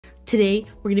Today,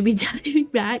 we're gonna be diving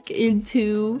back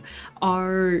into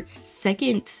our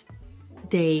second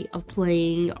day of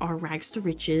playing our Rags to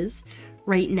Riches.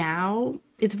 Right now,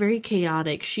 it's very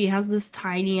chaotic. She has this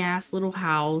tiny ass little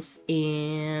house,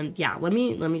 and yeah, let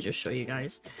me just show you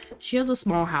guys. She has a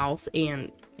small house,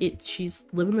 and she's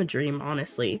living the dream,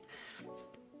 honestly.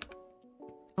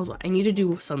 Also, I need to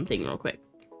do something real quick.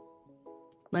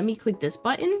 Let me click this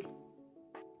button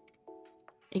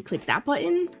and click that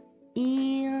button,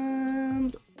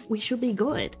 and we should be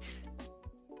good.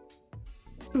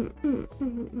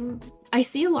 I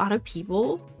see a lot of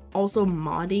people also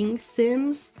modding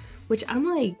Sims, which I'm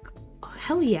like, oh,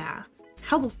 hell yeah.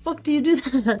 How the fuck do you do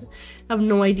that? I have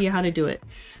no idea how to do it.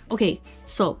 Okay,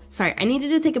 so sorry, I needed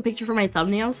to take a picture for my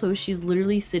thumbnail, so she's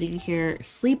literally sitting here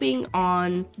sleeping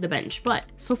on the bench. But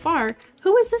so far,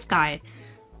 who is this guy?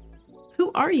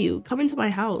 Who are you? Come into my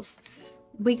house.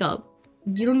 Wake up.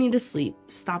 You don't need to sleep.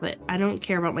 Stop it. I don't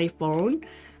care about my phone.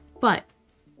 But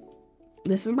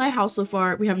this is my house so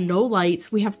far. We have no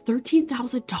lights. We have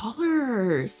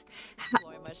 $13,000.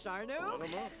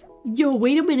 Yo,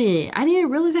 wait a minute. I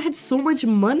didn't realize I had so much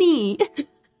money.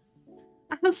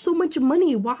 I have so much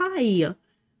money. Why?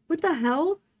 What the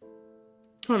hell?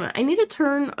 Hold on. I need to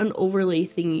turn an overlay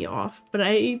thingy off, but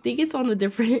I think it's on a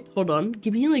different... Hold on.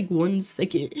 Give me like 1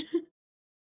 second.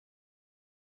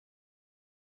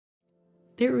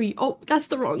 There we... Oh, that's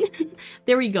the wrong...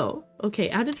 There we go. Okay,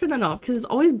 I had to turn that off because it's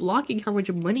always blocking how much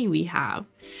money we have.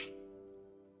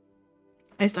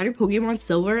 I started Pokemon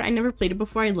Silver. I never played it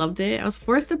before. I loved it. I was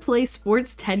forced to play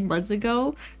sports 10 months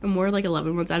ago and more like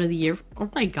 11 months out of the year. Oh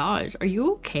my gosh. Are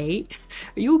you okay?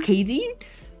 Are you okay, Dean?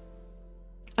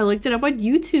 I looked it up on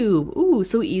YouTube. Ooh,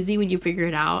 so easy when you figure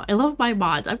it out. I love my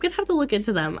mods. I'm gonna have to look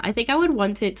into them. I think I would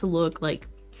want it to look like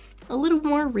a little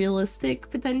more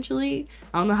realistic, potentially.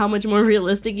 I don't know how much more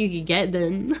realistic you could get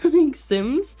than like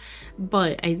Sims,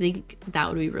 but I think that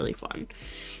would be really fun.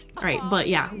 All right, but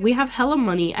yeah, we have hella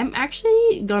money. I'm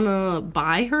actually gonna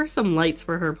buy her some lights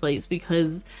for her place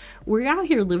because we're out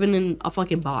here living in a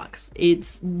fucking box.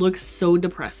 It looks so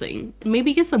depressing.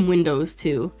 Maybe get some windows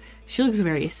too. She looks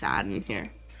very sad in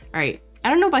here. All right, I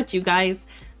don't know about you guys,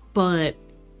 but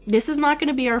this is not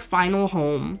gonna be our final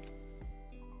home.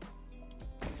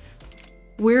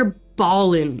 We're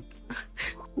ballin'.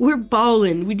 We're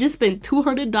ballin'. We just spent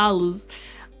 $200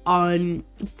 on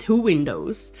 2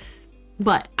 windows.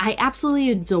 But I absolutely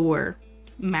adore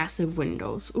massive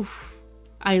windows. Oof,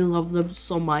 I love them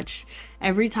so much.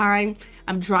 Every time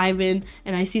I'm driving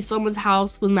and I see someone's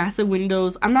house with massive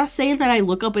windows, I'm not saying that I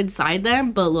look up inside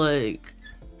them, but like,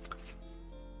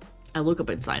 I look up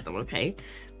inside them, okay?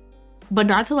 But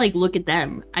not to like look at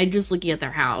them. I'm just looking at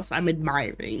their house. I'm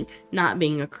admiring, not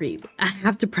being a creep. I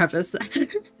have to preface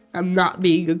that. I'm not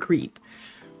being a creep.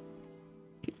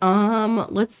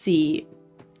 Let's see.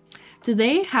 Do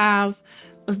they have...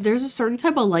 There's a certain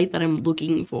type of light that I'm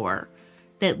looking for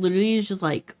that literally is just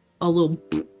like a little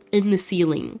in the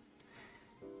ceiling.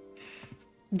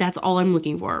 That's all I'm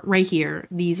looking for. Right here.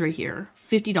 These right here.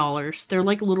 $50. They're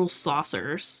like little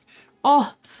saucers.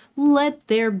 Oh, let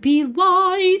there be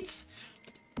lights.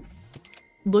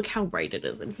 Look how bright it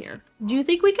is in here. Do you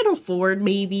think we can afford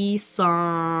maybe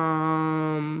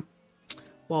some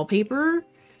wallpaper?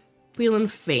 Feeling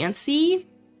fancy?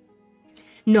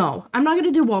 No, I'm not gonna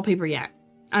do wallpaper yet.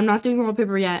 I'm not doing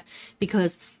wallpaper yet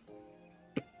because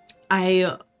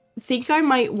I think I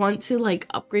might want to like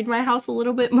upgrade my house a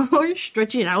little bit more,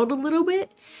 stretch it out a little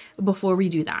bit before we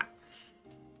do that.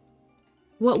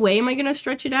 What way am I gonna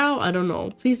stretch it out? I don't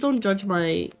know. Please don't judge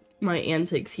my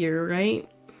antics here, right?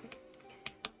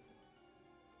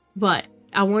 But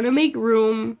I want to make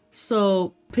room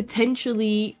so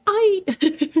potentially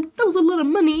that was a lot of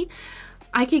money.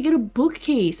 I could get a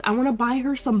bookcase. I want to buy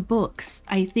her some books.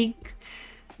 I think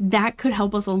that could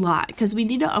help us a lot because we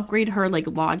need to upgrade her like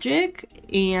logic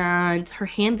and her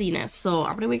handiness. So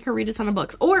I'm gonna make her read a ton of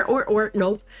books. Or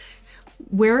nope.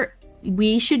 Where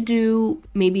we should do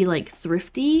maybe like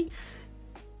thrifty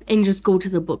and just go to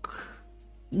the book,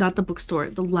 not the bookstore,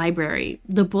 the library.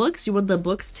 The books. You want the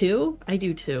books too? I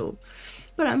do too.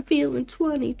 But I'm feeling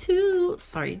 22.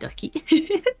 Sorry, Ducky.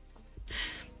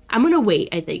 I'm gonna wait,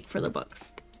 I think, for the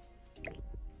books.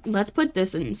 Let's put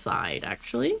this inside,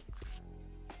 actually.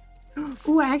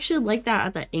 Oh, I actually like that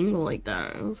at the angle like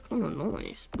that. It was kind of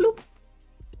nice. Bloop.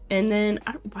 And then,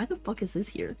 why the fuck is this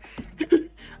here?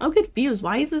 I'm confused.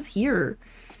 Why is this here?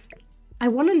 I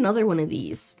want another one of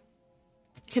these.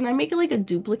 Can I make it like a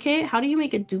duplicate? How do you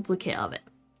make a duplicate of it?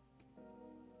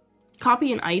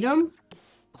 Copy an item?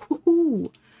 Ooh.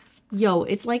 Yo,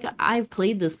 it's like I've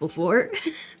played this before.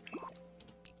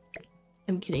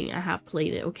 I'm kidding. I have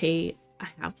played it, okay? I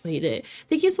have played it.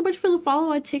 Thank you so much for the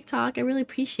follow on TikTok. I really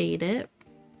appreciate it.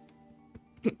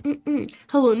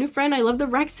 Hello, new friend. I love the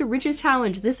Rex to Riches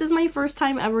challenge. This is my first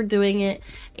time ever doing it,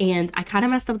 and I kind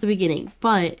of messed up the beginning,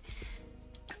 but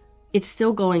it's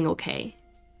still going okay,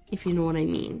 if you know what I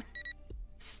mean.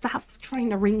 Stop trying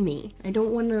to ring me. I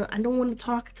don't want to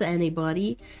talk to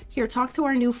anybody. Here, talk to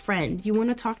our new friend. You want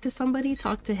to talk to somebody?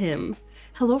 Talk to him.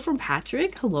 Hello from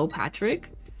Patrick. Hello,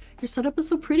 Patrick. Your setup is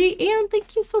so pretty, and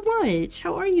thank you so much.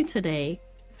 How are you today?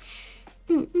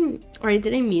 Alright,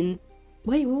 did I mean...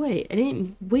 Wait. I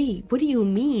didn't... Wait, what do you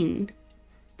mean?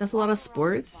 That's a lot of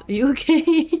sports? Are you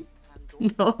okay?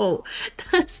 No,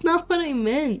 that's not what I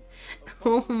meant.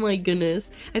 Oh my goodness.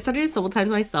 I started it several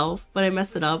times myself, but I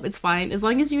messed it up. It's fine. As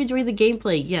long as you enjoy the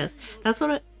gameplay, yes. That's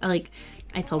what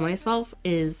I told myself,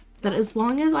 is that as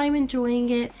long as I'm enjoying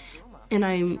it and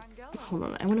I'm... Hold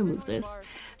on, I want to move this.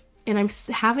 And I'm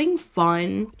having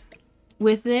fun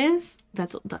with this,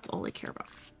 that's all I care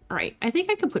about. Alright, I think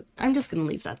I could put... I'm just gonna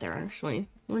leave that there, actually.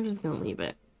 We're just gonna leave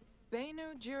it.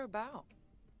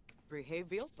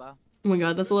 Oh my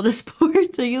god, that's a lot of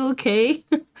sports. Are you okay?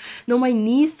 No, my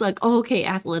knees suck. Oh, okay.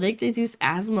 Athletics induce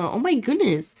asthma. Oh my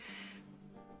goodness.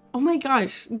 Oh my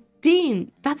gosh.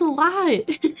 Dean, that's a lot.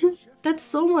 That's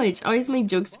so much. I always make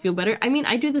jokes to feel better. I mean,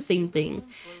 I do the same thing.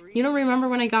 You don't remember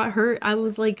when I got hurt? I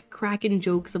was like cracking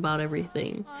jokes about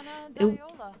everything. It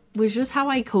was just how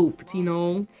I coped, you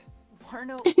know?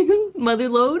 Mother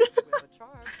load?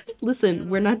 Listen,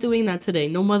 we're not doing that today.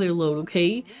 No mother load,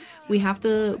 okay? We have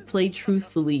to play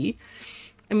truthfully.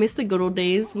 I miss the good old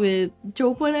days with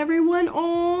Jopa and everyone.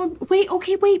 Oh, wait,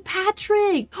 okay, wait,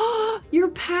 Patrick! You're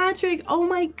Patrick! Oh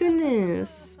my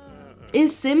goodness.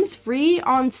 Is Sims free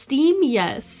on Steam?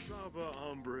 Yes.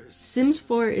 Sims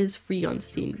 4 is free on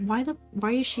Steam.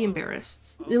 Why is she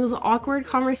embarrassed? It was an awkward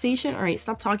conversation? Alright,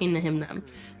 stop talking to him then.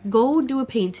 Go do a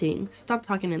painting. Stop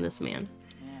talking to this man.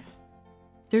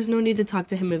 There's no need to talk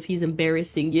to him if he's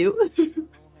embarrassing you.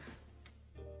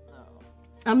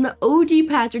 I'm the OG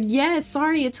Patrick. Yes,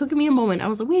 sorry, it took me a moment. I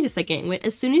was like, wait a second.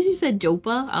 As soon as you said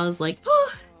Jopa, I was like,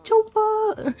 oh,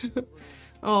 Jopa.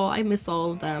 Oh, I miss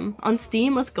all of them. On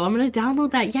Steam, let's go. I'm gonna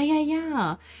download that.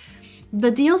 Yeah. The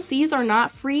DLCs are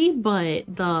not free, but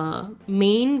the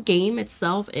main game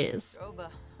itself is.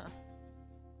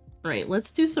 Right,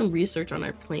 let's do some research on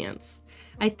our plants.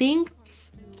 I think...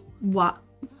 Why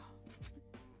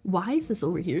is this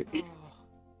over here?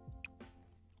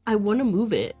 I want to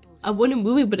move it.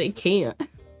 But I can't.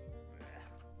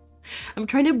 I'm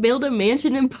trying to build a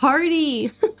mansion and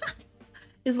party.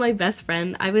 Is my best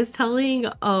friend. I was telling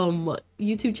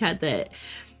YouTube chat that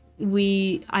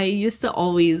I used to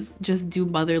always just do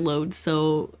mother load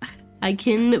so I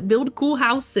can build cool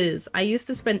houses. I used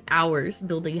to spend hours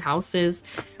building houses,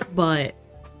 but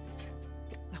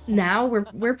now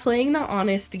we're playing the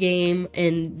honest game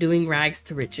and doing rags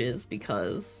to riches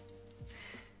because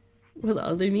will the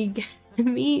other me get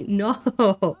me?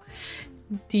 No.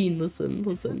 Dean,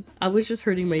 listen. I was just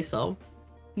hurting myself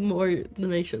more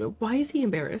than I should have. Why is he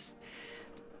embarrassed?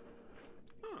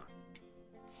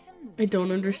 I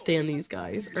don't understand these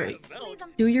guys. Alright.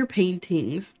 Do your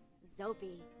paintings.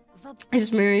 I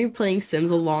just remember playing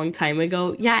Sims a long time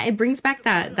ago. Yeah, it brings back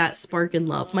that spark and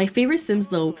love. My favorite Sims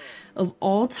though of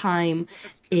all time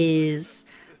is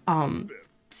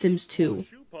Sims 2.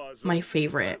 My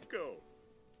favorite.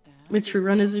 The true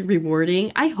run is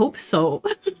rewarding. I hope so.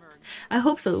 I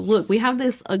hope so. Look, we have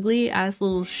this ugly ass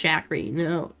little shack right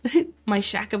now. My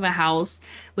shack of a house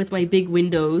with my big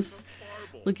windows.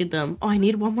 Look at them. Oh, I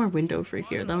need one more window for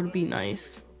here. That would be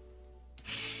nice.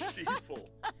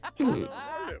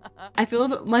 I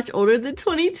feel much older than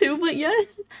 22, but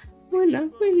yes.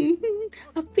 I'm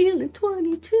feeling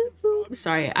 22.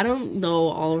 Sorry, I don't know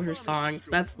all of her songs.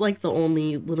 That's like the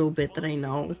only little bit that I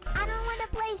know. I don't want a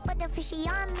place but the fishy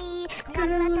on me. Got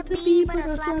a lot to be but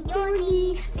a slap your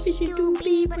knee. Fishy to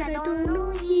be but I don't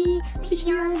know ye.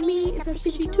 Fishy on me, it's a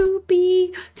fishy to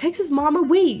be. Texas Mama,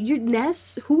 wait, you're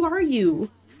Ness? Who are you?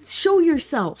 Show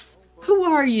yourself. Who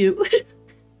are you?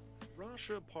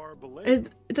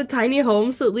 It's a tiny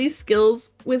home, so at least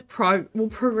skills with will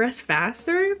progress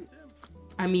faster.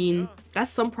 I mean,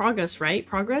 that's some progress, right?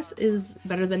 Progress is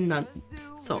better than none.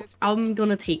 So I'm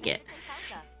gonna take it.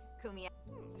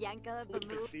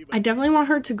 I definitely want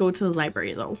her to go to the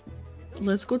library though.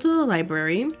 Let's go to the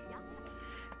library.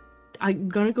 I'm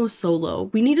gonna go solo.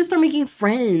 We need to start making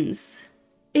friends.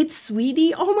 It's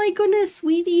Sweetie. Oh my goodness,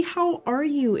 Sweetie, how are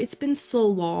you? It's been so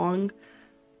long.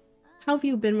 How have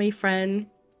you been, my friend?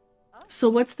 So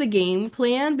what's the game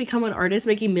plan? Become an artist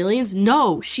making millions?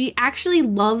 No, she actually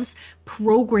loves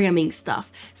programming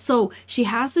stuff. So she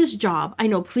has this job. I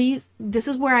know, please, this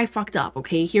is where I fucked up,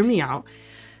 okay? Hear me out.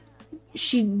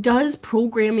 She does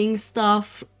programming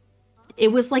stuff.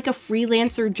 It was like a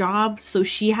freelancer job, so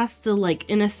she has to, like,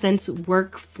 in a sense,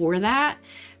 work for that.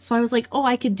 So I was like, oh,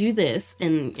 I could do this.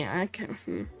 And yeah, I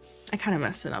kind of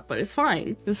messed it up, but it's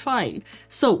fine. It's fine.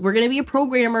 So we're going to be a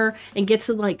programmer and get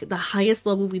to like the highest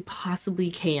level we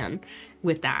possibly can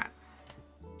with that.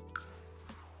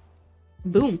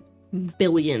 Boom.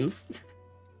 Billions.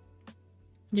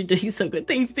 You're doing so good.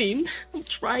 Thanks, Dean. I'm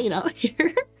trying out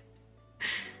here.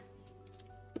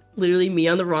 Literally me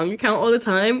on the wrong account all the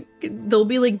time. There'll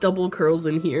be like double curls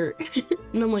in here.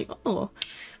 And I'm like, oh,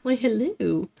 well,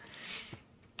 hello.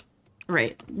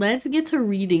 Right. Let's get to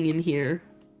reading in here.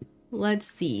 Let's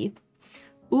see.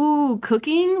 Ooh,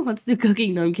 cooking? Let's do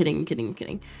cooking. No, I'm kidding, I'm kidding, I'm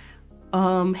kidding.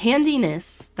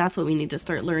 Handiness. That's what we need to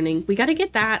start learning. We gotta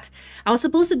get that. I was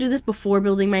supposed to do this before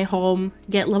building my home.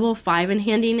 Get level 5 in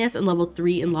handiness and level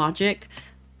 3 in logic.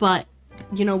 But,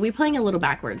 you know, we're playing a little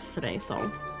backwards today, so...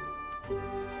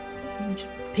 just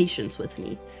patience with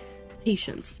me.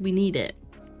 Patience. We need it.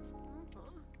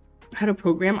 How to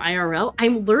program IRL?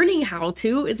 I'm learning how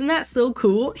to. Isn't that so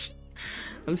cool?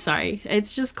 I'm sorry,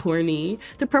 it's just corny.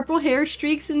 The purple hair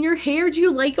streaks in your hair, do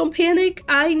you like them, Panic?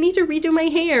 I need to redo my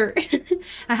hair.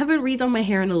 I haven't redone my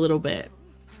hair in a little bit.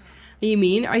 You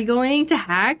mean, are you going to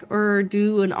hack or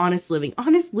do an honest living?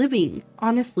 Honest living.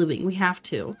 Honest living, we have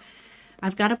to.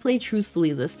 I've got to play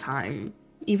truthfully this time.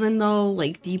 Even though,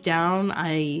 like, deep down,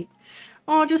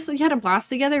 oh, just like, you had a blast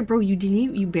together? Bro,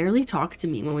 you barely talked to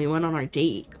me when we went on our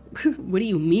date. What do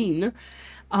you mean?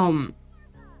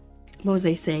 What was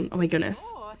I saying? Oh my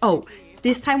goodness. Oh,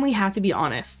 this time we have to be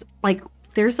honest. Like,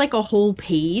 there's like a whole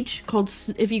page called,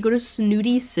 if you go to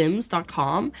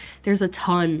snootysims.com, there's a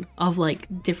ton of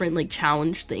like different like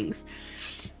challenge things.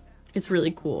 It's really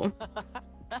cool.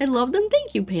 I love them.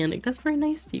 Thank you, Panic. That's very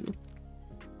nice to you.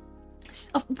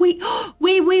 Wait,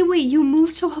 wait. You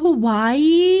moved to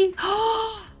Hawaii?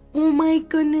 Oh my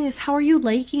goodness. How are you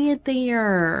liking it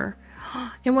there?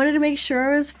 I wanted to make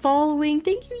sure I was following.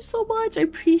 Thank you so much. I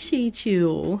appreciate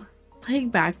you. Playing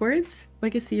backwards? I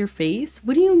can see your face?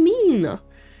 What do you mean?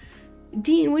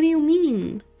 Dean, what do you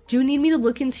mean? Do you need me to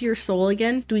look into your soul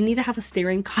again? Do we need to have a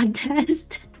staring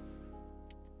contest?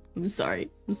 I'm sorry.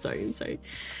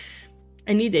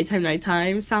 I need daytime,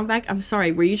 nighttime sound back. I'm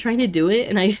sorry. Were you trying to do it?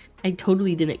 And I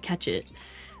totally didn't catch it.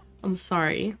 I'm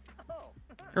sorry.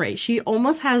 Alright, she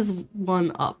almost has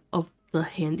one up of the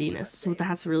handiness, so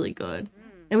that's really good.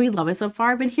 And we love it so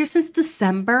far. I've been here since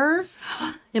December.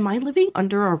 Am I living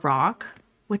under a rock?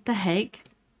 What the heck?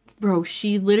 Bro,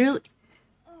 she literally...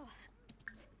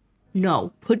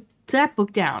 No, put that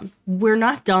book down. We're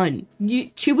not done.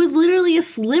 She was literally a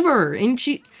sliver, and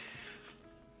she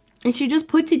just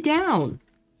puts it down.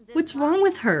 What's wrong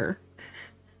with her?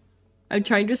 I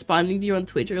tried responding to you on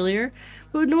Twitch earlier,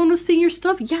 but no one was seeing your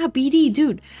stuff. Yeah, BD,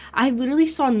 dude. I literally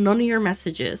saw none of your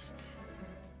messages.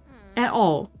 At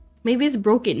all. Maybe it's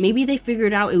broken. Maybe they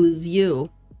figured out it was you.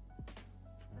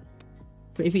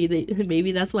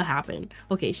 Maybe that's what happened.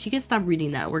 Okay, she can stop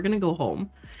reading that. We're gonna go home.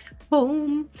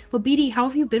 Home. Well, BD, how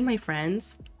have you been, my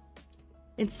friends?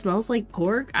 It smells like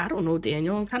pork? I don't know,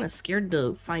 Daniel. I'm kind of scared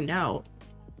to find out.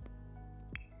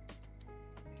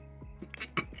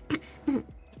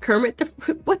 Kermit the...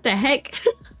 What the heck?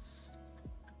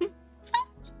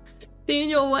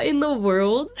 Daniel, what in the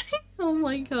world? Oh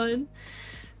my god.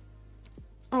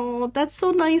 Oh, that's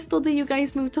so nice though that you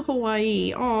guys moved to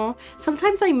Hawaii. Oh,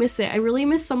 sometimes I miss it. I really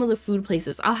miss some of the food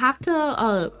places. I'll have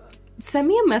to send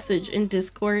me a message in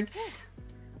Discord.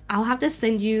 I'll have to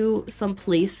send you some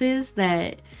places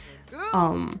that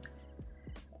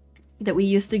that we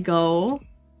used to go.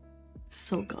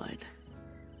 So good.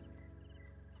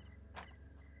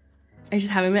 I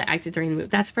just haven't been active during the move.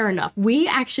 That's fair enough. We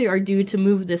actually are due to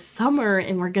move this summer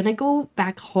and we're gonna go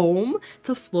back home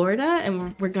to Florida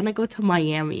and we're gonna go to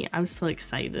Miami. I'm so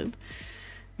excited.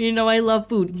 You know I love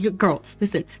food. Girl,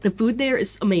 listen, the food there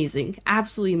is amazing.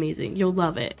 Absolutely amazing. You'll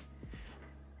love it.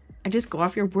 I just go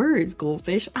off your words,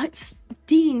 goldfish.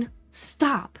 Dean,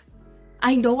 stop.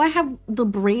 I know I have the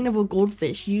brain of a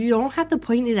goldfish. You don't have to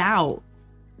point it out.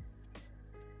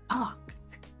 Fuck.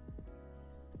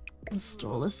 Let's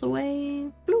throw this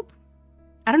away. Bloop.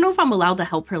 I don't know if I'm allowed to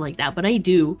help her like that, but I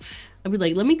do. I'd be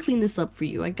like, let me clean this up for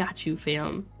you. I got you,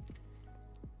 fam.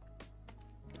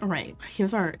 Alright,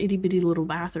 here's our itty bitty little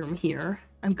bathroom here.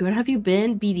 I'm good. Have you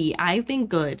been? BD, I've been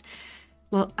good.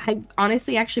 Well, I've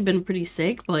honestly actually been pretty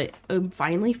sick, but I'm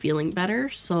finally feeling better,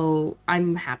 so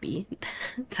I'm happy.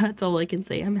 That's all I can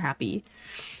say. I'm happy.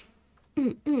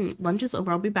 Lunch is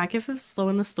over. I'll be back if it's slow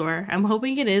in the store. I'm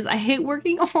hoping it is. I hate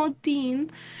working all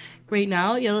Dean right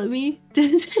now. Yell at me.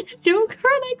 Don't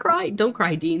cry. Don't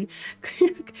cry, Dean.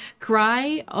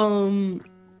 Cry. Don't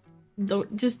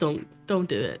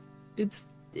do it.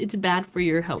 It's bad for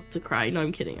your health to cry. No,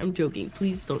 I'm kidding. I'm joking.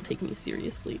 Please don't take me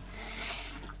seriously.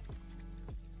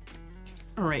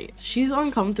 Alright, she's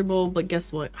uncomfortable, but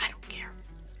guess what? I don't care.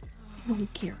 I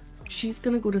don't care. She's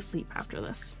gonna go to sleep after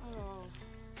this.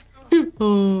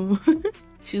 Oh,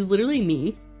 she's literally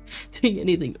me doing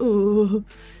anything. Oh,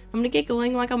 I'm gonna get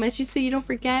going. Like, I'll message you so you don't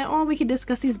forget. Oh, we can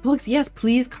discuss these books. Yes,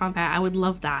 please, Combat. I would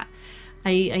love that.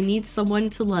 I need someone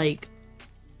to like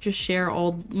just share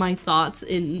all my thoughts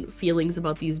and feelings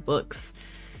about these books.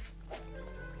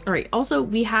 All right. Also,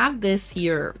 we have this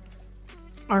here,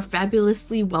 our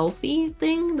fabulously wealthy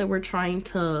thing that we're trying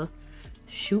to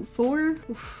shoot for.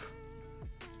 Oof.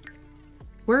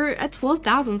 We're at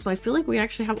 12,000, so I feel like we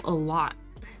actually have a lot.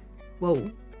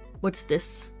 Whoa, what's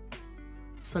this?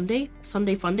 Sunday?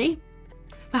 Sunday fun day?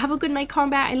 But have a good night,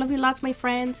 Combat. I love you lots, my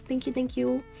friends. Thank you, thank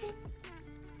you.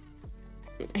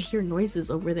 I hear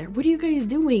noises over there. What are you guys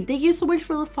doing? Thank you so much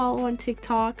for the follow on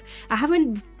TikTok. I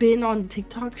haven't been on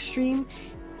TikTok stream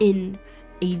in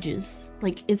ages.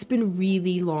 Like, it's been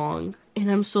really long, and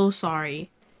I'm so sorry.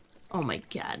 Oh my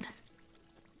god.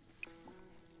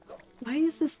 Why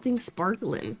is this thing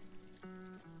sparkling?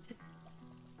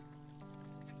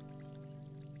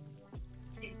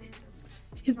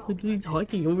 He's literally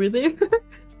talking over there.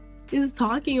 He's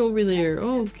talking over there.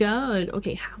 Oh god.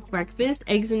 Okay, have breakfast,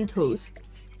 eggs and toast.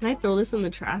 Can I throw this in the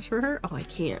trash for her? Oh, I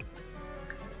can't.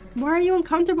 Why are you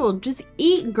uncomfortable? Just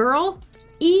eat, girl.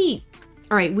 Eat.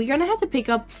 All right, we're gonna have to pick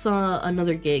up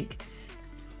another gig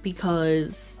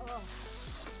because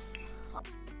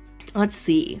let's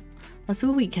see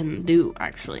what we can do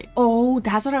actually. Oh,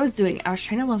 that's what I was doing. I was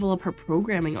trying to level up her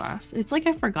programming class. It's like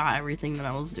I forgot everything that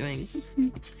I was doing.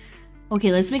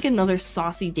 Okay, let's make another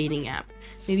saucy dating app.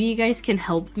 Maybe you guys can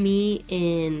help me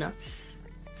in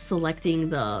selecting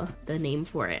the name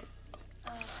for it.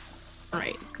 All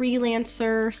right,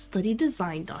 freelancer, study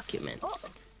design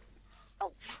documents.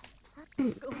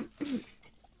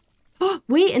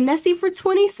 Wait, and Nessie for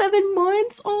 27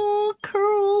 months? Oh,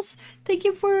 curls. Thank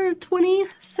you for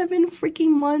 27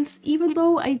 freaking months, even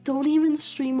though I don't even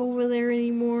stream over there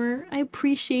anymore. I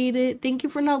appreciate it. Thank you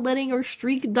for not letting our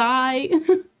streak die,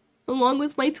 along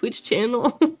with my Twitch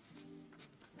channel.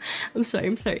 I'm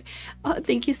sorry.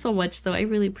 Thank you so much, though. I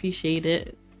really appreciate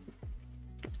it.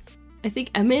 I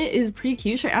think Emmett is pretty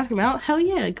cute. Should I ask him out? Hell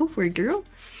yeah, go for it, girl.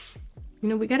 You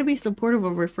know, we gotta be supportive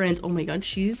of our friends. Oh my god,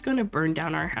 she's gonna burn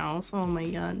down our house. Oh my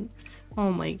god.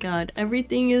 Oh my god.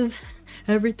 Everything is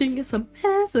a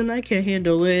mess and I can't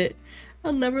handle it.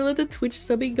 I'll never let the Twitch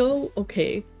subbing go.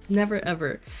 Okay, never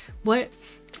ever. But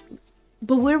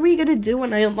what are we gonna do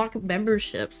when I unlock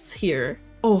memberships here?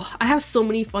 Oh, I have so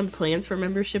many fun plans for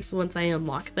memberships once I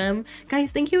unlock them.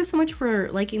 Guys, thank you so much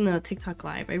for liking the TikTok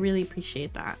live. I really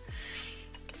appreciate that.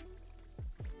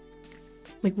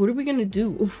 Like, what are we gonna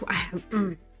do? Oof,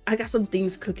 I got some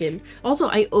things cooking. Also,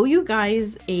 I owe you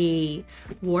guys a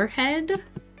warhead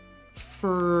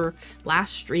for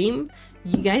last stream.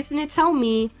 You guys didn't tell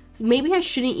me. Maybe I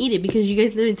shouldn't eat it because you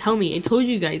guys didn't tell me. I told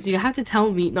you guys. You have to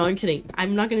tell me. No, I'm kidding.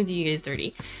 I'm not gonna do you guys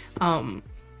dirty. I'm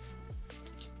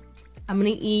gonna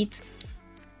eat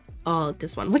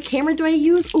this one. What camera do I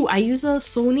use? Oh, I use a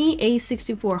Sony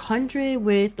A6400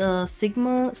 with a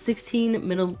Sigma 16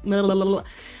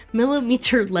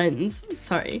 millimeter lens.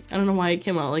 Sorry, I don't know why it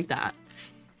came out like that.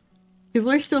 People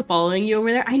are still following you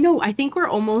over there. I know. I think we're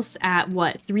almost at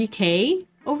what, 3K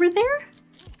over there,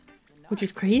 which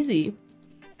is crazy.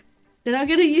 Did I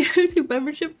get a YouTube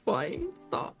membership? Fine.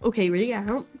 Stop. Okay, ready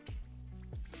out.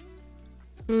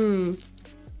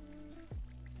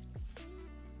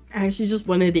 I actually just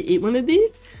wanted to eat one of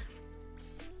these.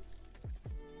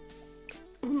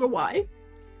 I don't know why.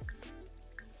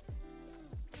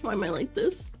 Why am I like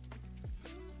this?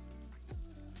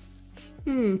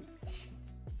 Oh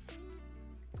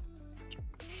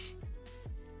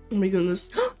my goodness.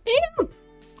 Amp!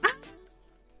 Ah!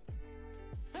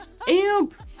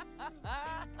 Amp!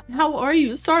 How are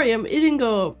you? Sorry, I'm eating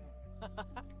a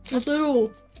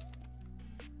little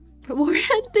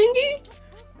warhead thingy.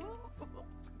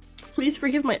 Please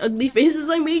forgive my ugly faces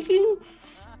I'm making.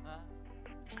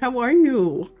 How are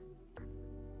you?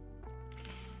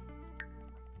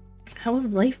 How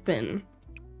has life been?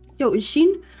 Yo,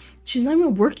 she's not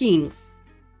even working.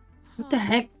 What the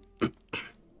heck?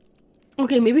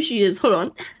 Okay, maybe she is. Hold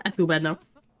on. I feel bad now.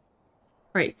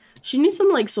 Right. She needs some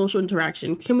like social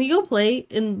interaction. Can we go play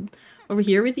in over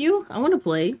here with you? I want to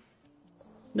play.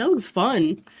 That looks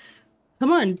fun.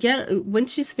 Come on, when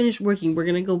she's finished working, we're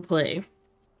gonna go play.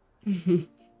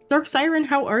 Dark Siren,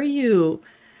 how are you?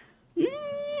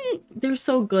 They're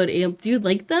so good, Amp. Do you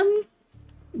like them?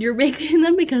 You're making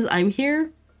them because I'm here?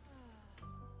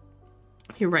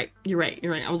 You're right. You're right.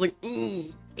 You're right. I was like,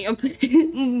 Amp.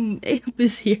 Amp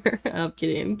is here. I'm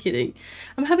kidding. I'm kidding.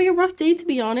 I'm having a rough day, to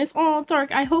be honest. Oh,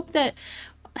 Dark. I hope that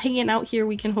hanging out here,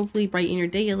 we can hopefully brighten your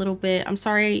day a little bit. I'm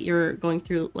sorry you're going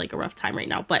through like a rough time right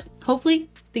now, but hopefully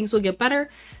things will get better.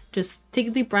 Just take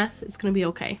a deep breath. It's gonna be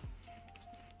okay.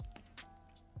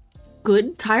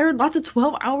 Good, tired, lots of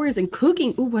 12 hours and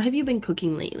cooking. Ooh, what have you been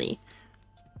cooking lately?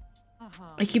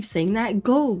 I keep saying that.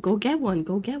 Go get one.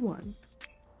 Go get one.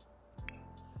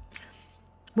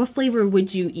 What flavor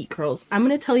would you eat, Curls? I'm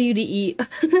gonna tell you to eat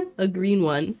a green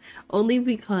one, only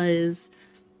because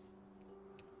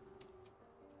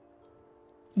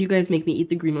you guys make me eat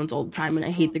the green ones all the time and I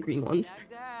hate the green ones.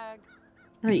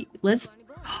 Alright, let's...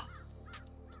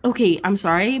 Okay, I'm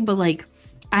sorry, but like,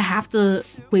 I have to...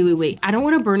 Wait. I don't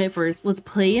want to burn it first. Let's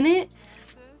play in it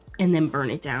and then burn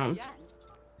it down.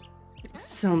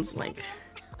 Sounds like...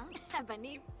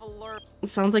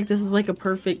 Sounds like this is like a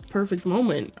perfect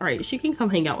moment. Alright, she can come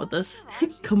hang out with us.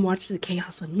 Come watch the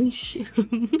chaos unleash.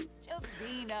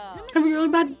 I'm really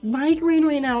bad migraine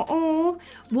right now. Oh,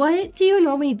 what do you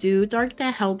normally do, Dark,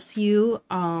 that helps you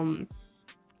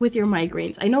with your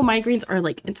migraines? I know migraines are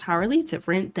like entirely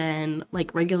different than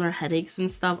like regular headaches and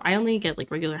stuff. I only get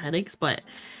like regular headaches, but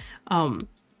I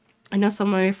know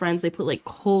some of my friends, they put like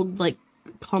cold like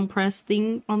compress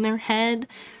thing on their head.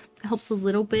 It helps a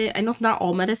little bit. I know not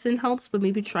all medicine helps, but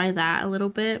maybe try that a little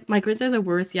bit. Migraines are the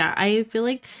worst. Yeah, I feel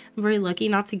like I'm very lucky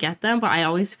not to get them, but I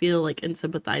always feel like and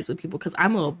sympathize with people because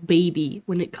I'm a baby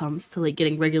when it comes to like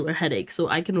getting regular headaches. So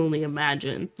I can only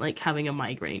imagine like having a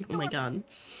migraine. Oh my god.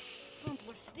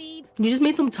 You just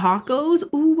made some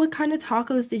tacos? Ooh, what kind of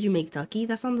tacos did you make, Ducky?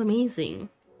 That sounds amazing.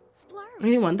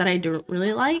 Maybe one that I don't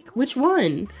really like? Which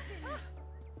one?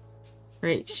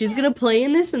 Right, she's gonna play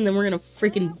in this and then we're gonna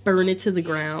freaking burn it to the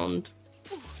ground.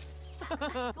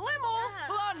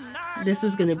 This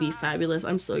is gonna be fabulous.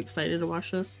 I'm so excited to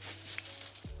watch this.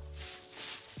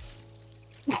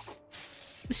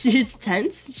 She's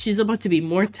tense? She's about to be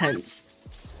more tense.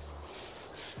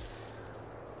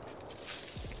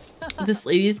 This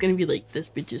lady is gonna be like, this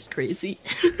bitch is crazy.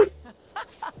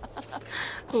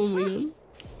 Oh my god.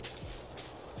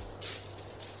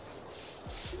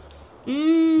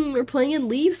 We're playing in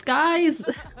Leaves, guys.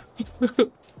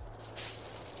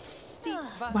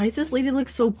 Why does this lady look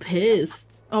so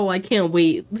pissed? Oh, I can't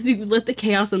wait. Dude, let the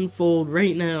chaos unfold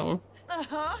right now.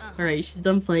 Alright, she's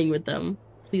done playing with them.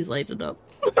 Please light it up.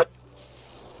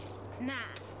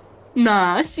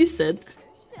 Nah, she said.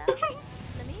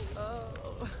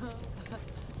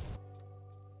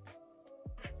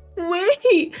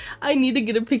 Wait! I need to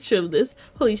get a picture of this.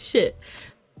 Holy shit.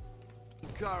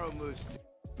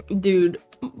 Dude,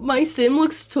 my sim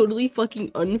looks totally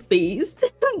fucking unfazed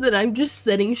that I'm just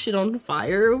setting shit on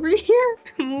fire over here.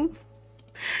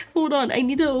 Hold on, I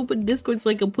need to open Discord so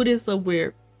I can put it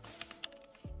somewhere.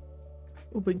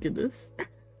 Oh my goodness.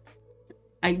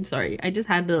 I'm sorry, I just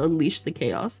had to unleash the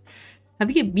chaos.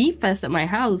 Having a meat fest at my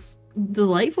house.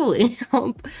 Delightful,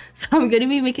 Amp. So I'm gonna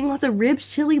be making lots of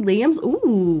ribs, chili, lambs.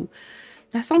 Ooh.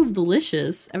 That sounds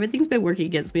delicious. Everything's been working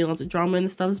against me. Lots of drama and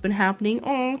stuff has been happening.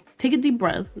 Oh, take a deep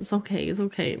breath. It's okay. It's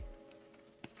okay.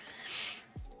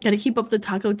 Gotta keep up the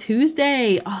Taco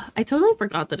Tuesday. Oh, I totally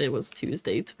forgot that it was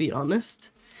Tuesday, to be honest.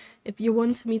 If you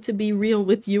want me to be real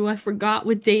with you, I forgot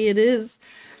what day it is.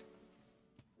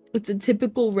 It's a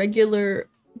typical regular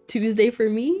Tuesday for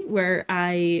me, where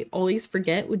I always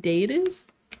forget what day it is.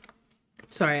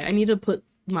 Sorry, I need to put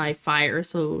my fire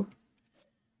so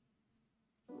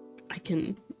I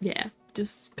can, yeah,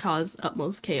 just cause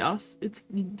utmost chaos. It's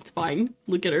fine.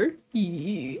 Look at her.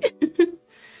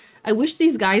 I wish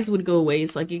these guys would go away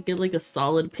so I could get like a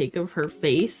solid pic of her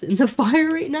face in the fire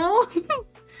right now.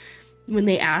 When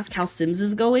they ask how Sims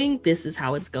is going, this is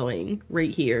how it's going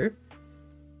right here.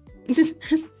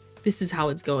 This is how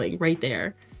it's going right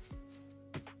there.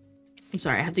 I'm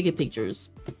sorry, I have to get pictures.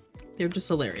 They're just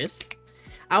hilarious.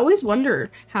 I always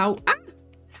wonder how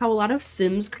a lot of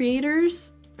Sims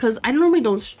creators, because I normally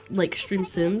don't like stream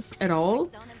Sims at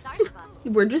all.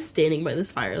 We're just standing by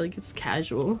this fire like it's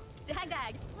casual.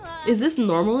 Is this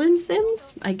normal in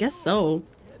Sims? I guess so.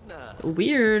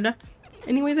 Weird.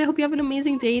 Anyways, I hope you have an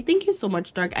amazing day. Thank you so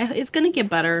much, Dark. It's gonna get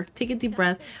better. Take a deep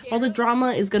breath. All the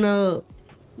drama is gonna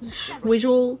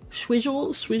swizzle,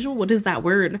 what is that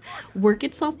word? Work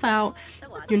itself out.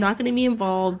 You're not gonna be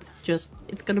involved. Just,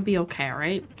 it's gonna be okay,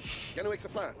 right?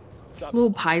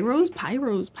 Little pyros?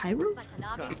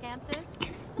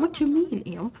 What you mean,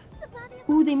 Amp?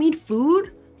 Ooh, they made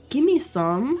food? Give me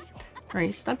some.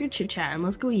 Alright, stop your chit-chat and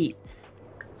let's go eat.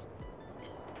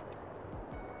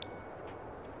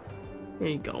 There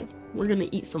you go. We're gonna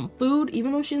eat some food,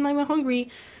 even though she's not even hungry.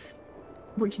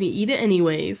 We're gonna eat it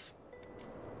anyways.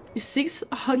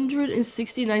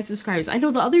 669 subscribers. I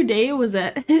know the other day it was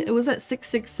at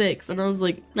 666 and I was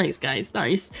like, nice guys,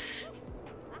 nice.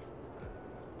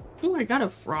 Oh, I got a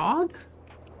frog?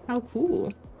 How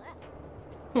cool.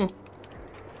 Huh.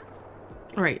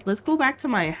 Alright, let's go back to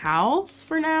my house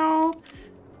for now.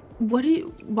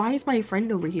 Why is my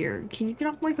friend over here? Can you get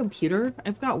off my computer?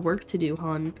 I've got work to do,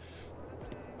 hon.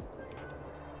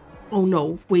 Oh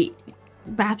no, wait.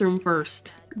 Bathroom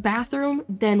first. Bathroom,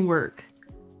 then work.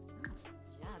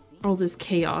 All this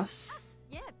chaos.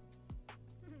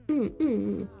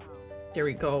 There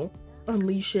we go.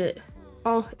 Unleash it.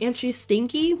 Oh, and she's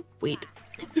stinky? Wait.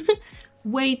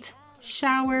 Wait.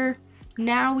 Shower.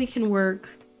 Now we can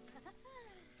work.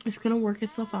 It's gonna work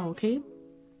itself out, okay?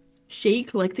 Shay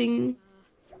collecting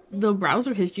the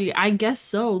browser history? I guess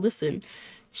so. Listen,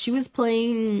 she was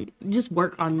playing just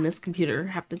work on this computer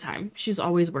half the time. She's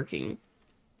always working.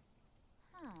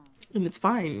 And it's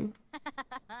fine.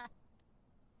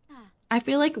 I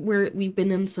feel like we've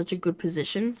been in such a good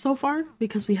position so far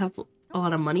because we have a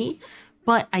lot of money,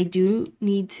 but I do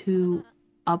need to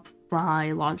up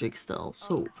my logic still.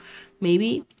 So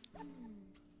maybe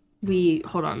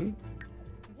hold on.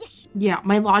 Yeah,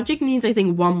 my logic needs, I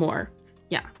think, one more.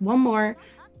 Yeah, one more.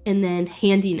 And then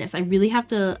handiness. I really have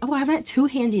to, oh, I'm at 2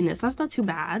 handiness. That's not too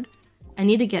bad. I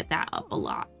need to get that up a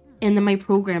lot. And then my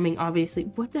programming, obviously.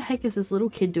 What the heck is this little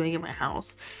kid doing in my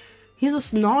house? He's a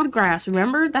Snodgrass,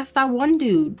 remember? That's that one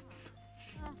dude.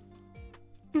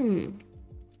 I'm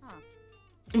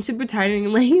super tired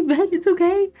and laying in bed. It's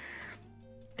okay.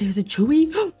 There's a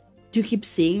Chewy. Do you keep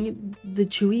seeing the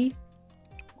Chewy?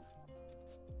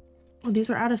 Oh,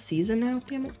 these are out of season now?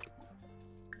 Damn it.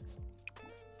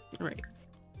 Alright.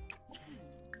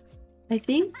 I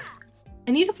think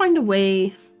I need to find a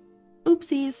way.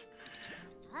 Oopsies.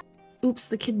 Oops,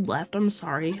 the kid left. I'm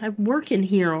sorry. I'm working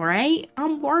here, alright?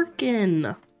 I'm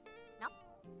working.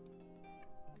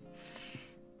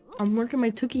 I'm working my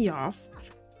Tookie off.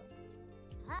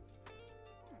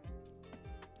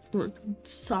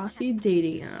 Saucy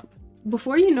dating app.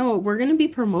 Before you know it, we're gonna be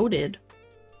promoted.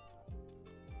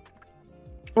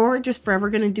 Or just forever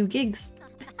gonna do gigs.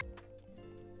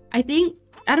 I think,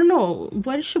 I don't know.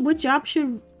 What job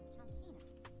should...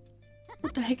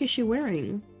 What the heck is she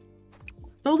wearing?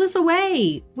 Throw this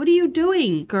away! What are you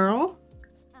doing, girl?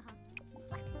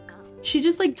 She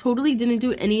just like totally didn't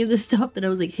do any of the stuff that I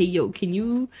was like, hey yo, can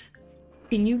you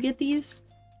get these?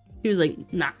 She was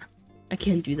like, nah, I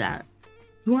can't do that.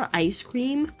 You want ice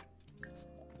cream?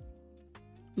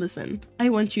 Listen, I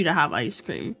want you to have ice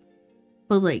cream.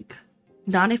 But like,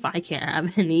 not if I can't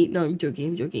have any. No, I'm joking,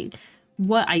 I'm joking.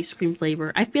 What ice cream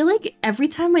flavor? I feel like every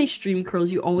time I stream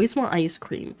curls, you always want ice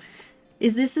cream.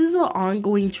 This is an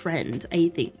ongoing trend, I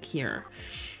think, here.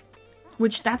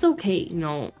 Which, that's okay, you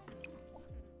know.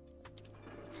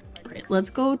 Alright, let's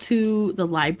go to the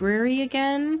library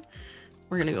again.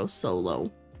 We're gonna go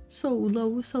solo.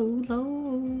 Solo,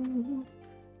 solo.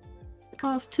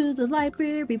 Off to the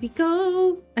library we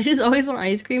go. I just always want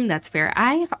ice cream. That's fair.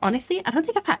 Honestly, I don't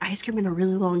think I've had ice cream in a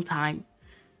really long time.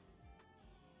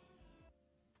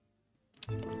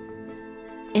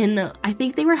 And I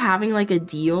think they were having like a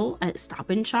deal at Stop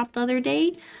and Shop the other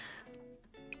day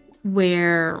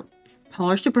where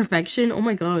Polished to Perfection, oh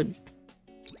my god.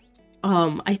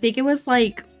 I think it was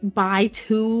like buy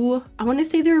 2. I want to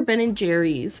say they were Ben &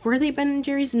 Jerry's. Were they Ben &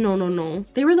 Jerry's? No, no, no.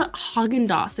 They were the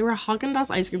Haagen-Dazs. They were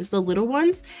Haagen-Dazs ice creams, the little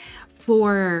ones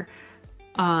for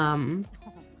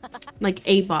like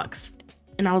 $8.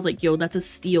 And I was like, yo, that's a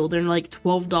steal. They're like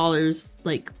 $12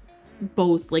 like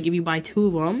both, like if you buy 2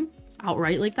 of them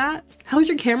outright like that. How's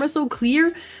your camera so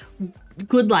clear?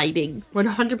 Good lighting,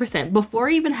 100%. Before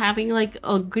even having like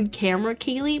a good camera,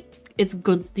 Kaylee, it's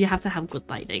good. You have to have good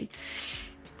lighting.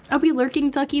 I'll be lurking,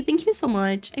 Ducky. Thank you so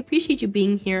much. I appreciate you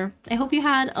being here. I hope you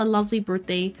had a lovely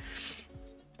birthday.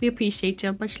 We appreciate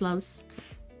you. Much loves.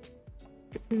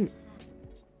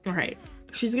 Alright.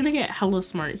 She's gonna get hella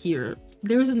smart here.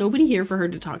 There's nobody here for her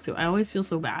to talk to. I always feel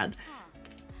so bad.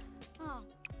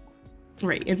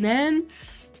 Right, and then...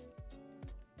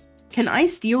 Can I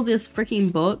steal this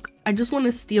freaking book? I just want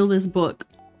to steal this book.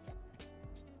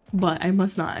 But I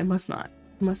must not. I must not.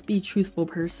 Must be a truthful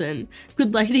person.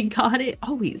 Good lighting, got it.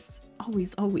 Always,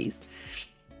 always, always.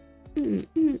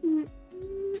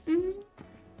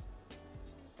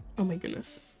 Oh my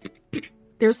goodness.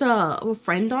 There's a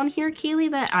friend on here, Kaylee,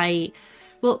 that I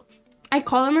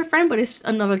call him a friend, but it's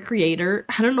another creator.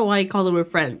 I don't know why I call him a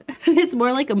friend. It's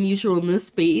more like a mutual in this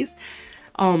space.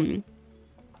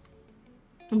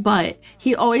 But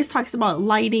he always talks about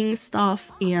lighting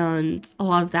stuff and a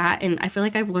lot of that, and I feel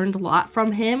like I've learned a lot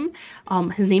from him.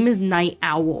 His name is Night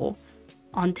Owl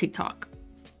on TikTok.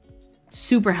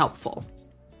 Super helpful.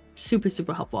 Super,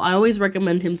 super helpful. I always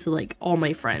recommend him to like all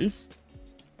my friends.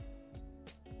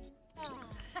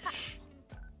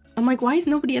 I'm like, why is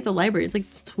nobody at the library? It's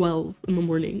like 12 in the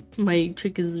morning. My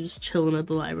chick is just chilling at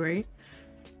the library.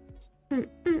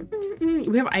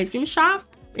 We have an ice cream shop.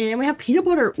 And we have peanut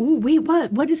butter. Ooh, wait,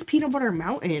 what? What is Peanut Butter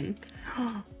Mountain?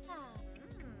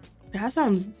 That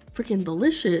sounds freaking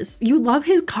delicious. You love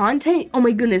his content? Oh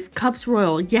my goodness, Cups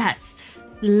Royal. Yes.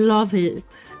 Love it.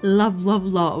 Love, love,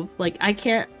 love. Like, I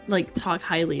can't, like, talk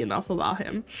highly enough about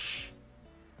him.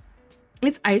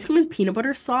 It's ice cream with peanut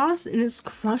butter sauce, and it's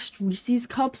crushed Reese's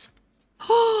Cups.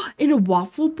 In a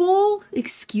waffle bowl?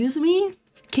 Excuse me?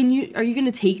 Are you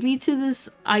gonna take me to this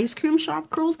ice cream shop,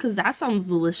 girls? Because that sounds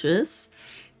delicious.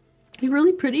 You're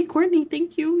really pretty, Courtney.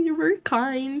 Thank you. You're very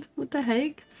kind. What the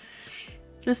heck?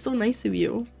 That's so nice of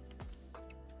you.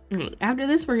 After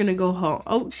this, we're gonna go home.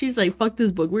 Oh, she's like, fuck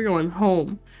this book. We're going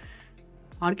home.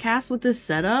 Podcast with this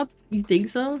setup? You think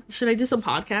so? Should I do some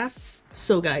podcasts?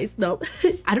 So, guys, no.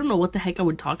 I don't know what the heck I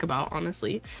would talk about,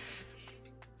 honestly.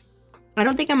 I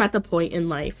don't think I'm at the point in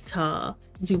life to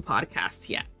do podcasts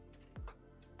yet.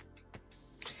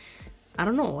 I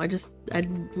don't know. I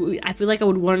feel like I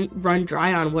would run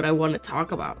dry on what I want to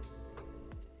talk about,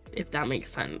 if that makes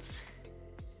sense.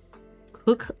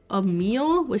 Cook a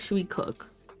meal? What should we cook?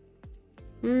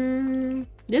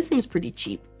 This seems pretty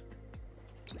cheap.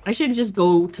 I should just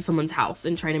go to someone's house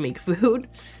and try to make food.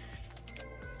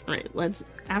 All right,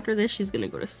 after this, she's gonna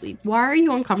go to sleep. Why are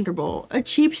you uncomfortable? A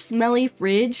cheap, smelly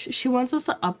fridge? She wants us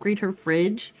to upgrade her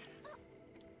fridge.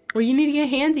 Well, you need to get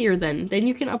handier then. Then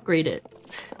you can upgrade it.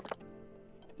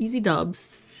 Easy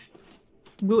dubs.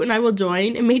 Boot and I will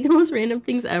join and make the most random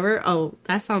things ever. Oh,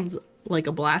 that sounds like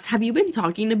a blast. Have you been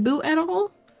talking to Boot at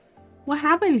all? What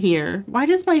happened here? Why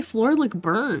does my floor look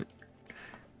burnt?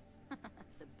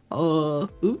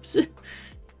 Oops.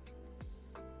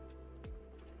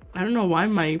 I don't know why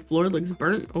my floor looks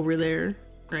burnt over there.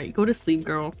 All right, go to sleep,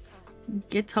 girl.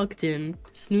 Get tucked in.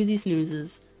 Snoozy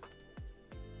snoozes.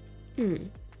 I'm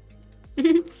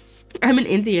in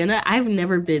Indiana. I've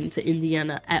never been to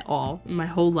Indiana at all in my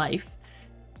whole life.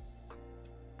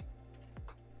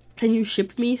 Can you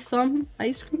ship me some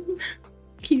ice cream?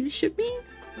 Can you ship me?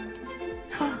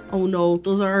 Oh no,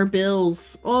 those are our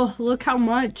bills. Oh, look how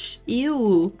much.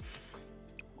 Ew.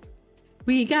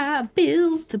 We got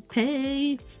bills to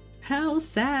pay. How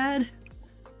sad.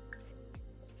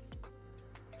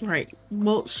 Alright,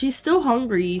 well, she's still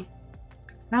hungry.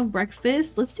 Have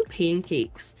breakfast? Let's do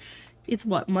pancakes. It's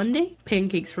what, Monday?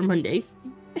 Pancakes for Monday.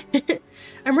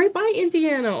 I'm right by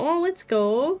Indiana. Oh, let's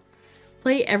go.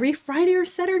 Play every Friday or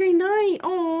Saturday night.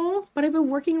 Oh, but I've been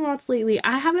working lots lately.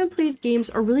 I haven't played games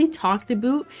or really talked to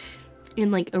Boot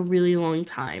in like a really long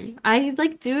time. I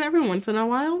like do it every once in a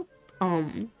while.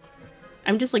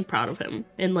 I'm just like proud of him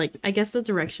and like I guess the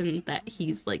direction that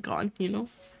he's like gone, you know.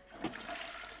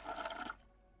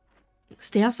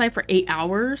 Stay outside for 8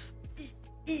 hours.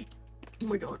 Oh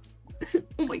my god.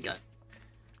 Oh my god.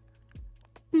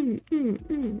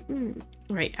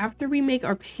 Right, after we make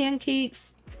our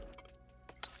pancakes,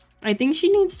 I think she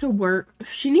needs to work.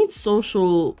 She needs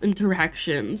social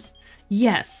interactions.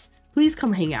 Yes, please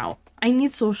come hang out. I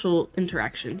need social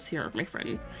interactions here, my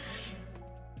friend.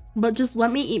 But just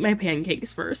let me eat my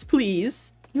pancakes first,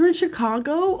 please. You're in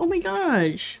Chicago? Oh my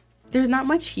gosh. There's not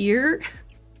much here.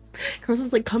 Carlos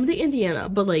is like, come to Indiana.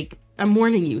 But like, I'm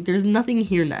warning you, there's nothing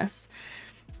here, Ness.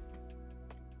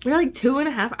 We're like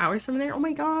 2.5 hours from there. Oh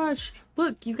my gosh.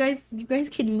 Look, you guys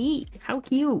can meet. How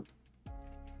cute.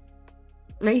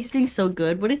 He's doing so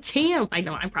good. What a champ. I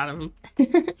know, I'm proud of him.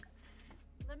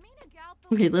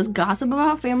 Okay, let's gossip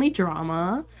about family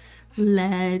drama.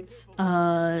 Let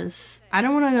us... I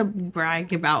don't want to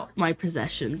brag about my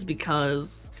possessions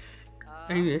because...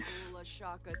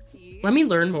 let me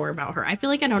learn more about her. I feel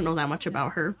like I don't know that much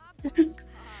about her.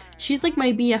 She's like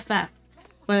my BFF.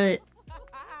 But...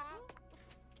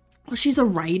 oh, she's a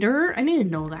writer? I didn't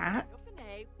know that.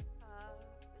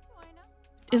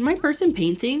 Is my person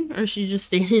painting? Or is she just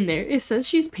standing there? It says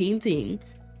she's painting.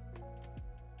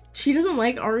 She doesn't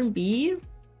like R&B?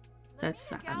 That's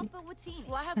sad.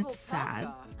 That's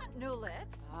sad.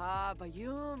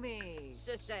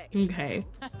 Okay.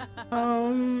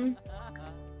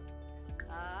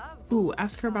 Ooh,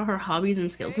 ask her about her hobbies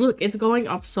and skills. Look, it's going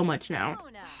up so much now.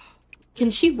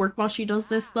 Can she work while she does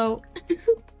this though?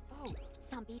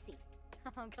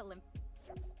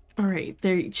 Alright,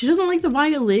 there. She doesn't like the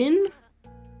violin?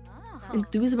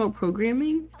 Enthused about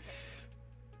programming?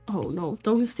 Oh no,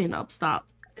 don't stand up, stop.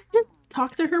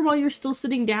 Talk to her while you're still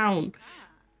sitting down.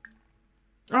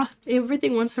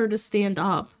 Everything wants her to stand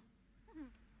up.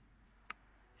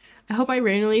 I hope I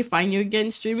randomly find you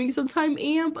again streaming sometime,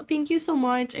 Amp. Thank you so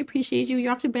much. I appreciate you.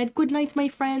 You're off to bed. Good night, my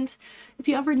friend. If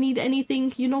you ever need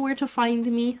anything, you know where to find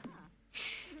me.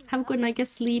 Have a good night. Get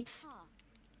sleeps.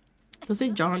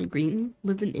 Doesn't John Green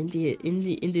live in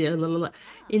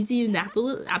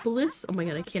Indianapolis? Oh my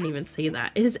god, I can't even say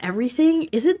that. Is everything?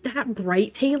 Is it that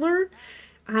bright, Taylor?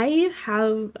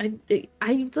 I'm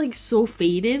like so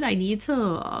faded. I need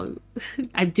to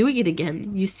I'm doing it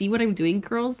again. You see what I'm doing,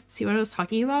 girls? See what I was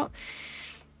talking about?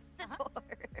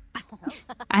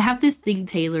 I have this thing,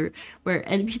 Taylor, where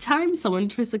anytime someone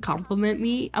tries to compliment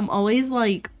me, I'm always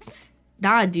like,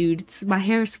 nah, dude, my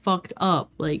hair's fucked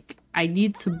up. Like, I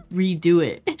need to redo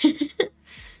it.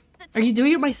 Are you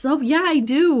doing it myself? Yeah, I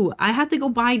do. I have to go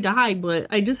buy dye, but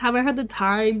I just haven't had the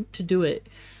time to do it.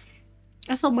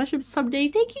 I saw mushrooms someday.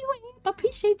 Thank you, I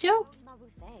appreciate you.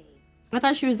 I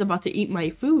thought she was about to eat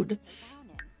my food.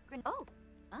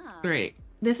 Right.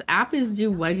 This app is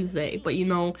due Wednesday, but you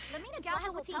know,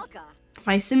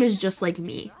 my sim is just like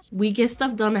me. We get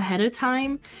stuff done ahead of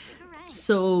time,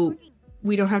 so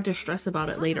we don't have to stress about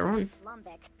it later on.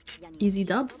 Easy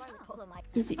dubs.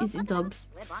 Easy dubs.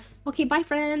 Okay, bye,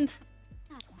 friend.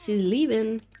 She's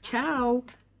leaving. Ciao.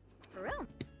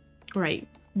 Right.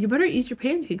 You better eat your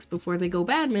pancakes before they go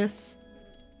bad, miss.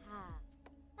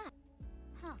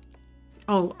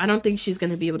 Oh, I don't think she's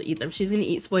gonna be able to eat them. She's gonna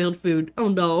eat spoiled food. Oh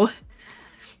no.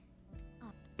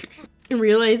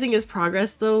 Realizing his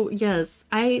progress though, yes.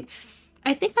 I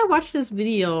think I watched this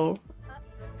video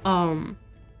the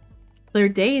other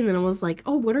day, and then I was like,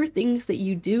 oh, what are things that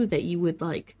you do that you would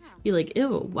like be like,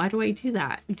 ew, why do I do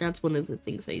that? And that's one of the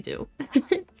things I do.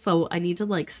 So I need to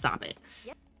like stop it.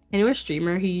 I know a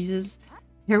streamer who uses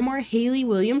Paramore Hayley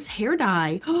Williams hair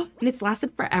dye and it's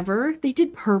lasted forever. They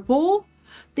did purple.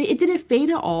 It didn't fade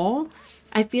at all.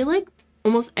 I feel like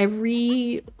almost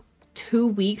every 2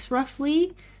 weeks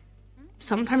roughly,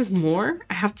 sometimes more,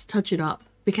 I have to touch it up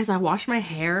because I wash my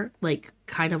hair like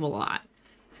kind of a lot.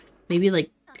 Maybe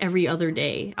like every other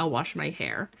day I'll wash my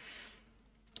hair.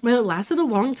 But it lasted a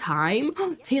long time.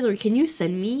 Taylor, can you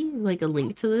send me like a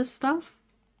link to this stuff?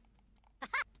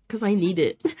 Because I need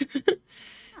it.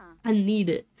 I need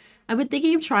it. I've been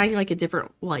thinking of trying like a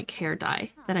different like hair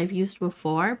dye that I've used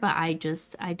before, but I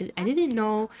didn't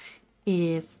know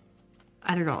if,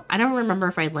 I don't know. I don't remember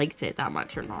if I liked it that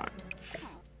much or not.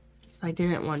 So I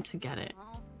didn't want to get it.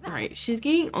 Alright, she's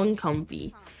getting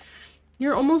uncomfy.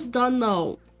 You're almost done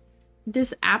though.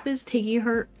 This app is taking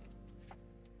her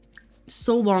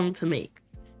so long to make.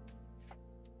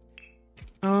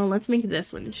 Oh, let's make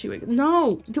this one.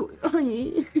 No!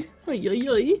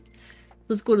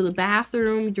 Let's go to the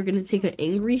bathroom. You're gonna take an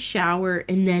angry shower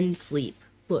and then sleep.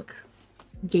 Look.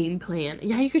 Game plan.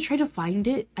 Yeah, you could try to find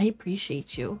it. I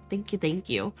appreciate you. Thank you, thank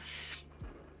you.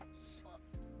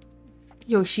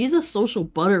 Yo, she's a social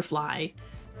butterfly.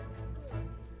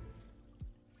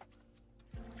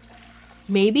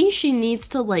 Maybe she needs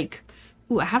to like...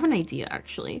 Ooh, I have an idea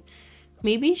actually.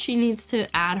 Maybe she needs to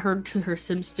add her to her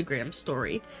Simstagram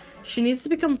story. She needs to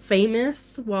become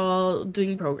famous while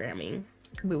doing programming.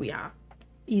 Booyah.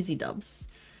 Easy dubs.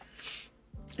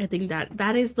 I think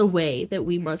that is the way that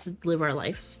we must live our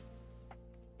lives.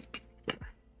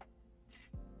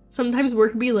 Sometimes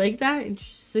work be like that. It's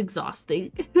just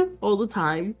exhausting all the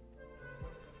time.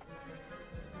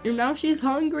 And now she's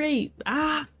hungry.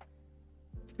 Ah!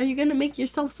 Are you gonna make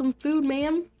yourself some food,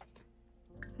 ma'am?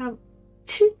 How...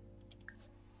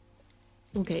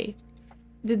 Okay.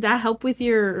 Did that help with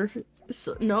your...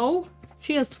 No?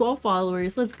 She has 12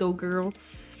 followers. Let's go, girl.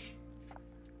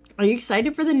 Are you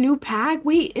excited for the new pack?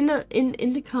 Wait,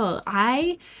 Indica,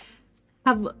 I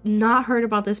have not heard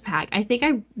about this pack. I think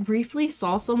I briefly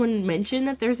saw someone mention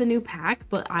that there's a new pack,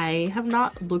 but I have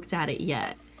not looked at it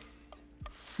yet.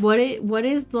 What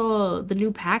is the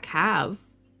new pack have?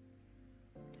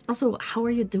 Also, how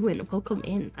are you doing? Welcome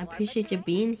in. I appreciate you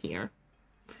being here.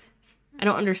 I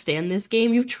don't understand this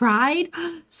game. You've tried?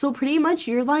 So pretty much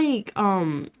you're like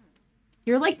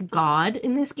God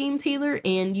in this game, Taylor,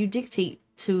 and you dictate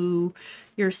to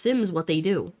your Sims what they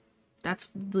do. That's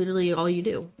literally all you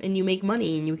do. And you make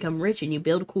money and you become rich and you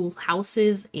build cool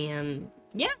houses and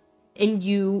yeah. And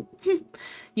you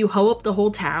you hoe up the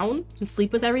whole town and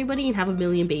sleep with everybody and have a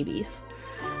million babies.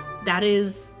 That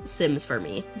is Sims for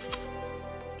me.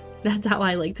 That's how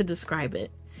I like to describe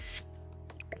it.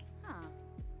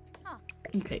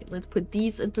 Okay, let's put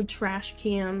these into trash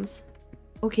cans.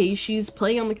 Okay, she's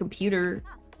playing on the computer.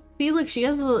 See, look,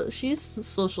 she's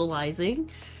socializing.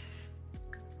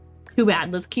 Too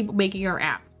bad. Let's keep making our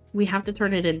app. We have to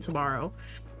turn it in tomorrow.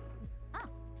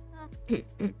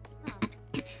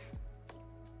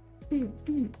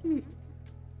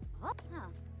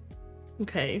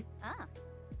 Okay.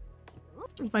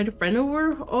 Invite a friend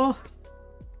over? Oh.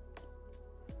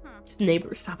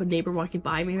 Stop a neighbor walking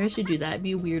by. Maybe I should do that.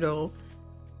 Be a weirdo.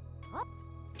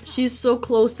 She's so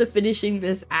close to finishing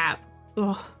this app.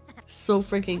 Oh, so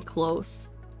freaking close.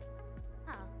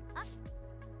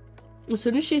 As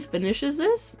soon as she finishes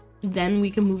this, then we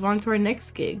can move on to our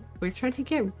next gig. We're trying to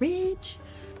get rich.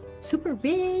 Super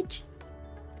rich.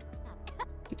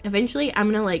 Eventually,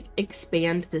 I'm gonna like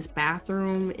expand this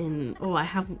bathroom and oh, I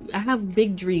have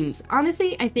big dreams.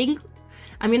 Honestly, I think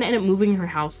I'm gonna end up moving her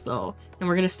house though, and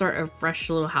we're gonna start a fresh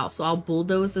little house. So I'll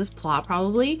bulldoze this plot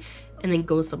probably and then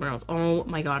go somewhere else. Oh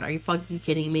my god, are you fucking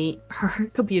kidding me? Her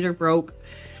computer broke.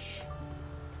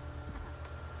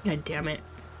 God damn it.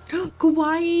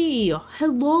 Kawaii!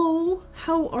 Hello!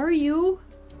 How are you?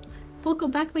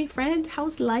 Welcome back, my friend.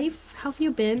 How's life? How have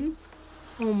you been?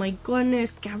 Oh my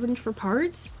goodness, scavenge for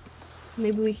parts?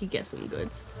 Maybe we could get some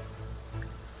goods.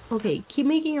 Okay, keep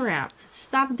making your app.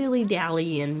 Stop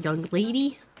dilly-dallying, young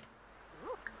lady.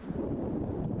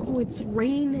 Oh, it's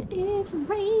raining,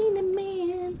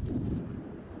 man.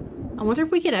 I wonder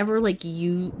if we could ever, like,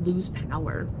 lose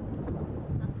power.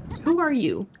 Who are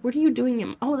you? What are you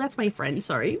doing? Oh, that's my friend,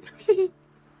 sorry.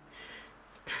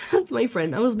 That's my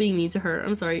friend. I was being mean to her.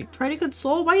 I'm sorry. Try to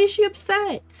console? Why is she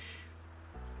upset?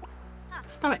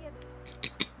 Stop it.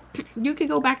 You could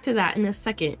go back to that in a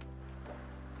second.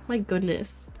 My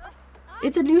goodness.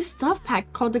 It's a new stuff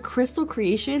pack called the Crystal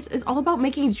Creations. It's all about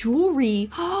making jewelry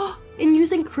and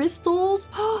using crystals.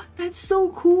 That's so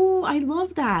cool. I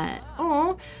love that.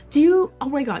 Oh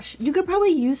my gosh. You could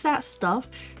probably use that stuff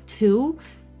too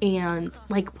and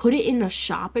like put it in a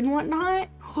shop and whatnot.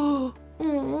 Oh,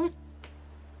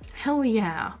 hell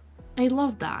yeah. I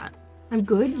love that. I'm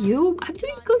good. You? I'm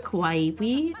doing good, Kawaii.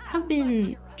 We have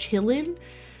been chilling.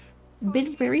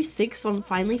 Been very sick, so I'm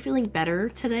finally feeling better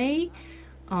today.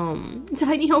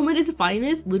 Tiny home at its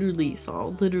finest. Literally,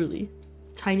 Saul. Literally.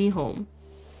 Tiny home.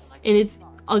 And it's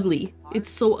ugly. It's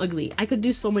so ugly. I could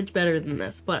do so much better than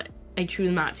this, but I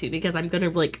choose not to because I'm gonna,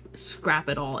 like, scrap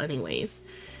it all anyways.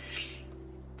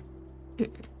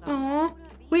 Aww.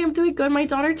 Wait, I'm doing good. My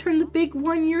daughter turned the big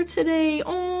 1 year today.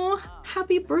 Oh,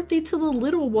 happy birthday to the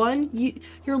little one.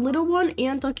 Your little one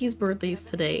and Ducky's birthdays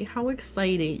today. How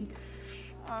exciting.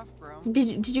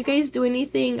 Did you guys do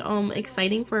anything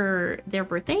exciting for their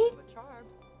birthday?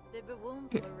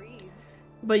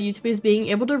 But YouTube is being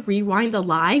able to rewind the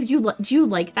live. Do you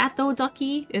like that though,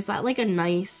 Ducky? Is that like a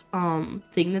nice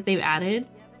thing that they've added?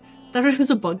 I thought it was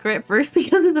a bunker at first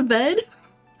because of the bed.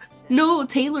 No,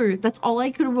 Taylor, that's all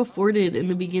I could have afforded in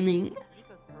the beginning.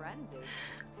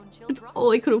 It's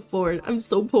all I could afford. I'm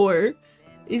so poor.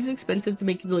 It's expensive to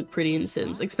make it look pretty in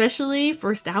Sims, especially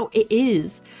first out. It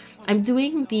is. I'm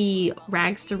doing the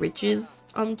rags to riches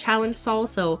challenge, Saul,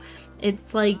 so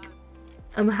it's like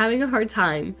I'm having a hard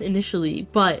time initially,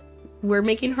 but we're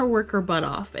making her work her butt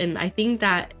off, and I think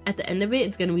that at the end of it,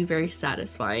 it's gonna be very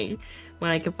satisfying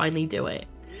when I can finally do it.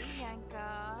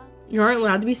 You aren't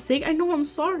allowed to be sick? I know, I'm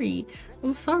sorry.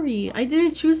 I'm sorry. I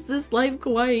didn't choose this life,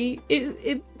 Kawaii.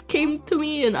 It came to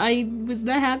me and I was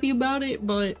not happy about it,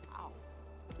 but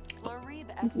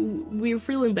we're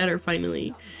feeling better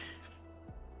finally.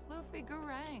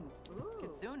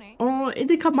 Oh,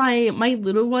 my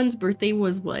little one's birthday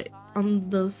was what? On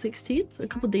the 16th? A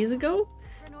couple days ago?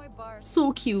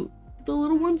 So cute. The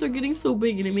little ones are getting so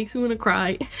big and it makes me want to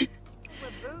cry. It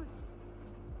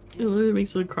literally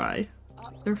makes me cry.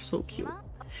 They're so cute.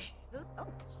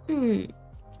 I'm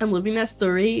living that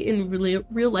story in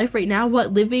real life right now.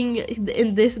 What, living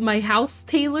in my house,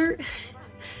 Taylor?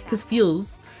 Because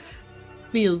feels.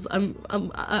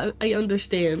 I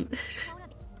understand.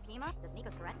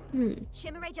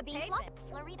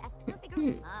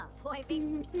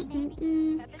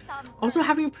 Also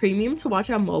having premium to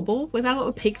watch on mobile without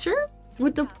a picture?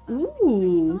 With the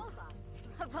ooh.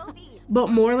 But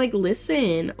more like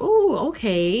listen. Ooh,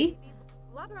 okay.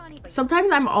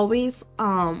 Sometimes I'm always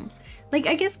like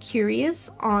I guess curious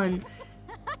on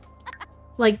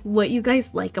like what you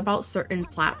guys like about certain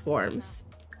platforms.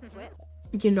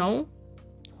 You know?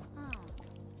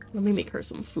 Let me make her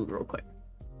some food real quick.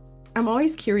 I'm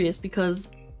always curious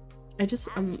because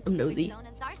I'm nosy.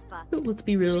 Let's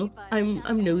be real.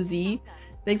 I'm nosy.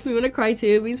 Makes me want to cry too.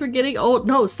 It means we're getting old.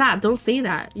 No, stop. Don't say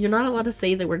that. You're not allowed to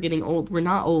say that we're getting old. We're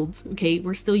not old, okay?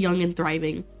 We're still young and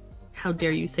thriving. How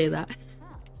dare you say that?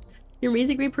 You're an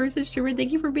amazing, great person, streamer.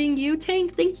 Thank you for being you.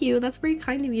 Tank, thank you. That's very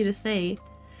kind of you to say.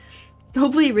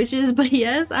 Hopefully riches, but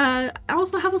yes, I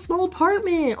also have a small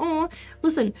apartment. Oh,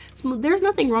 listen, there's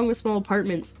nothing wrong with small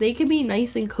apartments. They can be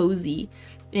nice and cozy,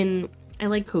 and I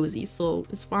like cozy, so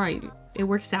it's fine. It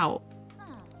works out.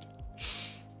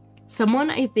 Someone,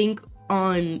 I think,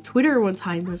 on Twitter one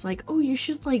time was like, oh, you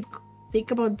should like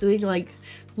think about doing like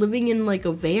living in like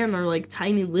a van or like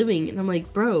tiny living. And I'm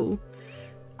like, bro,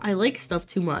 I like stuff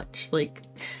too much. Like,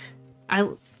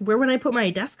 where would I put my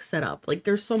desk set up? Like,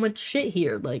 there's so much shit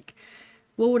here. Like,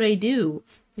 what would I do?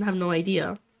 I have no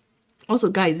idea. Also,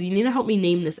 guys, you need to help me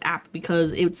name this app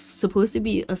because it's supposed to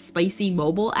be a spicy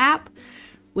mobile app.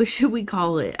 What should we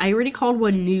call it? I already called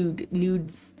one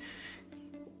nudes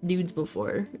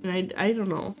before, and I don't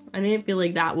know. I didn't feel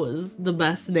like that was the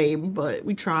best name, but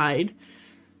we tried.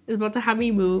 It's about to have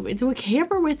me move into a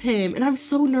camper with him, and I'm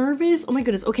so nervous. Oh my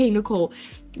goodness. Okay, Nicole,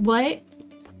 what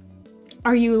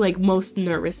are you like most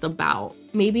nervous about?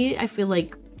 Maybe I feel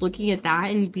like looking at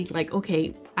that and being like,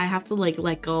 okay, I have to like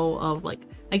let go of like,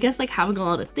 I guess like having a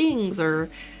lot of things, or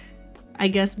I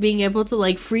guess being able to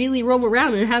like freely roam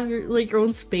around and have your like your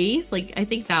own space. Like, I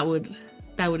think that would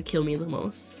kill me the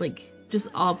most. Like, just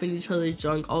up in each other's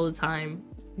junk all the time.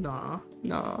 Nah.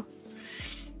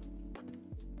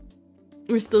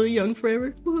 We're still young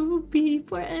forever. We'll be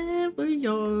forever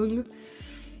young.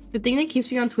 The thing that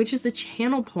keeps me on Twitch is the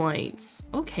channel points.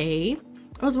 Okay.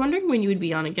 I was wondering when you would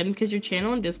be on again because your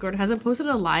channel on Discord hasn't posted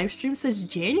a live stream since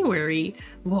January.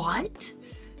 What?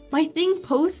 My thing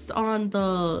posts on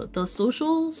the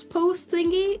socials post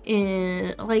thingy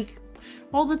and like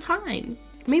all the time.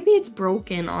 Maybe it's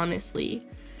broken, honestly.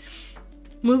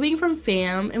 Moving from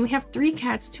fam, and we have 3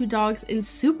 cats, 2 dogs, and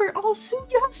super,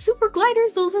 you have super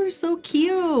gliders. Those are so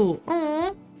cute.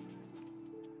 Aww.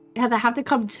 Yeah, that have to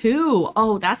come too.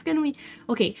 Oh, that's gonna be,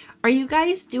 okay. Are you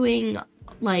guys doing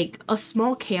like a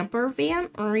small camper van,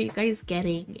 or are you guys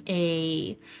getting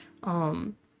a,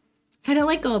 kind of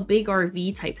like a big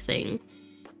RV type thing?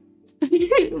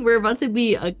 We're about to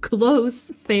be a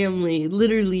close family,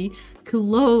 literally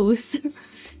close.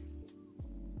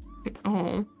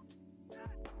 Oh.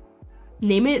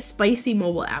 Name it Spicy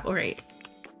Mobile App. All right.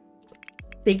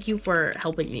 Thank you for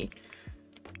helping me.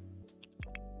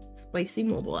 Spicy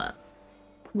Mobile App.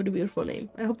 What a beautiful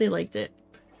name. I hope they liked it.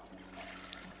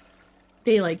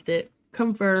 They liked it.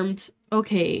 Confirmed.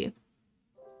 Okay.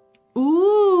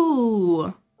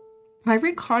 Ooh.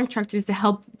 Private contractors to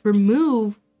help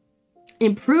remove,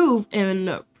 improve,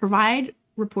 and provide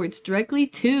reports directly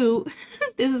to.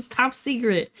 This is top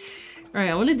secret. All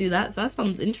right, I want to do that. That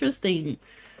sounds interesting.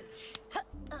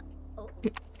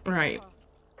 Right.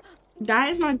 That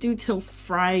is not due till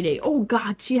Friday. Oh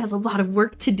god, she has a lot of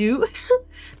work to do.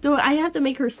 Though I have to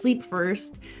make her sleep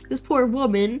first. This poor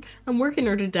woman, I'm working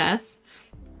her to death.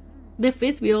 The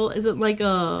 5th wheel isn't like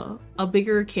a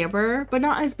bigger camper, but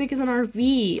not as big as an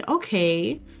RV.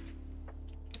 Okay.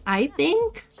 I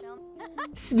think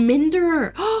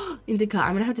Sminder. Indica.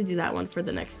 I'm gonna have to do that one for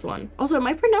the next one. Also, am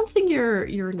I pronouncing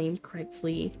your name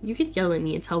correctly? You could yell at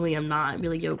me and tell me I'm not. And be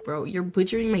like, yo, bro, you're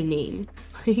butchering my name.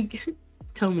 Like,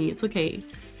 tell me it's okay.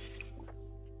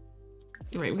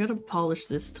 All right, I'm gonna polish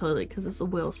this toilet because it's a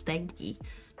little stanky.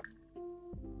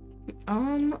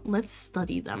 Let's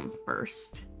study them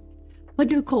first. But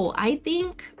Nicole, I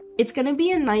think it's gonna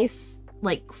be a nice,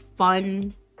 like,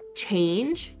 fun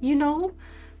change, you know,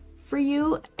 for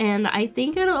you, and I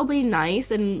think it'll be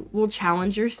nice and will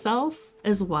challenge yourself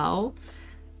as well.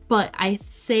 But I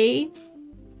say,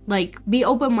 like, be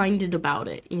open-minded about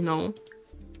it, you know.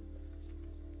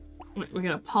 We're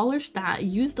gonna polish that,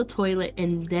 use the toilet,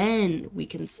 and then we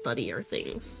can study our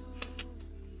things.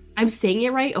 I'm saying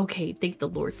it right? Okay, thank the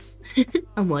lords.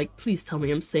 I'm like, please tell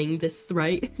me I'm saying this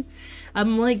right.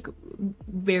 I'm like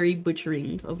very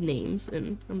butchering of names,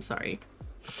 and I'm sorry.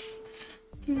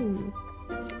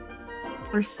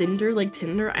 Or Cinder, like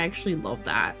Tinder. I actually love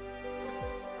that.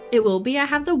 It will be. I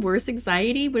have the worst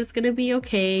anxiety, but it's gonna be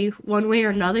okay one way or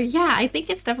another. Yeah, I think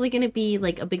it's definitely gonna be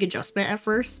like a big adjustment at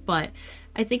first, but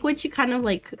I think once you kind of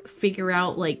like figure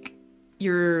out like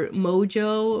your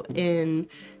mojo and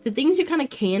the things you kind of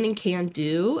can and can't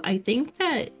do, I think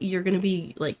that you're gonna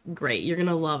be like great. You're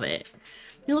gonna love it.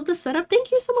 You love the setup.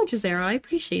 Thank you so much, Zara. I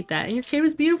appreciate that. And your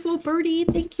camera's beautiful, Birdie.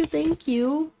 Thank you, thank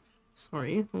you.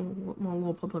 Sorry, my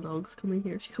little papa dog's coming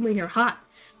here. She's coming here hot.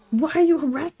 Why are you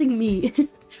harassing me?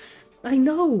 I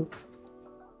know.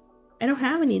 I don't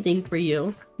have anything for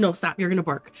you. No, stop. You're gonna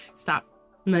bark. Stop.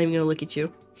 I'm not even gonna look at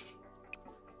you.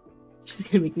 She's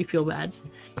gonna make me feel bad.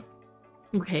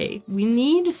 Okay, we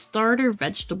need starter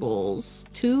vegetables.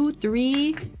 2,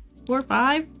 3, 4,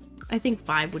 5. I think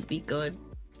 5 would be good.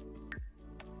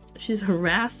 She's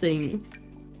harassing.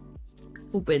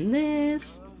 Open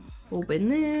this. Open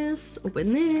this.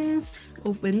 Open this.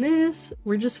 Open this.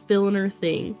 We're just filling her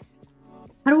thing.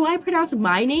 How do I pronounce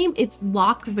my name? It's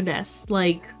LochVaness,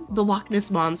 like the Loch Ness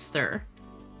monster.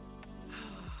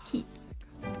 Eat.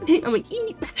 I'm like,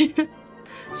 eat.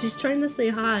 She's trying to say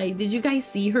hi. Did you guys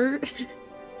see her?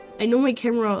 I know my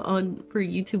camera on for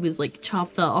YouTube is like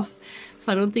chopped off,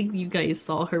 so I don't think you guys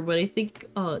saw her, but I think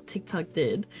TikTok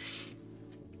did.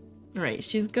 Alright,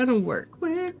 she's gonna work.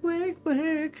 Work, work,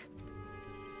 work.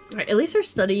 Alright, at least her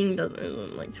studying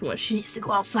doesn't like too much. She needs to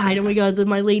go outside. Oh my god,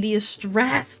 my lady is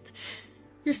stressed.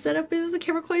 Your setup is the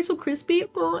camera quality so crispy.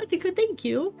 Oh, I think thank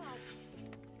you.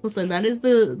 Listen, that is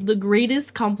the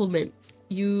greatest compliment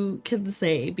you can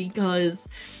say, because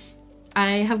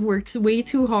I have worked way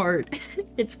too hard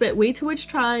and spent way too much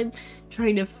time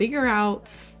trying to figure out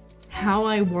how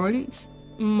I want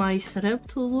my setup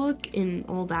to look and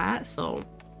all that. So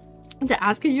to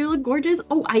ask if you look gorgeous,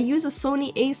 oh, I use a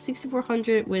Sony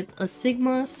a6400 with a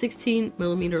Sigma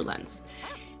 16mm lens.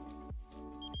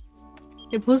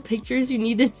 And post pictures you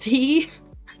need to see.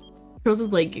 Curls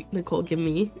is like, Nicole, give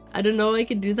me. I don't know I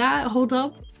can do that. Hold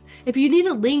up. If you need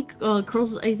a link,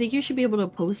 Curls, I think you should be able to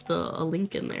post a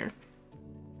link in there.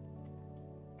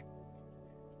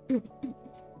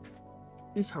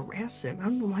 She's harassing. I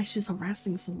don't know why she's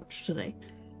harassing so much today.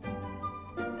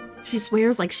 She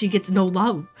swears like she gets no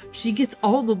love. She gets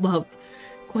all the love.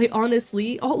 Quite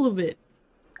honestly, all of it.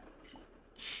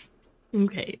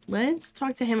 Okay, let's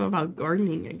talk to him about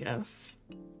gardening, I guess.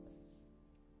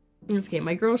 Okay,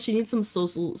 my girl, she needs some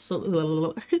souls.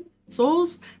 Oh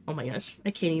my gosh,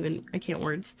 I can't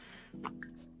words.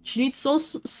 She needs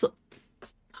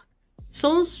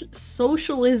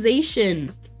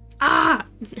socialization. Ah!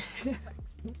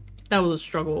 That was a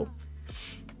struggle.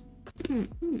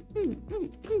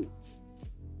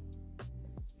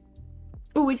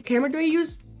 Oh, which camera do I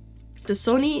use? The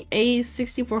Sony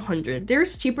a6400.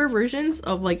 There's cheaper versions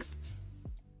of like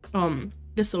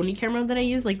the Sony camera that I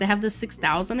use. Like they have the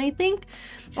 6000, I think.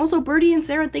 Also, Birdie and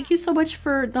Sarah, thank you so much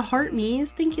for the heart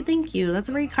me's. Thank you, thank you. That's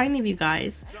very kind of you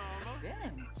guys.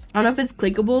 I don't know if it's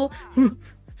clickable.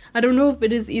 I don't know if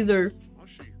it is either.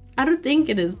 I don't think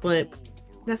it is, but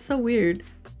that's so weird.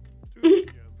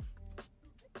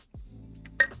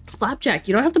 Flapjack,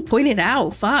 you don't have to point it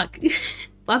out. Fuck.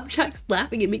 Flapjack's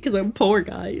laughing at me because I'm poor,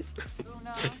 guys.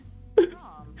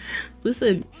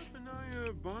 Listen,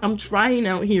 I'm trying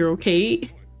out here, okay?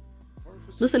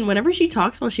 Listen, whenever she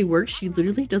talks while she works, she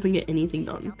literally doesn't get anything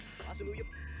done.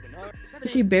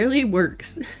 She barely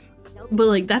works. But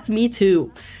like, that's me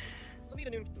too.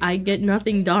 I get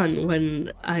nothing done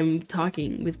when I'm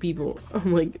talking with people.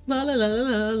 I'm like, la la la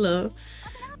la la.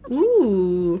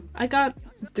 Ooh, I got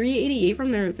 388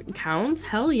 from their accounts.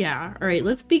 Hell yeah. Alright,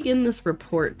 let's begin this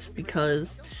report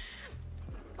because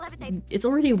it's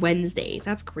already Wednesday.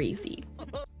 That's crazy.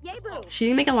 She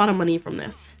didn't make a lot of money from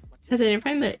this. Has anyone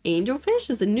find the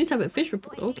angelfish? Is a new type of fish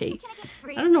report. Okay.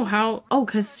 I don't know how. Oh,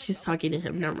 because she's talking to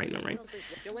him. Never mind, never mind.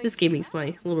 This game makes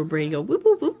my little brain go whoop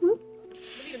whoop whoop whoop.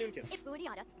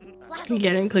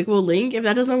 Get an clickable link. If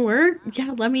that doesn't work,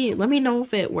 yeah, let me know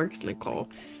if it works, Nicole.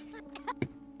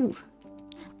 Ooh.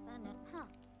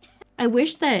 I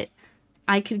wish that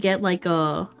I could get like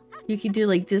a, you could do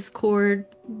like Discord,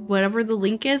 whatever the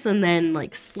link is, and then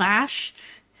like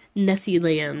 /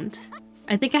 Nessieland.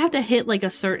 I think I have to hit like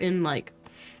a certain like,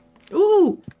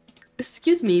 ooh,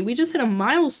 excuse me, we just hit a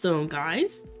milestone,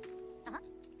 guys.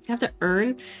 You have to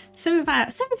earn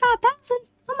 75,000.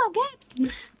 Oh my god,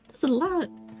 that's a lot.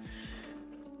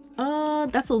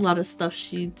 That's a lot of stuff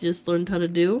she just learned how to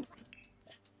do.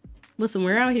 Listen,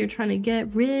 we're out here trying to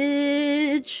get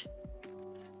rich.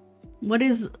 What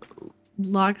is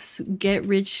Loch's get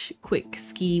rich quick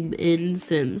scheme in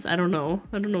Sims? I don't know.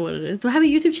 I don't know what it is. Do I have a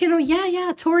YouTube channel?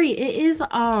 Yeah, Tori. It is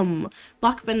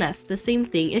LochVaness, the same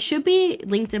thing. It should be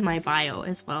linked in my bio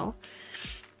as well.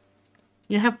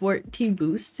 You have 14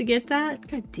 boosts to get that?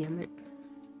 God damn it.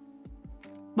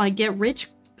 My get rich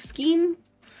scheme?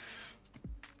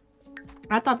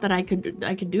 I thought that I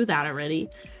could do that already.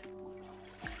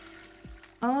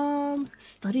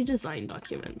 Study design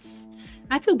documents.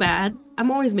 I feel bad. I'm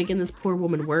always making this poor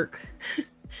woman work.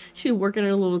 She's working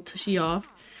her little tushy off.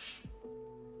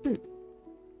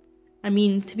 I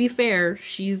mean, to be fair,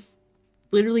 she's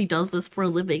literally does this for a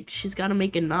living. She's got to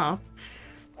make enough.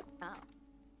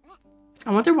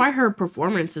 I wonder why her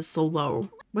performance is so low.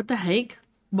 What the heck?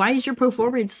 Why is your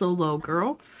performance so low,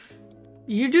 girl?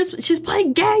 She's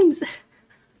playing games!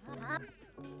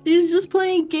 She's just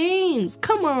playing games!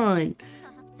 Come on!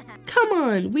 Come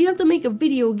on! We have to make a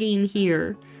video game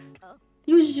here.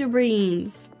 Use your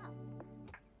brains.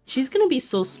 She's gonna be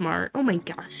so smart. Oh my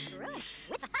gosh.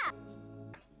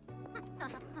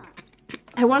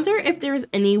 I wonder if there's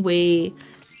any way...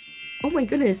 Oh my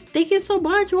goodness. Thank you so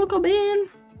much. Welcome in.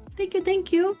 Thank you,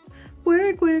 thank you.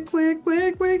 Work, work, work,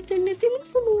 work, work. Didn't you see me?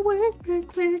 Work,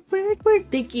 work, work, work,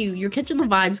 work. Thank you. You're catching the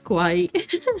vibes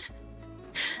quite.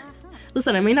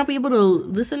 Listen, I may not be able to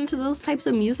listen to those types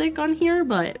of music on here,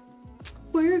 but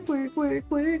work, work, work,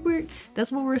 work, work.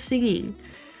 That's what we're singing.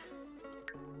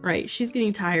 Right, she's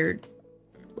getting tired.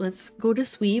 Let's go to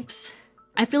sweeps.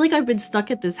 I feel like I've been stuck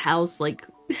at this house like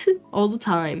all the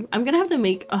time. I'm gonna have to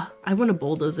make... I want to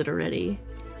bulldoze it already.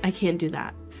 I can't do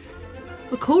that.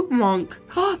 A code monk.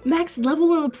 Max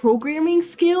level on the programming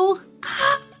skill.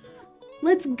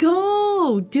 Let's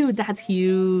go. Dude, that's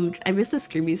huge. I miss the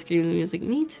screamy music.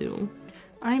 Me too.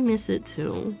 I miss it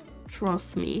too.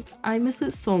 Trust me. I miss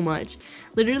it so much.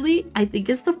 Literally, I think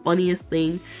it's the funniest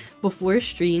thing. Before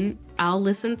stream, I'll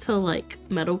listen to like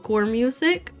metalcore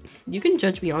music. You can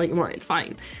judge me all you want. It's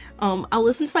fine. I'll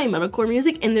listen to my metalcore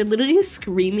music and they're literally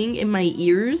screaming in my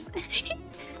ears.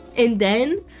 And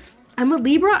then... I'm a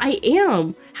Libra? I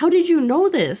am. How did you know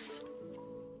this?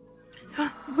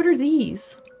 What are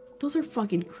these? Those are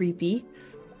fucking creepy.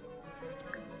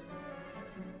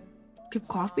 Give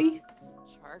coffee?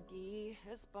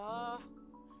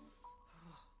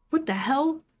 What the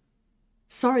hell?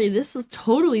 Sorry, this is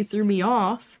totally threw me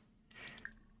off.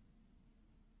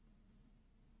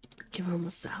 Give him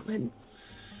a salad.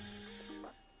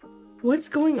 What's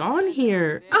going on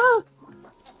here? Oh!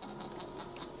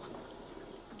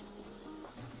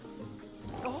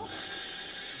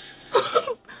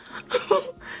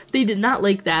 They did not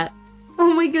like that.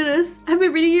 Oh my goodness. I've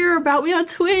been reading your about me on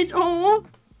Twitch. Oh,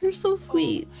 you're so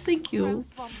sweet. Thank you.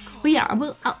 But yeah, I'm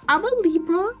a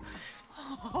Libra.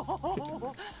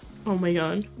 Oh my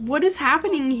god. What is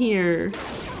happening here?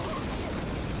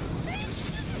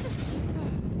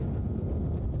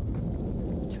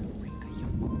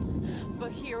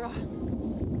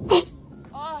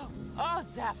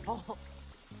 Zaffle.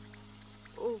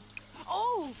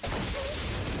 Oh.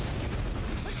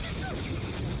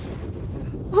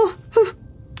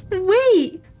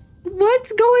 Wait,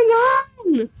 what's going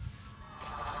on?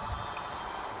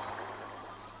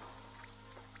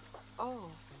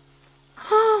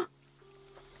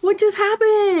 What just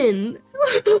happened?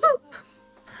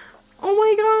 Oh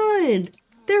my god,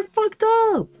 they're fucked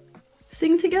up.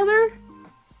 Sing together?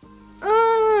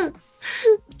 I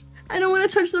don't want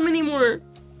to touch them anymore.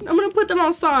 I'm gonna put them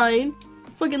outside.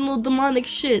 Fucking little demonic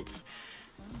shits.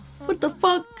 What the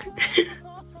fuck?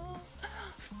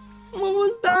 What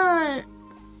was that?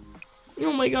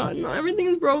 Oh my god, no,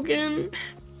 everything's broken.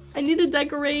 I need to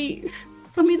decorate.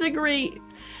 Let me decorate.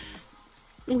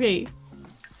 Okay.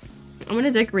 I'm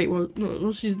gonna decorate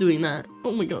while she's doing that.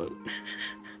 Oh my god.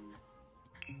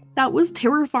 That was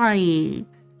terrifying.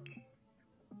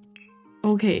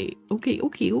 Okay. Oh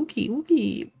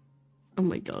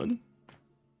my god.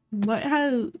 What?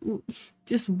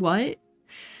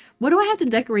 What do I have to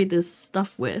decorate this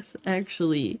stuff with,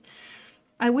 actually?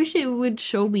 I wish it would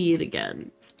show me it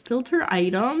again. Filter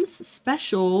items,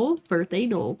 special, birthday,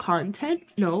 no, content,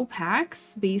 no,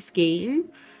 packs, base game,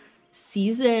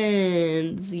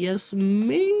 seasons, yes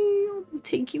ma'am,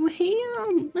 take you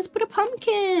ham, let's put a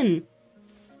pumpkin.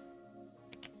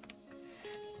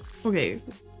 Okay,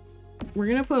 we're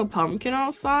gonna put a pumpkin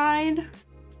outside.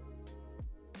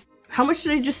 How much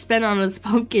did I just spend on this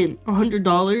pumpkin?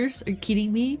 $100? Are you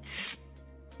kidding me?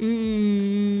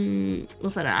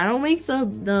 Listen, I don't make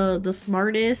the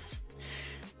smartest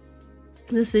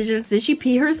decisions. Did she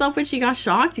pee herself when she got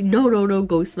shocked? No,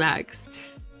 Ghost Max.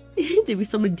 Did we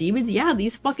summon demons? Yeah,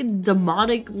 these fucking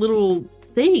demonic little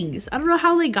things. I don't know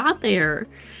how they got there.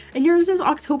 And yours is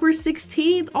October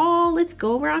 16th. Oh, let's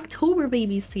go. We're October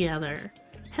babies together.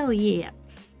 Hell yeah.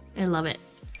 I love it.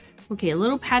 Okay, a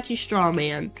little patchy straw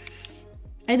man.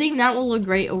 I think that will look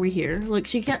great over here. Look,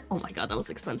 she can't... Oh my god, that was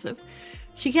expensive.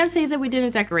 She can't say that we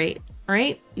didn't decorate.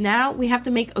 Alright, now we have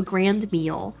to make a grand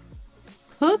meal.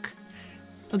 Cook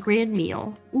a grand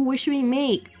meal. Ooh, what should we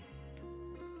make?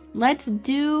 Let's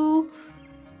do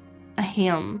a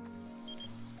ham.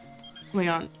 Oh my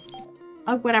god.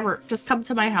 Oh, whatever. Just come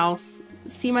to my house.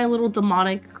 See my little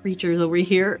demonic creatures over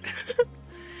here.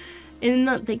 In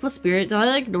a thankful spirit,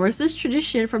 Dahlia ignores this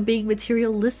tradition from being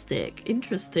materialistic.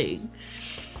 Interesting.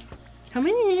 Come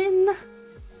in.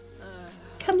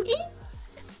 Come in.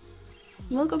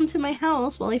 Welcome to my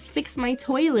house while I fix my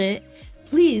toilet.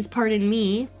 Please pardon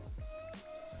me.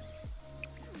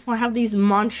 I have these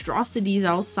monstrosities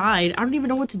outside. I don't even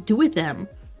know what to do with them.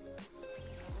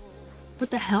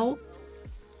 What the hell?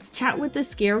 Chat with the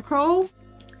scarecrow?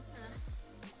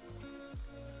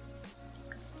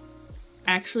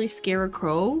 Actually scare a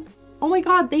crow? Oh my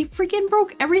god, they freaking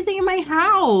broke everything in my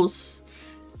house.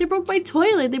 They broke my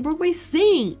toilet. They broke my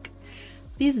sink.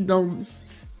 These gnomes.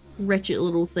 Wretched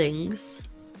little things.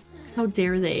 How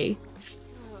dare they?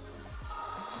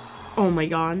 Oh my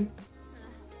god.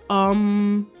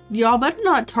 Y'all better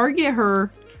not target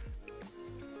her.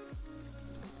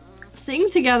 Sing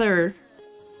together.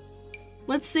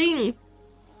 Let's sing.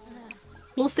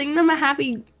 We'll sing them a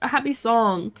happy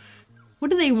song. What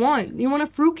do they want? You want a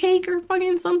fruitcake or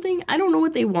fucking something? I don't know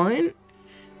what they want.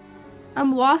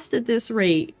 I'm lost at this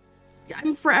rate.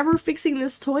 I'm forever fixing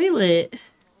this toilet.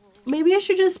 Maybe I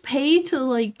should just pay to,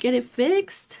 like, get it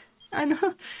fixed? I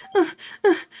know.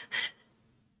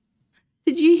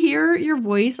 Did you hear your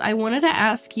voice? I wanted to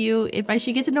ask you if I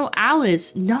should get to know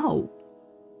Alice. No.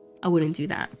 I wouldn't do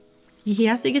that. He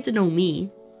has to get to know me.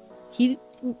 He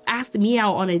asked me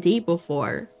out on a date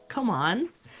before. Come on.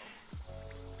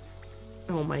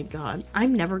 Oh my god.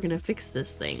 I'm never gonna fix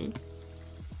this thing.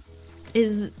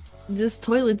 This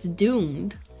toilet's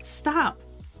doomed. Stop.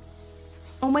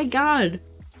 Oh my god.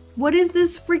 What is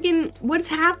this freaking... What's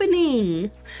happening?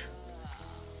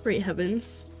 Great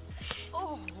heavens.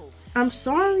 I'm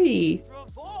sorry.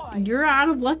 You're out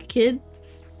of luck, kid.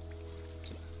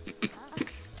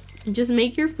 Just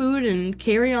make your food and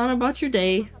carry on about your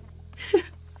day.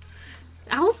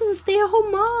 Alice is a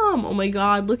stay-at-home mom. Oh my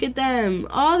god, look at them.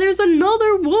 Oh, there's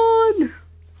another one.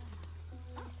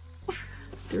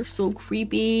 They're so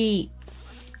creepy.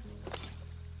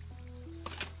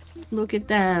 Look at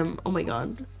them. Oh my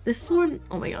god. This one.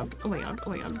 Oh my god. Oh my god.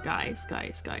 Oh my god. Guys.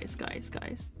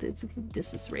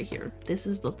 This is right here. This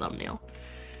is the thumbnail.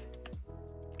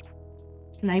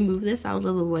 Can I move this out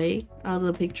of the way? Out of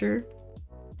the picture?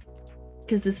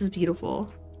 Because this is beautiful.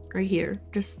 Right here.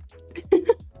 Just...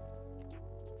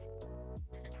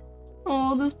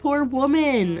 Oh, this poor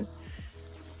woman.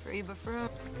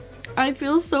 I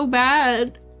feel so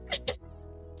bad.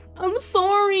 I'm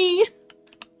sorry.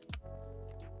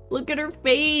 Look at her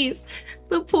face.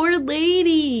 The poor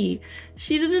lady.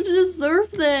 She didn't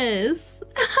deserve this.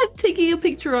 I'm taking a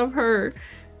picture of her.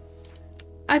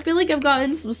 I feel like I've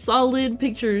gotten some solid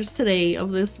pictures today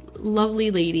of this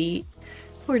lovely lady.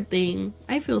 Poor thing.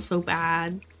 I feel so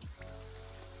bad.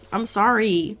 I'm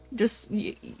sorry. Just,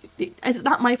 it's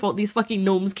not my fault these fucking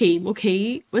gnomes came,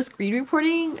 okay? What screen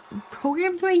recording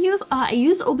program do I use? I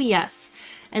use OBS.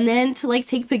 And then to like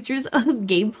take pictures of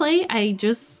gameplay, I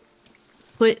just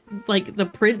put like the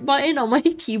print button on my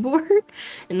keyboard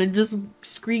and then just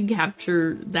screen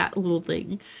capture that little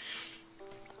thing.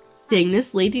 Dang,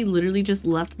 this lady literally just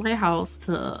left my house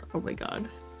to, oh my god.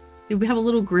 We have a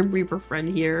little Grim Reaper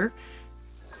friend here.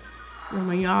 Oh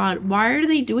my god, why are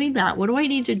they doing that? What do I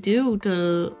need to do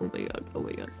to... Oh my god, oh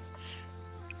my god.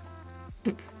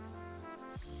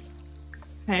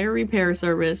 Hire repair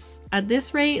service. At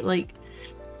this rate, like...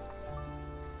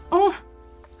 Oh!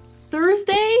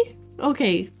 Thursday?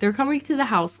 Okay, they're coming to the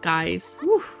house, guys.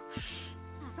 Whew.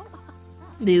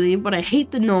 They leave, but I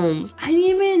hate the gnomes. I didn't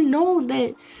even know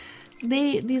that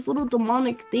these little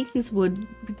demonic things would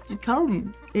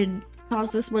come and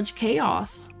cause this much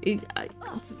chaos. I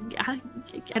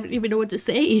don't even know what to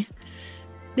say.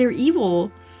 They're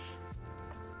evil.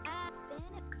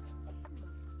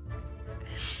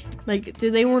 Like,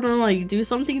 do they want to like do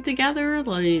something together?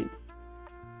 Like,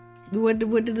 what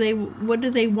do they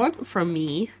want from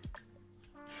me?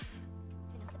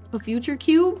 A future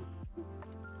cube?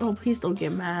 Oh, please don't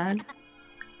get mad.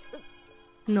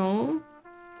 No.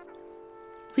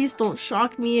 Please don't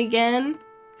shock me again.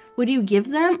 What do you give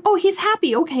them? Oh, he's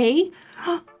happy. Okay.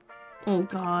 Oh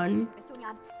god.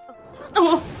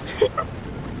 Oh.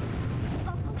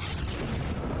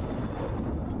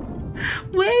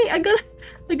 Wait, I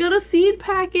got a seed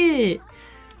packet.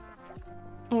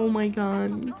 Oh my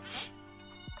god.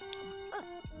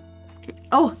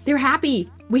 Oh, they're happy.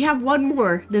 We have one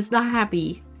more that's not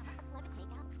happy.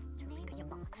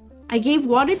 I gave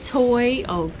one a toy.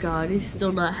 Oh god, he's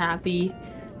still not happy.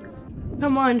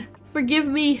 Come on, forgive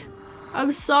me.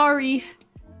 I'm sorry.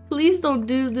 Please don't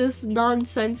do this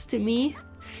nonsense to me.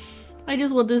 I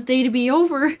just want this day to be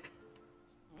over.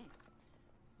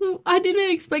 I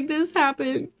didn't expect this to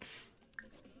happen.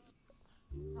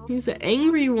 He's an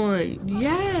angry one.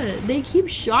 Yeah, they keep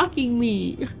shocking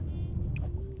me.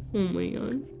 Oh my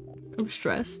god. I'm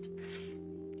stressed.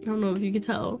 I don't know if you can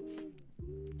tell.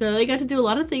 They got to do a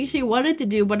lot of things she wanted to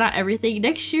do, but not everything.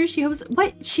 Next year she hopes—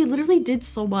 what? She literally did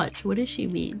so much. What does she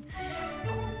mean?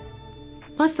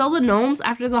 Plus sell the gnomes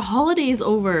after the holiday's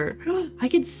over. I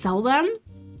could sell them?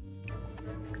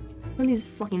 Let these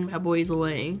fucking bad boys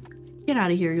away. Get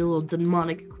out of here, you little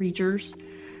demonic creatures.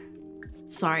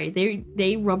 Sorry,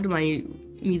 they rubbed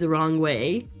me the wrong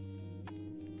way.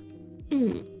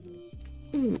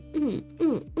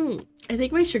 I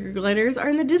think my sugar gliders are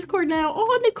in the Discord now.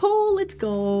 Oh, Nicole, let's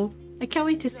go. I can't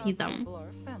wait to see them.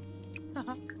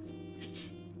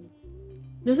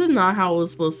 This is not how it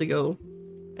was supposed to go.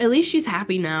 At least she's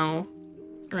happy now.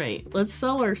 Right, let's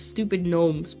sell our stupid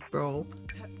gnomes, bro.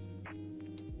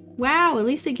 Wow, at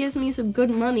least it gives me some good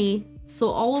money. So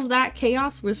all of that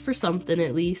chaos was for something,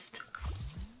 at least.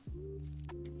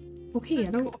 Okay,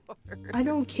 I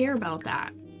don't care about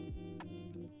that.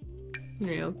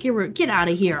 You know, get out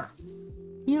of here.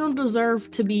 You don't deserve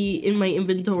to be in my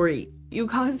inventory. You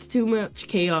caused too much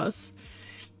chaos.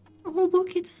 Oh,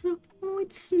 look, it's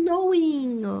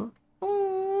snowing.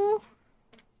 Oh.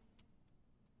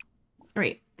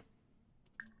 Alright.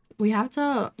 We have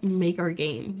to make our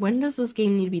game. When does this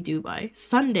game need to be due by?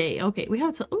 Sunday. Okay, we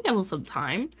have some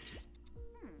time.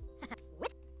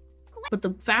 But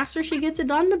the faster she gets it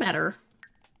done, the better.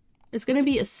 It's gonna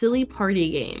be a silly party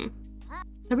game.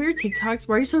 Have your TikToks?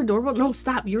 Why are you so adorable? No,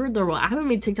 stop. You're adorable. I haven't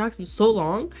made TikToks in so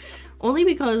long. Only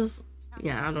because,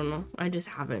 yeah, I don't know. I just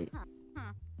haven't.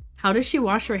 How does she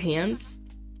wash her hands?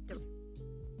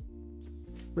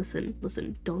 Listen.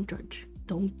 Don't judge.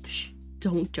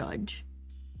 Don't judge.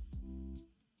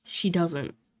 She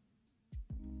doesn't.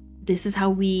 This is how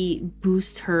we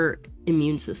boost her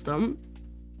immune system.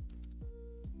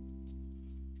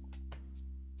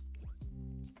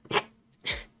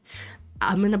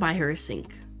 I'm gonna buy her a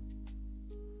sink.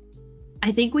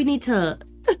 I think we need to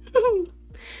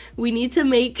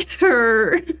make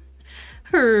her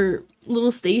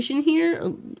little station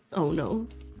here. Oh no.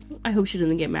 I hope she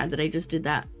doesn't get mad that I just did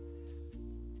that.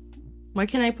 Why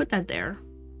can't I put that there?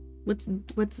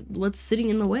 What's sitting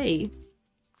in the way?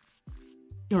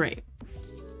 All right.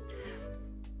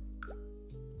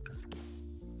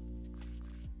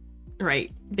 All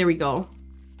right, there we go.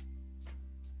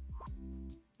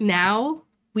 Now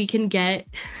we can get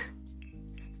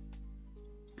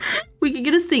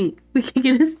a sink. We can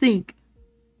get a sink.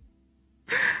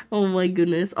 Oh my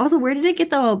goodness. Also, where did I get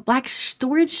the black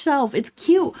storage shelf? It's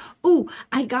cute. Oh,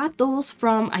 I got those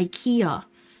from IKEA.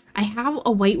 I have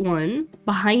a white one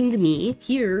behind me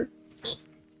here.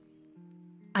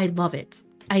 I love it.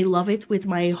 I love it with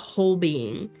my whole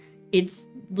being. It's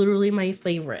literally my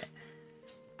favorite.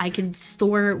 I can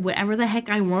store whatever the heck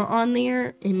I want on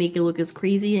there and make it look as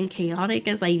crazy and chaotic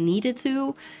as I need it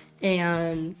to.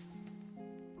 And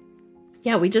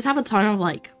yeah, we just have a ton of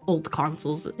like old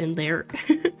consoles in there.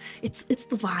 It's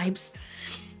the vibes.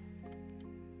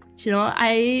 You know,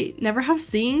 I never have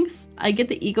sinks. I get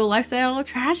the Eco Lifestyle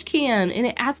trash can and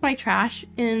it adds my trash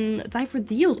in Die for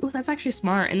Deals. Oh, that's actually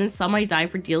smart. And then some my Die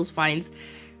for Deals finds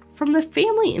from the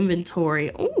family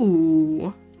inventory.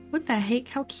 Ooh, what the heck?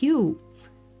 How cute.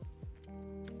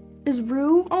 Is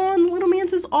Rue on? The little man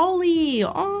says Ollie.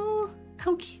 Oh,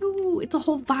 how cute. It's a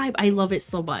whole vibe. I love it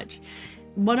so much.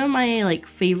 One of my like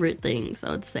favorite things, I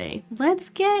would say. Let's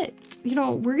get, you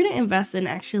know, we're gonna invest in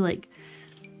actually like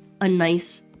a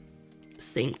nice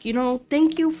sink. You know,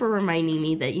 thank you for reminding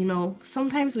me that, you know,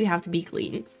 sometimes we have to be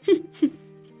clean.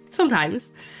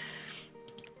 Sometimes.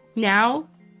 Now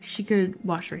she could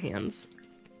wash her hands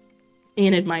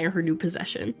and admire her new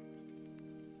possession,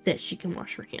 that she can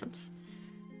wash her hands.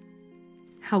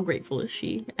 How grateful is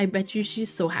she? I bet you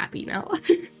she's so happy now.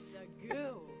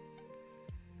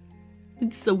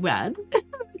 It's so bad.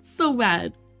 It's so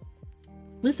bad.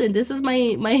 Listen, this is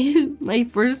my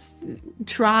first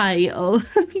try of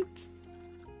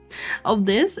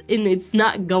this, and it's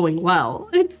not going well.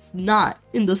 It's not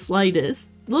in the slightest.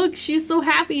 Look, she's so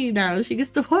happy now. She gets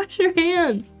to wash her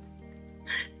hands.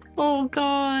 Oh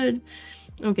god.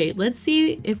 Okay, let's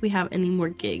see if we have any more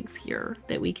gigs here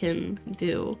that we can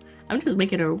do. I'm just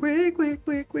making her work.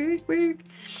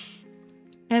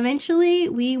 Eventually,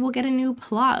 we will get a new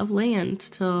plot of land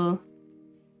to...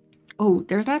 Oh,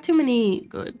 there's not too many.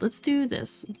 Good. Let's do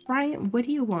this. Brian, what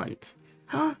do you want?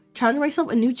 Challenge myself.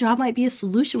 A new job might be a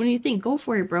solution. What do you think? Go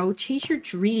for it, bro. Chase your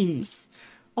dreams.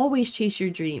 Always chase your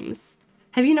dreams.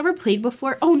 Have you never played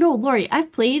before? Oh, no, Lori.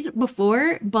 I've played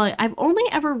before, but I've only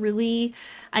ever really,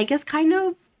 I guess, kind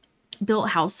of built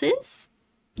houses.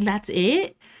 That's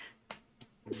it.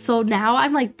 So now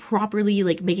I'm like properly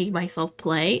like making myself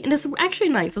play, and it's actually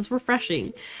nice. It's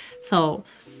refreshing. So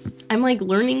I'm like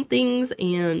learning things,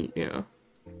 and you know,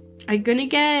 I'm gonna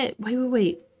get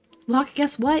wait. Loch,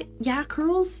 guess what? Yeah,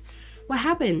 Curls? What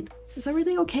happened? Is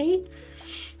everything okay?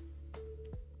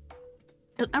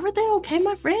 Is everything okay,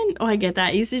 my friend? Oh, I get that.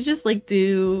 I used to just like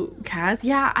do cats.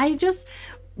 Yeah,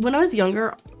 when I was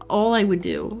younger, all I would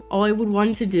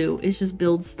want to do is just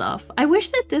build stuff. I wish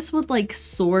that this would like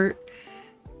sort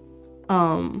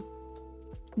done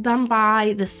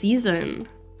by the season.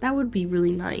 That would be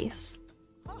really nice.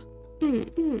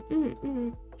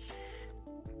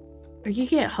 Are you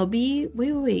get hubby?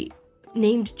 Wait.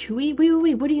 Named Chewy?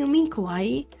 Wait. What do you mean,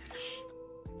 Kawaii?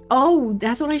 Oh,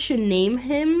 that's what I should name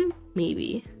him?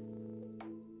 Maybe.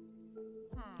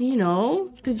 You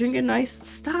know, to drink a nice...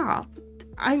 Stop.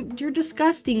 You're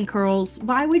disgusting, Curls.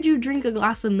 Why would you drink a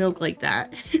glass of milk like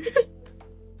that?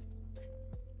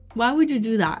 Why would you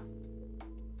do that?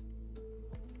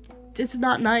 It's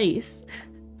not nice.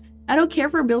 I don't care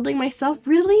for building myself.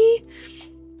 Really?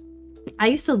 I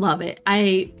used to love it.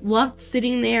 I loved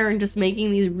sitting there and just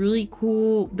making these really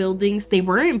cool buildings. They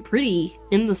weren't pretty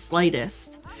in the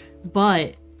slightest,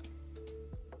 but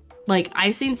like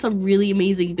I've seen some really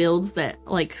amazing builds that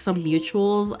like some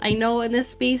mutuals I know in this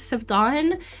space have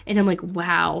done, and I'm like,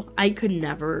 wow, I could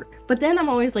never. But then I'm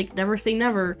always like, never say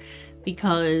never,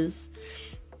 because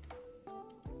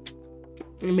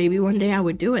maybe one day I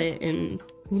would do it, and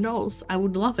who knows, I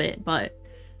would love it. But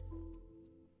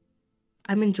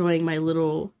I'm enjoying my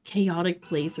little chaotic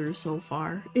playthrough so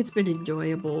far. It's been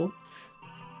enjoyable.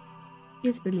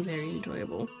 It's been very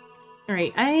enjoyable. All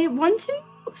right, I want to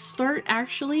start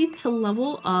actually to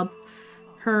level up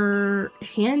her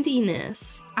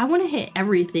handiness. I want to hit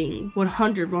everything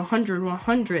 100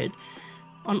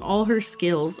 on all her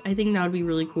skills. I think that would be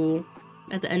really cool.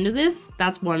 At the end of this,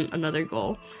 that's another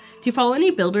goal. Do you follow any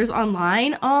builders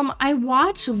online? I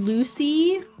watch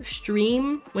Lucy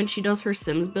stream when she does her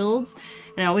Sims builds,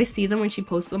 and I always see them when she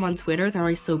posts them on Twitter. They're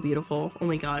always so beautiful. Oh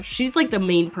my gosh. She's like the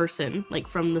main person like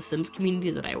from the Sims community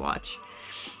that I watch.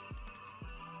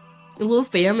 A little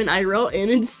fam in IRL and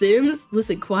in Sims.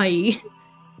 Listen, Kwai.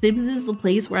 Sims is the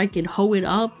place where I can hoe it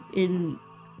up and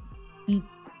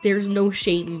there's no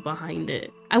shame behind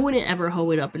it. I wouldn't ever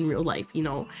hoe it up in real life, you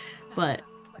know, but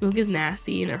milk is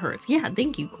nasty and it hurts. Yeah,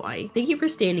 thank you, Kwai. Thank you for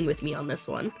standing with me on this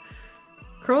one.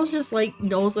 Curls just like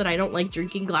knows that I don't like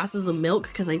drinking glasses of milk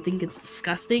because I think it's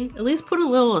disgusting. At least put a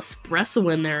little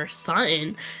espresso in there or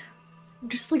something.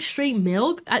 Just like straight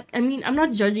milk. I mean, I'm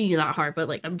not judging you that hard, but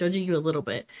like I'm judging you a little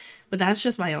bit. But that's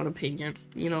just my own opinion,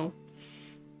 you know.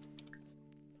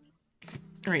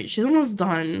 All right, she's almost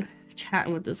done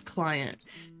chatting with this client.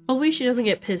 Hopefully she doesn't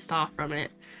get pissed off from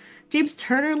it. James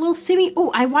Turner, Little Simmy.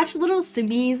 Oh, I watched Little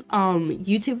Simmy's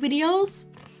YouTube videos.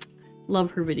 Love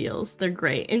her videos. They're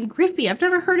great. And Griffey, I've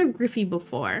never heard of Griffey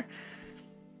before.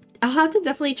 I'll have to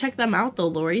definitely check them out though,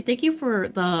 Lori. Thank you for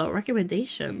the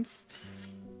recommendations.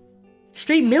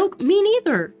 Straight milk? Me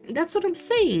neither. That's what I'm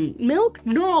saying. Milk?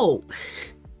 No.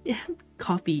 Yeah,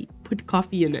 coffee. Put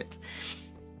coffee in it.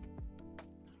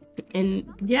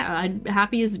 And yeah, I'd be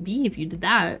happy as be if you did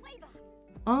that.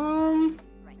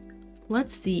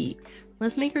 Let's see.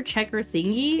 Let's make her check her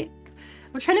thingy.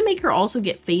 I'm trying to make her also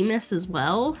get famous as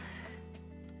well.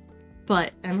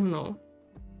 But I don't know.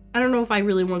 I don't know if I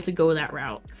really want to go that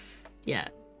route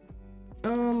yet.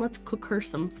 Let's cook her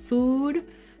some food.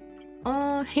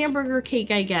 Hamburger cake,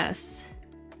 I guess.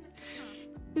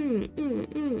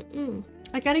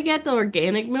 I gotta get the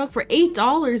organic milk for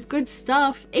 $8. Good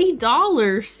stuff. $8.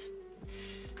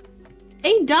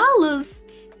 $8.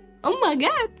 Oh my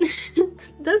god.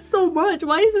 That's so much.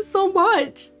 Why is it so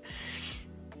much?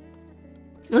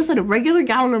 Listen, a regular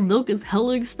gallon of milk is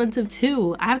hella expensive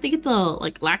too. I have to get the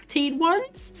like lactate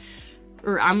ones,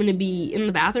 or I'm gonna be in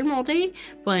the bathroom all day.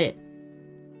 But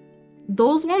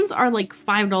those ones are like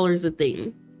 $5 a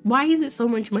thing. Why is it so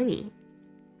much money?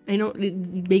 I know it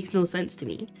makes no sense to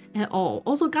me at all.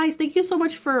 Also, guys, thank you so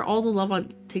much for all the love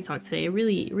on TikTok today. I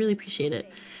really appreciate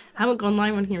it. I haven't gone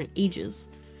live on here in ages.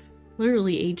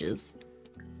 Literally ages.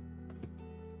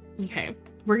 Okay,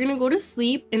 we're gonna go to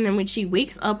sleep, and then when she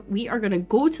wakes up, we are gonna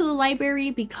go to the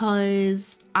library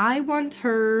because I want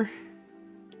her...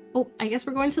 Oh, I guess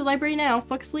we're going to the library now.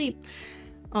 Fuck sleep.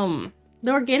 The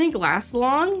organic lasts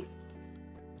long.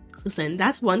 Listen,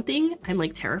 that's one thing I'm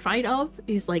like terrified of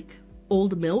is like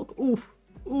old milk.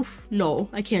 Oof, no,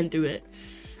 I can't do it.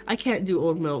 I can't do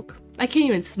old milk. I can't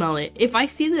even smell it. If I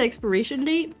see the expiration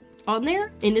date on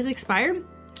there and it's expired,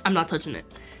 I'm not touching it.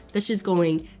 That's just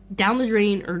going down the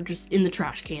drain or just in the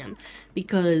trash can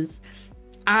because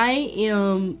I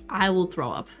will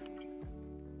throw up.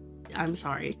 I'm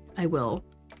sorry. I will.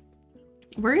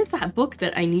 Where is that book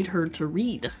that I need her to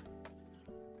read?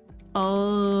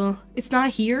 It's not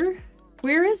here?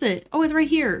 Where is it? Oh, it's right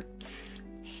here.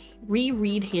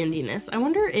 Reread handiness. I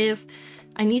wonder if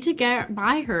I need to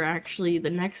buy her actually the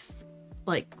next,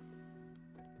 like,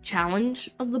 challenge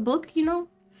of the book, you know?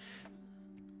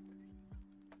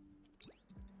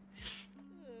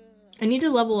 I need to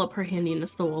level up her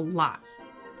handiness though a lot.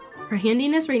 Her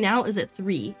handiness right now is at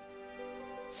 3.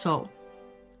 So,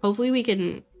 hopefully we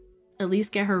can at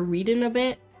least get her reading a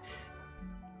bit.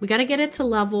 We gotta get it to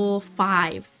level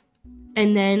 5.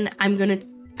 And then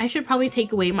I should probably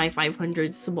take away my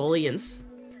 500 simoleons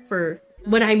for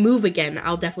when I move again.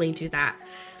 I'll definitely do that.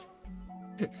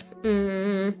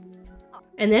 And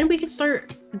then we can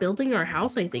start building our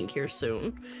house, I think, here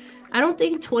soon. I don't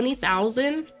think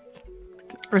 20,000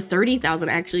 or 30,000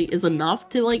 actually is enough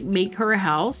to like make her a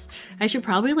house. I should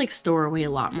probably like store away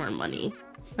a lot more money.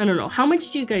 I don't know. How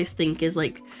much do you guys think is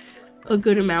like a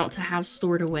good amount to have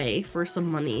stored away for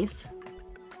some monies?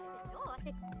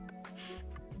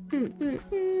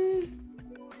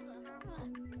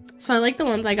 So I like the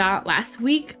ones I got last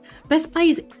week. Best Buy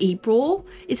is April.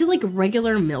 Is it like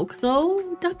regular milk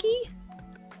though, Ducky?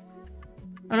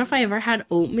 I don't know if I ever had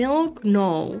oat milk.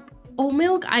 No. Oat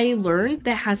milk, I learned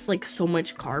that has like so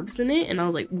much carbs in it, and I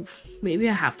was like, oof, maybe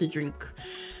I have to drink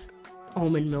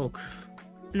almond milk.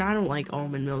 And I don't like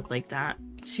almond milk like that.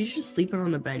 She's just sleeping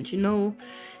on the bench, you know?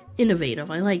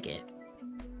 Innovative. I like it.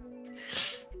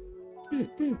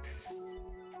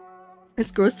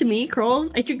 It's gross to me,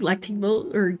 curls. I drink lactate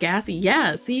milk or gassy.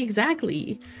 Yeah, see,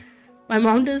 exactly. My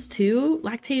mom does too.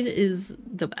 Lactate is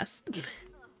the best.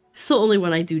 It's the only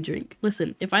one I do drink.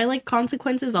 Listen, if I like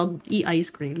consequences, I'll eat ice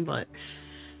cream, but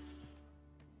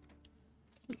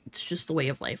it's just the way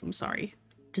of life. I'm sorry.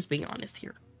 Just being honest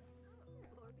here.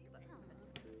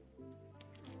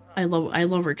 I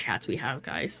love our chats we have,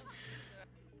 guys.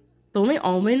 The only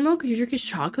almond milk you drink is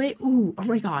chocolate. Ooh, oh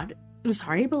my god. I'm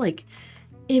sorry, but like,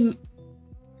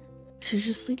 she's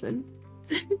just sleeping.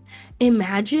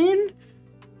 Imagine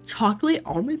chocolate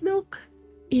almond milk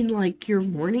in like your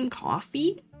morning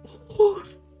coffee. Ooh,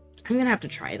 I'm gonna have to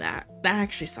try that. That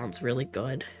actually sounds really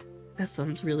good. That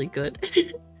sounds really good.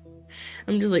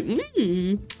 I'm just like,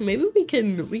 maybe we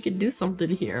can do something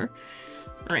here.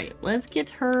 All right, let's get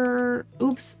her.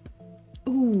 Oops.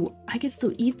 Ooh, I can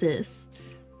still eat this.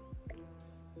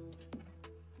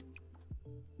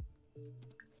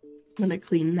 I'm gonna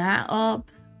clean that up,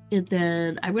 and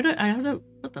then I have to.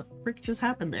 What the frick just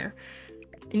happened there?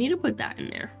 I need to put that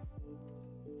in there,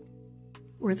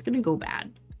 or it's gonna go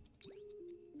bad.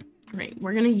 All right,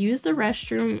 we're gonna use the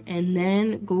restroom and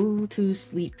then go to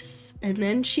sleeps, and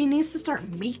then she needs to start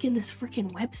making this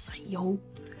freaking website, yo.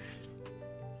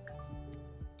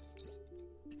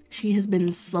 She has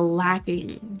been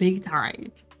slacking big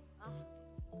time.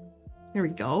 There we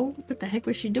go. What the heck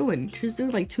was she doing? She was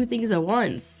doing like 2 things at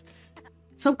once.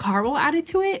 Some caramel added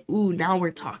to it? Ooh, now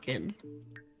we're talking.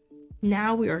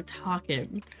 Now we are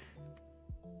talking.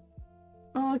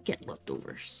 Oh, get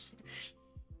leftovers.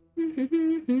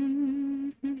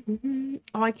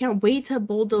 Oh, I can't wait to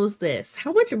bulldoze this.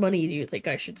 How much money do you think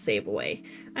I should save away?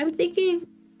 I'm thinking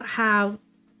I'm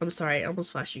sorry, I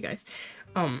almost flashed you guys.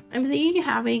 I'm thinking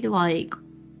having like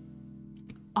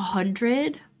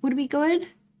 100 would be good.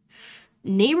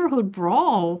 Neighborhood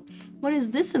Brawl? What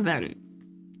is this event?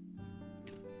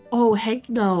 Oh, heck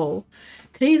no.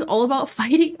 Today's all about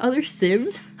fighting other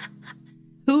Sims?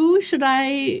 Who should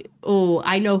I... Oh,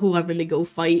 I know who I'm gonna go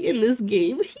fight in this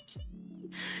game.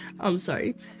 I'm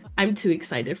sorry. I'm too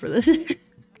excited for this.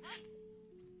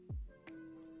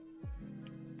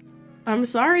 I'm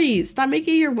sorry. Stop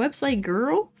making your website,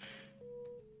 girl.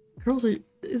 Girls,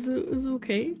 is it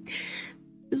okay?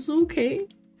 It's okay.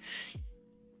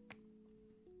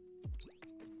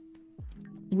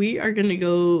 We are gonna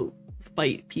go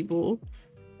fight people.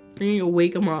 We're gonna go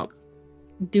wake them up.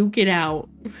 Duke it out.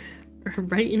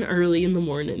 Right and early in the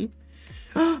morning.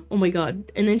 Oh my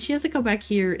god. And then she has to come back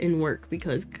here and work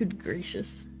because, good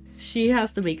gracious. She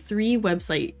has to make 3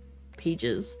 website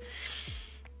pages.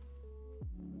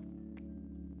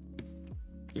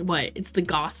 What? It's the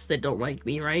goths that don't like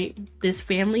me, right? This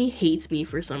family hates me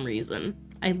for some reason.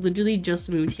 I literally just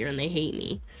moved here and they hate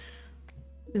me.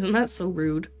 Isn't that so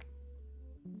rude?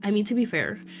 I mean, to be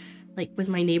fair, like with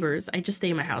my neighbors, I just stay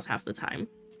in my house half the time.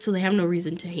 So they have no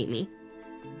reason to hate me.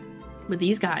 But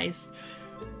these guys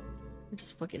are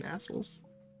just fucking assholes.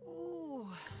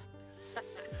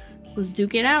 Let's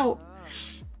duke it out.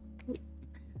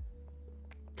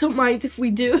 Don't mind if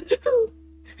we do.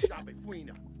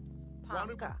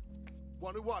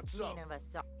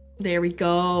 There we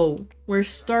go. We're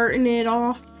starting it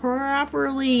off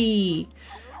properly.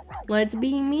 Let's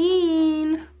be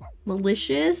mean.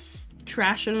 Malicious.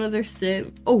 Trash another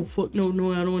simp. Oh, fuck. No,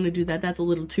 no, I don't want to do that. That's a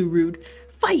little too rude.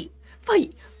 Fight!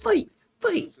 Fight! Fight!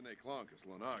 Fight!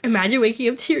 Imagine waking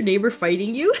up to your neighbor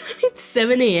fighting you. It's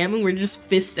 7 a.m. and we're just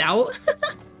fists out.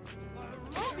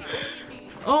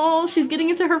 Oh, she's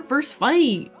getting into her first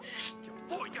fight.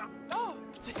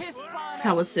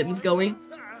 How was Sims going?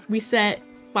 We set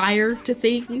fire to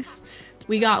things.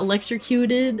 We got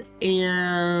electrocuted,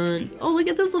 and oh, look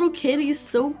at this little kid. He's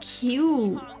so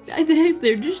cute. I think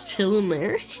they're just chilling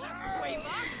there.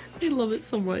 I love it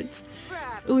so much.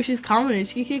 Oh, she's commenting.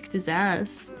 She kicked his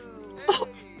ass. Oh,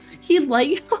 he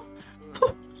like.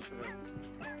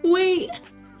 Wait.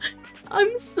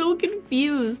 I'm so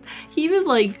confused. He was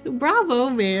like, bravo,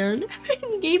 man.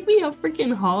 He gave me a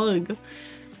freaking hug.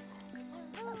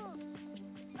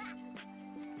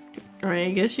 Alright,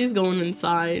 I guess she's going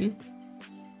inside.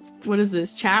 What is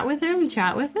this? Chat with him?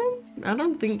 Chat with him? I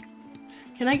don't think...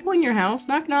 Can I go in your house?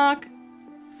 Knock, knock.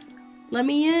 Let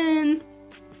me in.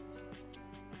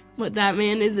 What that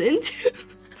man is into.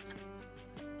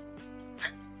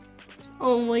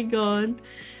 Oh my god.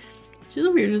 She's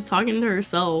over here just talking to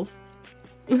herself.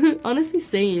 Honestly,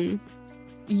 same.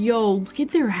 Yo, look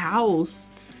at their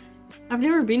house. I've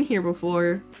never been here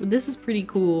before, but this is pretty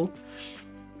cool.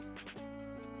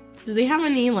 Do they have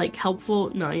any like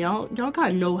helpful? No, y'all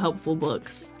got no helpful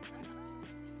books.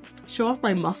 Show off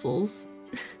my muscles.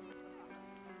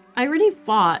 I already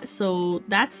fought, so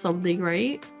that's something,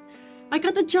 right? I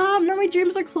got the job. Now my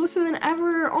dreams are closer than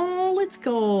ever. Oh, let's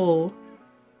go.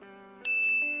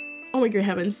 Oh my good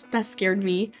heavens, that scared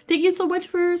me. Thank you so much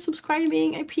for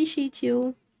subscribing. I appreciate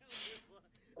you.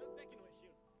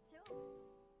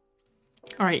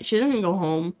 Alright, she doesn't go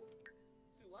home.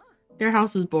 Their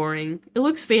house is boring. It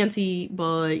looks fancy,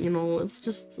 but, you know, it's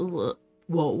just a little...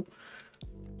 Whoa.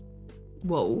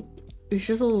 Whoa. It's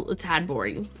just a tad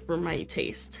boring for my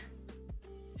taste.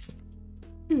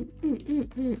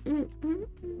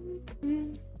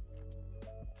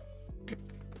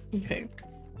 Okay.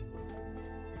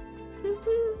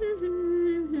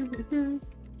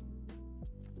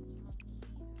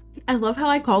 I love how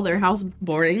I call their house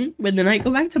boring, but then I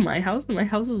go back to my house and my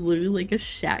house is literally like a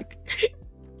shack.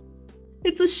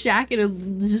 It's a shack and it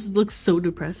just looks so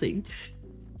depressing.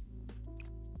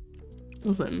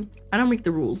 Listen, I don't make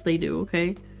the rules, they do,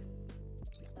 okay?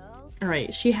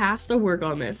 Alright, she has to work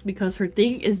on this because her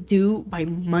thing is due by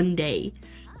Monday.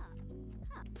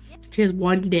 She has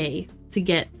 1 day to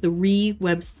get 3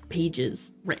 web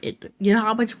pages written. You know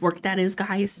how much work that is,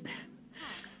 guys?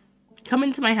 Come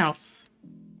into my house.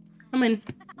 Come in.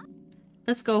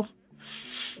 Let's go.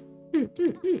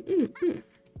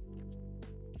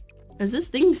 Is this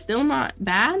thing still not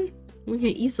bad? We can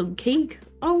eat some cake.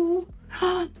 Oh.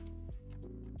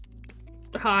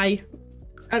 Hi.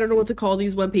 I don't know what to call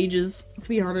these web pages, to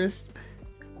be honest.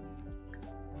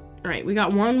 Alright, we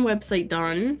got 1 website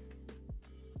done.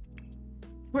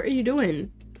 What are you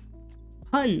doing?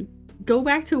 Hun, go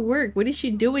back to work. What is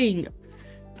she doing?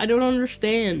 I don't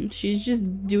understand. She's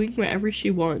just doing whatever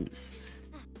she wants.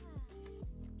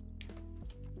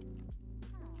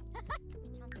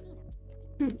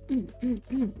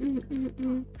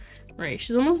 Right,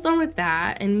 she's almost done with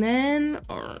that. And then,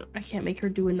 or I can't make her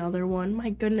do another one. My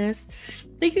goodness.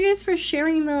 Thank you guys for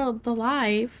sharing the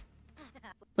live.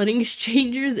 Letting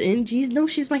strangers in. Jeez, no,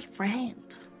 she's my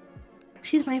friend.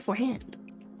 She's my friend.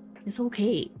 It's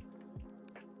okay.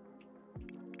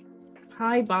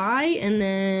 Hi, bye, and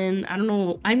then, I don't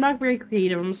know. I'm not very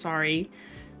creative, I'm sorry.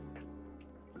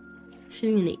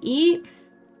 She's gonna eat.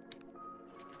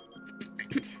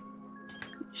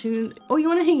 Oh, you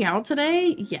wanna hang out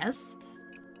today? Yes.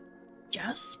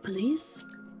 Yes, please.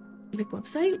 Make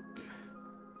website?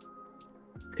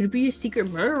 Could it be a secret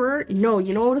murderer? No,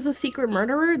 you know what is a secret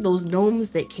murderer? Those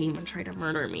gnomes that came and tried to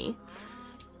murder me.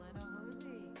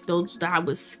 That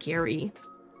was scary.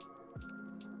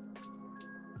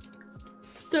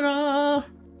 Ta-da!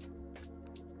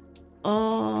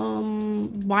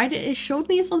 Why did it showed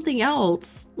me something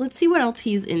else? Let's see what else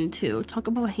he's into. Talk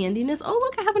about handiness. Oh,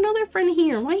 look, I have another friend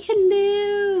here. Why,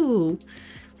 hello.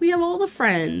 We have all the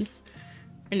friends.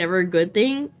 Are never a good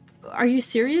thing. Are you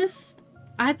serious?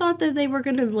 I thought that they were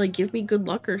gonna like give me good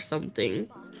luck or something.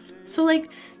 So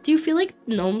like, do you feel like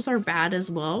gnomes are bad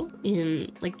as well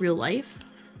in like real life?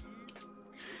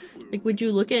 Like, would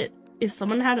you look at if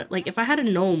someone had like if I had a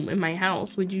gnome in my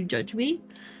house, would you judge me?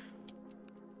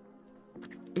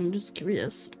 I'm just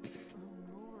curious.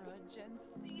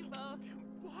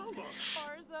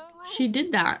 She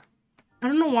did that. I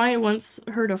don't know why it wants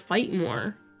her to fight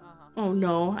more. Oh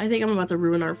no, I think I'm about to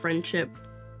ruin our friendship.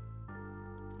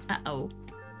 Uh-oh.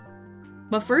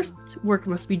 But first, work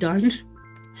must be done.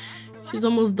 She's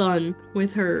almost done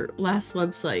with her last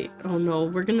website. Oh no,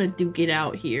 we're gonna duke it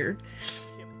out here.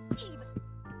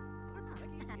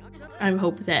 I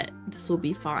hope that this will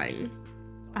be fine.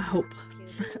 I hope.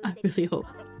 I really hope.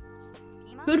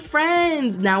 Good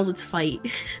friends! Now let's fight.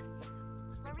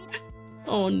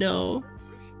 Oh no.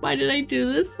 Why did I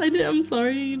do this? I'm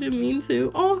sorry, I didn't mean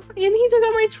to. Oh, and he took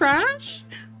out my trash?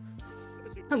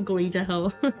 I'm going to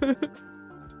hell.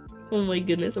 Oh my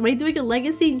goodness. Am I doing a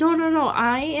legacy? No, no, no.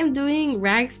 I am doing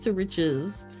rags to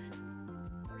riches.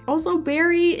 Also,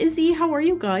 Barry, Izzy, how are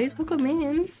you guys? Welcome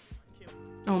in.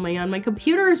 Oh my god, my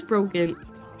computer is broken.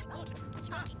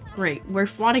 Right, we're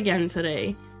fought again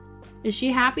today. Is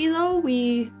she happy though?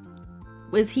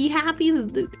 Was he happy?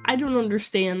 I don't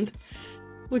understand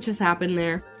what just happened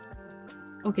there.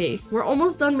 Okay, we're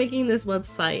almost done making this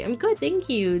website. I'm good, thank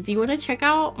you. Do you want to check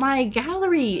out my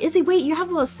gallery? Izzy, wait, you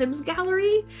have a Sims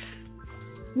gallery?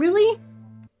 Really?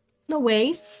 No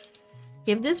way.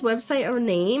 Give this website a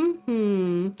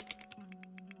name?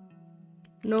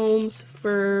 Gnomes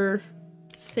for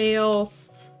sale.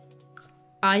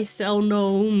 I sell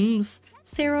gnomes.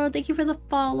 Sarah, thank you for the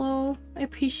follow. I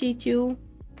appreciate you.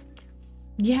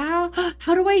 Yeah,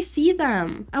 how do I see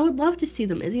them? I would love to see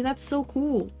them, Izzy. That's so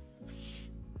cool.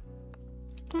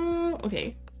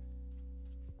 Okay.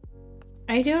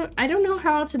 I don't know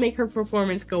how to make her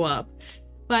performance go up,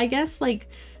 but I guess like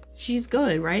she's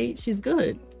good, right? She's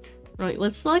good. Right,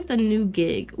 let's select a new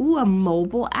gig. Ooh, a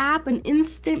mobile app, an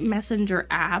instant messenger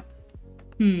app.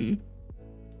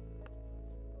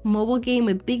 Mobile game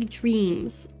with big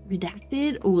dreams.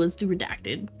 Redacted? Oh, let's do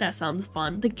redacted. That sounds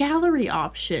fun. The gallery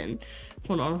option.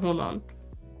 Hold on.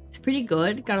 It's pretty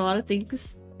good. Got a lot of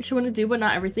things she want to do, but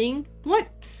not everything. What?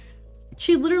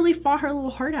 She literally fought her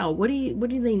little heart out. What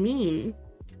do they mean?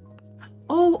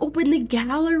 Oh, open the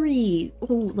gallery.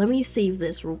 Oh, let me save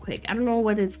this real quick. I don't know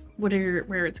where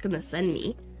it's gonna send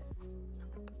me.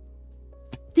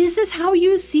 This is how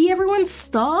you see everyone's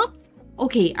stuff?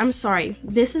 Okay, I'm sorry.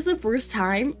 This is the first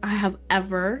time I have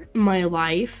ever in my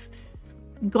life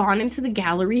gone into the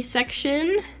gallery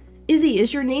section. Izzy,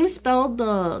 is your name spelled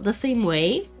the same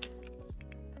way?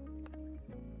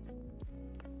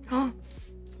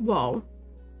 Whoa.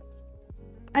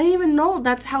 I didn't even know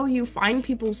that's how you find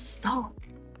people's stuff.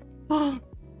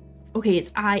 Okay,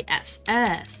 it's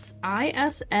ISS.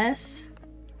 ISS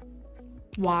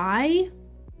Y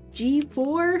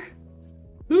G4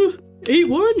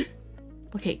 A1.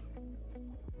 Okay.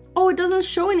 Oh, it doesn't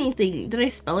show anything. Did I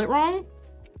spell it wrong?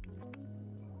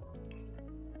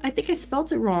 I think I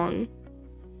spelled it wrong.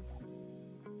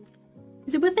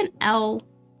 Is it with an L?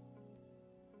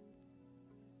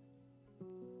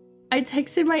 I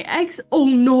texted my ex. Oh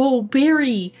no,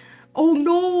 Barry. Oh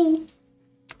no.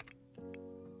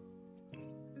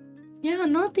 Yeah,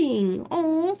 nothing.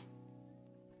 Oh.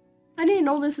 I didn't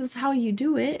know this is how you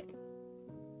do it.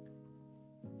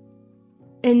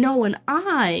 And no, an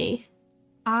ISSG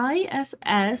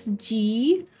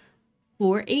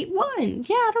 481.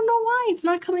 Yeah, I don't know why it's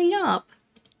not coming up.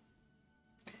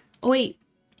 Oh wait.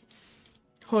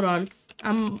 Hold on.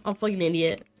 I'm a fucking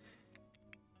idiot.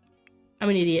 I'm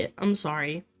an idiot. I'm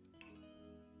sorry.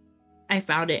 I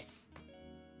found it.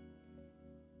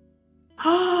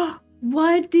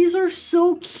 What? These are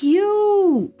so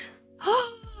cute.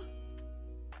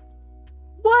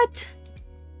 What?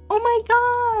 Oh my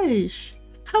gosh.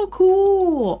 How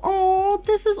cool. Oh,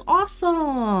 this is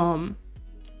awesome.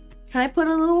 Can I put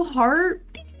a little heart?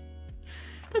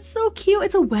 That's so cute.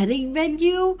 It's a wedding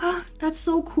venue. That's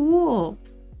so cool.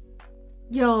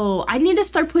 Yo, I need to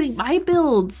start putting my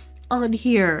builds on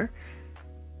here.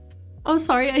 Oh,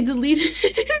 sorry, I deleted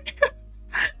it.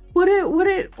 What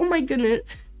it, oh my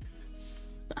goodness.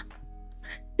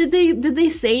 Did they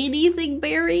say anything,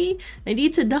 Barry? I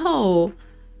need to know.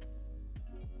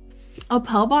 A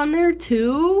pub on there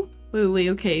too? Wait,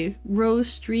 okay. Rose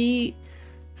Street,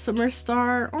 Summer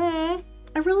Star. Oh,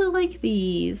 I really like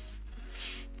these.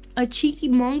 A cheeky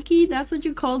monkey? That's what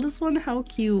you call this one? How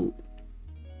cute.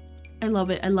 I love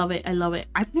it. I love it. I love it.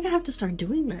 I'm gonna have to start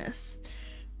doing this.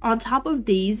 On top of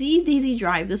Daisy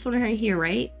Drive. This one right here,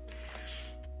 right?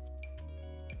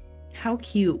 How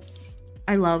cute.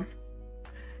 I love.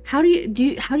 How do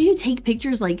you take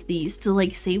pictures like these to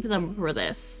like save them for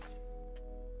this?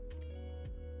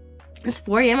 It's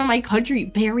 4 AM in my country.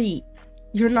 Barry,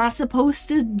 you're not supposed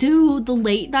to do the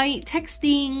late night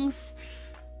textings.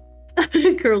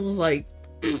 Girls is like,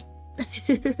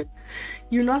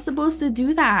 you're not supposed to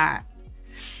do that.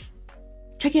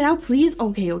 Check it out, please.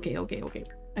 Okay.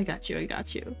 I got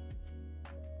you.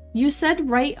 You said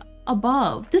right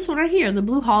above. This one right here, the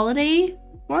blue holiday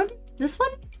one? This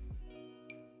one?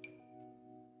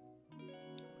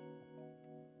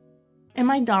 Am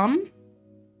I dumb?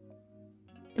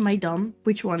 Am I dumb?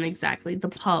 Which one exactly? The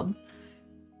pub.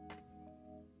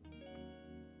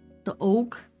 The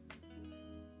oak.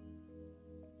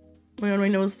 Oh my god, my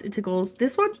nose tickles.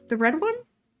 This one? The red one?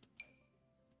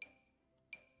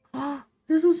 Oh,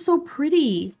 this is so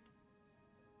pretty.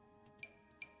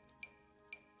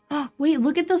 Oh, wait,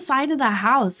 look at the side of the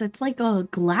house. It's like a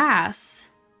glass.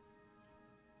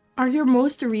 Are your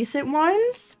most recent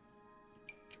ones?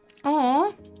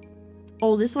 Aw.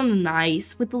 Oh, this one's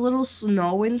nice with the little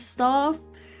snow and stuff.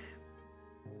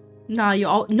 Nah, you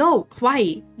all no,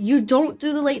 quiet. You don't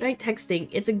do the late night texting.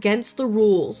 It's against the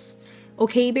rules.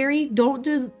 Okay, Barry? Don't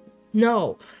do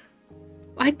no.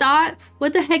 I thought,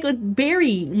 what the heck, like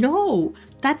Barry, no.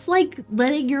 That's like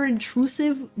letting your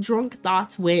intrusive drunk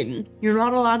thoughts win. You're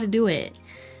not allowed to do it.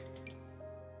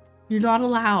 You're not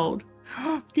allowed.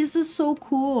 This is so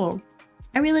cool.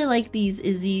 I really like these,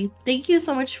 Izzy. Thank you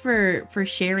so much for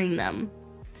sharing them.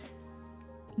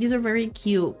 These are very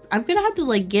cute. I'm gonna have to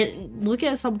like look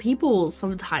at some people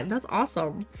sometime. That's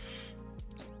awesome.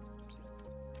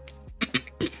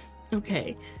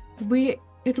 Okay,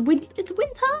 it's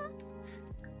winter.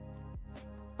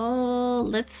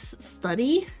 Let's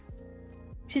study.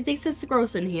 She thinks it's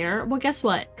gross in here. Well, guess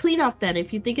what? Clean up then.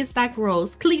 If you think it's that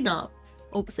gross, clean up.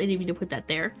 Oops, I didn't mean to put that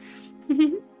there.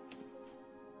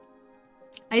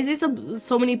 I see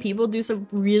so many people do some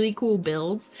really cool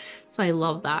builds, so I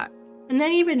love that. And I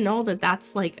didn't even know that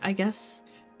that's like, I guess,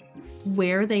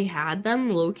 where they had them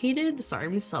located. Sorry,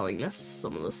 I'm just selling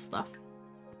some of this stuff.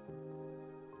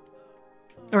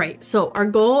 All right, so our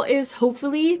goal is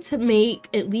hopefully to make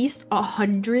at least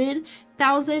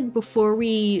 100,000 before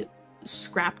we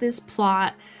scrap this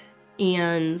plot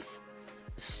and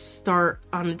start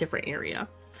on a different area.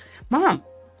 Mom,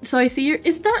 so I see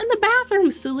it's not in the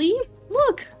bathroom, silly.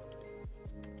 Look,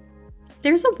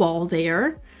 there's a wall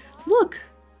there. Look,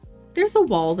 there's a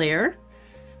wall there.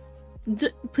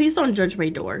 Please don't judge my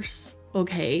doors,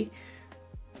 okay?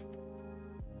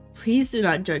 Please do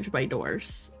not judge my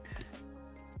doors.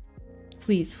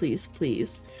 Please, please,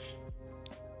 please.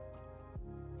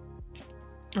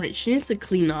 All right, she needs to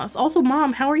clean us. Also,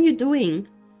 Mom, how are you doing?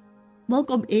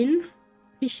 Welcome in.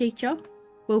 Appreciate you.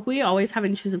 Well, we always have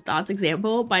intrusive thoughts.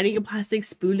 Example, biting a plastic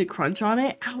spoon to crunch on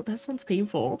it. Ow, that sounds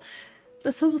painful.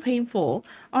 That sounds painful.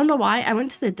 I don't know why. I went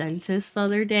to the dentist the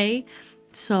other day.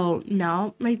 So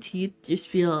now my teeth just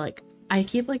feel like I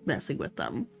keep like messing with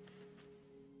them.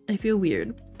 I feel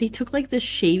weird. They took like this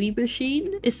shaving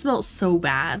machine. It smells so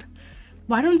bad.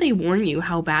 Why don't they warn you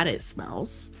how bad it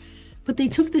smells? But they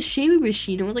took the shaving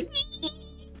machine and was like,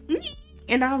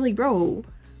 and I was like, bro,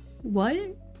 what?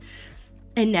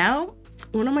 And now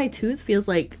one of my teeth feels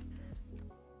like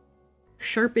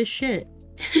sharp as shit.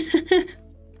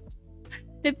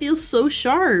 It feels so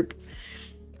sharp.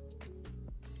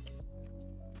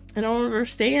 I don't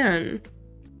understand.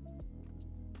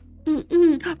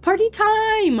 Party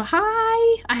time!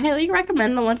 Hi! I highly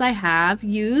recommend the ones I have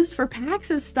used for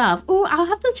packs and stuff. Oh, I'll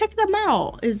have to check them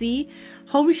out. Izzy,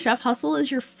 Home Chef Hustle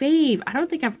is your fave. I don't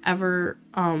think I've ever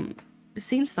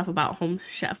seen stuff about Home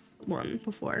Chef one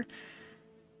before.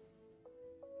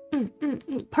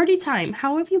 Party time!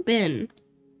 How have you been?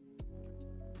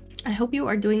 I hope you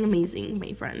are doing amazing,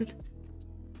 my friend.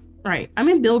 Alright, I'm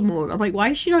in build mode. I'm like, why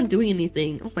is she not doing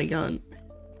anything? Oh my god.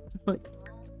 I'm like,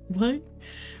 what?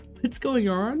 What's going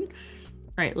on?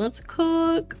 Alright, let's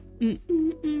cook. Ooh,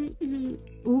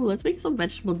 let's make some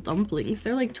vegetable dumplings.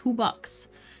 They're like $2.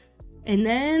 And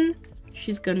then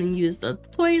she's gonna use the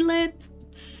toilet.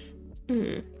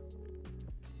 I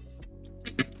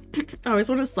always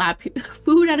want to slap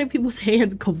food out of people's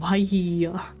hands.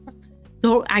 Kawaii.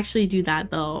 Don't actually do that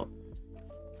though.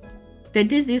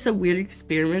 Dentists do some weird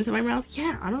experiments in my mouth.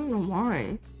 Yeah, I don't know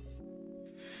why.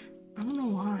 I don't know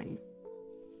why.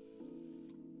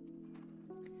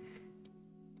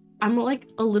 I'm like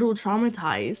a little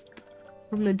traumatized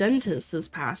from the dentist this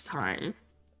past time.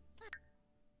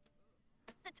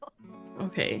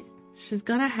 Okay, she's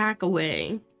gotta hack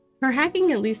away. Her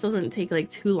hacking at least doesn't take like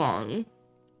too long.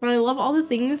 But I love all the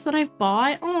things that I've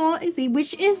bought. Oh, Izzy,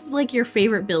 which is like your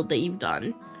favorite build that you've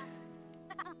done?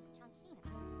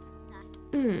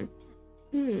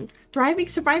 Driving,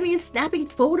 surviving, and snapping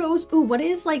photos. Ooh, what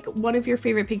is like one of your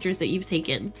favorite pictures that you've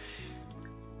taken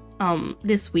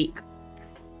this week?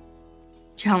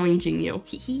 Challenging you.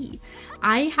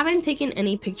 I haven't taken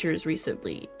any pictures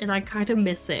recently and I kind of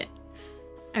miss it.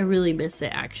 I really miss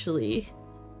it actually.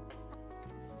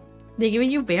 They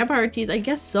giving you vampire teeth? I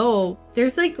guess so.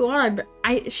 There's like one. I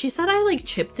she said I like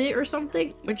chipped it or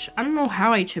something, which I don't know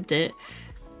how I chipped it.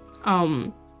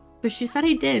 But she said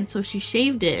I did, so she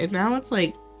shaved it and now it's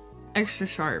like extra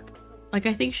sharp. Like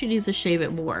I think she needs to shave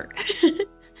it more.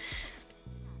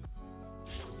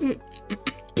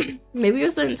 Maybe it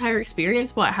was the entire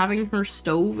experience, but having her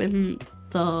stove in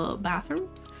the bathroom.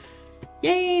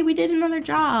 Yay, we did another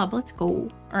job. Let's go.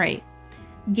 All right.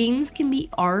 Games can be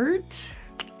art.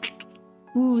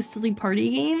 Ooh, silly party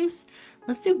games.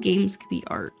 Let's do games can be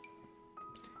art.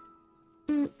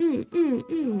 All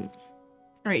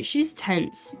right, she's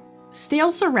tense.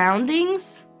 Stale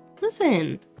surroundings?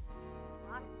 Listen.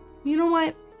 You know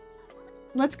what?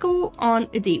 Let's go on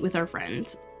a date with our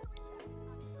friend.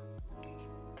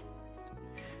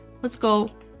 Let's go.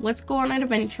 Let's go on an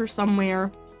adventure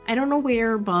somewhere. I don't know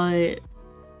where, but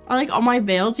I like all my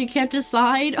veils. You can't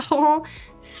decide. Oh,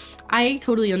 I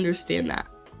totally understand that.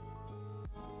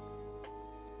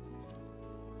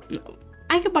 No,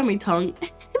 I could bite my tongue.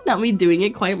 Not me doing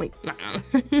it quite. I'm like, nah.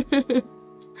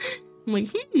 I'm like,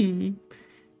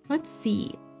 let's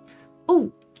see.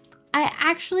 Oh, I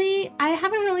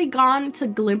haven't really gone to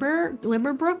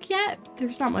Glimmerbrook yet.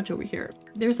 There's not much over here.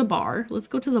 There's a bar. Let's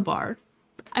go to the bar.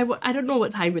 I don't know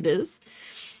what time it is.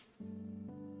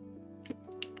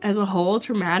 As a whole,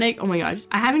 traumatic. Oh my gosh.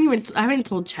 I haven't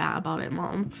told Chat about it,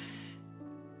 Mom.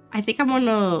 I think I want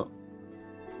to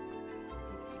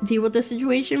deal with the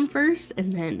situation first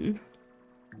and then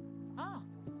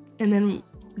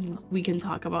we can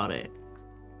talk about it.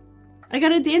 I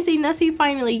got a dancing Nessie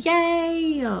finally.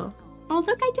 Yay! Oh,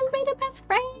 look, I just made a best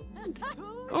friend.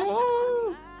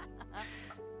 Oh,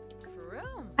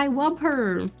 I love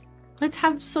her. Let's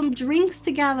have some drinks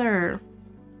together.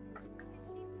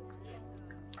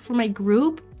 For my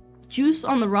group, juice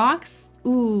on the rocks.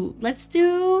 Ooh, let's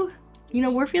do, you know,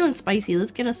 we're feeling spicy.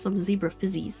 Let's get us some zebra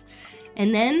fizzies.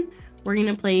 And then we're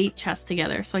gonna play chess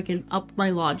together so I can up my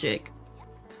logic.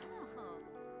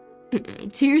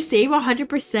 Tier save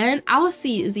 100%. I'll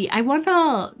see, Izzy. I want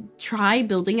to try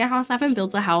building a house. I haven't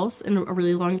built a house in a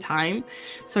really long time.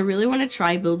 So I really want to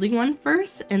try building one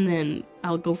first and then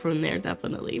I'll go from there,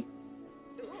 definitely.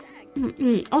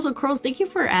 Also, Curls, thank you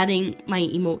for adding my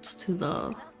emotes to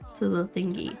the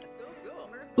thingy.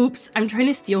 Oops, I'm trying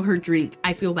to steal her drink.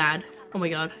 I feel bad. Oh my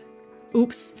god.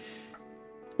 Oops.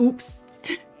 Oops.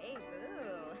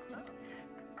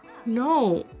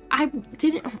 No, I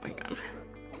didn't. Oh my god.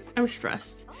 I'm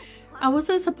stressed. I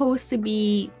wasn't supposed to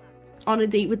be on a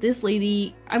date with this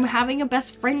lady. I'm having a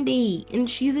best friend date and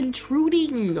she's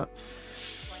intruding.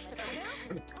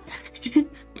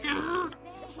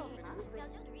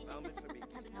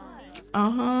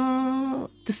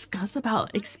 Discuss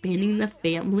about expanding the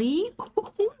family.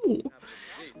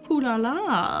 Ooh la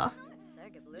la.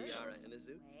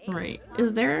 Right.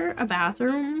 Is there a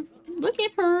bathroom? Look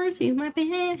at her. She's my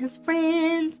best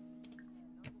friend.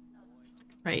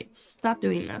 Right. Stop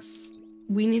doing this.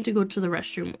 We need to go to the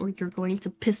restroom or you're going to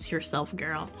piss yourself,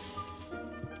 girl.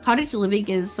 Cottage living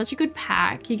is such a good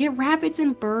pack. You get rabbits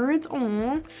and birds.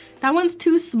 Aw. That one's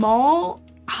too small.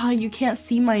 Ah, you can't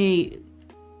see my...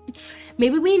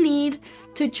 Maybe we need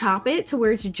to chop it to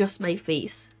where it's just my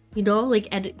face. You know,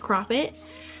 like crop it.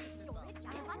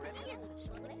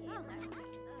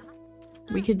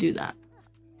 We could do that.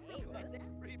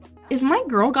 Is my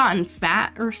girl gotten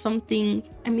fat or something?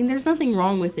 I mean, there's nothing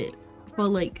wrong with it. But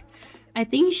like, I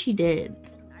think she did.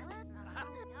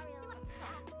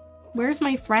 Where's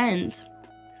my friend?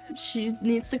 She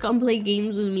needs to come play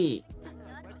games with me.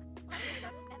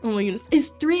 Oh my goodness. It's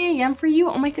 3 a.m. for you?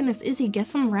 Oh my goodness, Izzy, get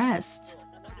some rest.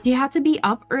 Do you have to be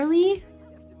up early?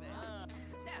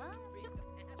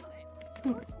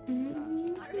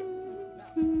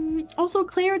 Also,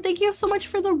 Claire, thank you so much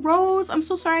for the rose. I'm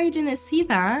so sorry I didn't see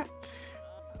that.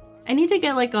 I need to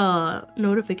get like a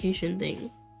notification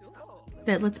thing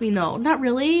that lets me know. Not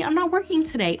really. I'm not working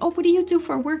today. Oh, what do you do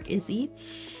for work, Izzy?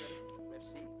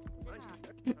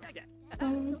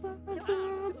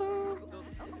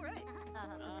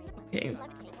 Okay.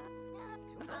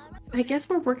 I guess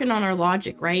we're working on our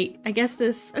logic, right? I guess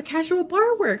this a casual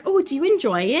bar work. Oh, do you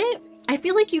enjoy it? I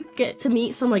feel like you get to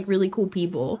meet some like really cool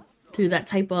people through that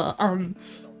type of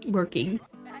working.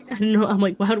 I don't know. I'm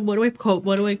like, what do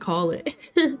I call it?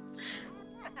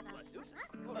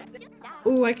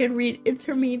 Oh, I can read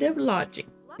intermediate logic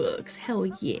books. Hell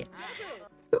yeah.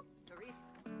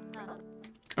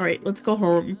 All right, let's go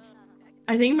home.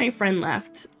 I think my friend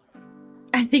left.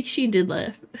 I think she did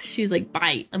leave. She's like,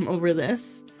 bye, I'm over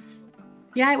this.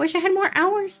 Yeah, I wish I had more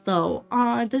hours though.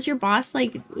 Does your boss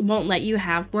like won't let you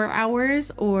have more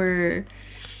hours or...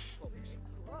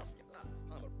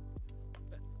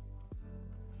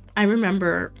 I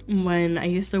remember when I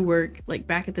used to work like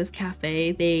back at this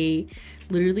cafe, they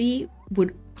literally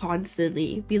would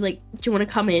constantly be like, do you want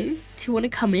to come in? Do you want to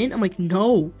come in? I'm like,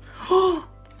 no.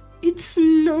 It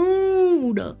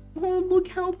snowed. Oh, look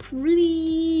how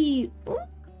pretty.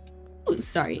 Oh,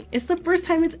 sorry. It's the first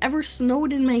time it's ever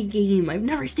snowed in my game. I've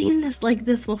never seen this like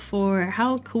this before.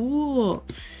 How cool.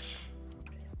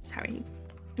 Sorry.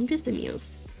 I'm just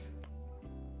amused.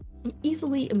 I'm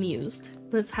easily amused.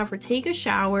 Let's have her take a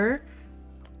shower,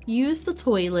 use the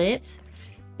toilet,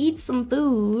 eat some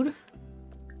food,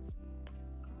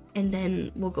 and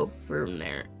then we'll go from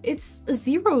there. It's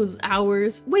 0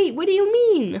 hours. Wait, what do you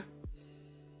mean?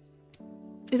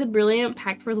 Is it brilliant?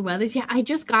 Packed for the weathers? Yeah, I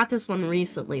just got this one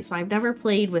recently, so I've never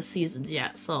played with seasons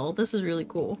yet, so this is really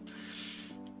cool.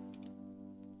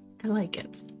 I like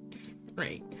it.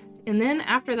 Right. And then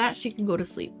after that, she can go to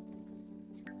sleep.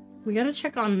 We gotta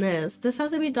check on this. This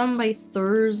has to be done by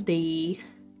Thursday.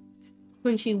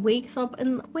 When she wakes up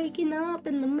and waking up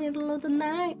in the middle of the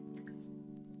night.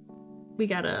 We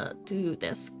gotta do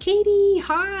this. Katie,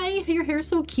 hi! Your hair's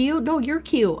so cute. No, you're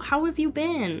cute. How have you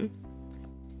been?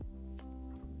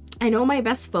 I know my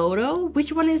best photo.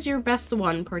 Which one is your best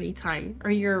one, party time? Or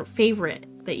your favorite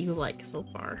that you like so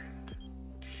far?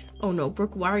 Oh no,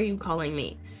 Brooke, why are you calling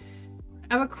me?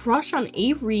 I have a crush on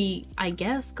Avery, I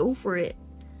guess. Go for it.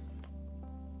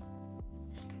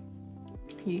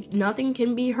 Nothing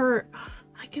can be hurt.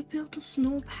 I could build a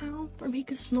snow pal or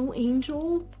make a snow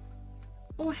angel.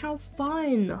 Oh, how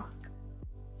fun.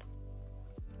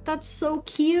 That's so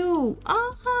cute.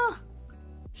 Ah!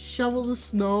 Shovel the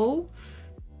snow.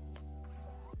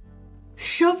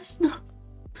 Shove snow.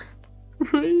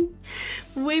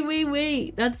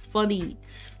 Wait. That's funny.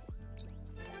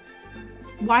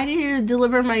 Why did you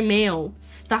deliver my mail?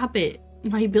 Stop it.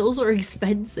 My bills are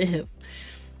expensive.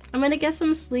 I'm gonna get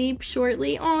some sleep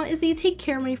shortly. Aw, Izzy, take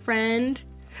care, my friend.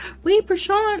 Wait,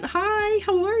 Prashant, hi,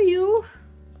 how are you?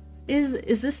 Is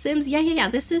this Sims? Yeah,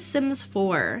 this is Sims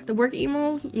 4. The work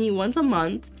emails me once a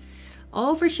month.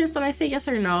 All for shifts when I say yes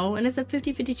or no, and it's a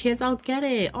 50-50 chance I'll get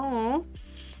it. Aw.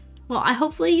 Well,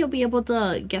 hopefully you'll be able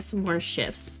to get some more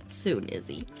shifts soon,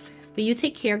 Izzy. But you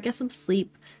take care, get some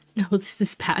sleep. No, this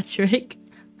is Patrick.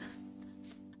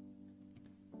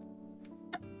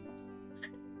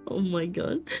 Oh my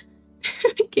god.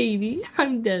 Katie,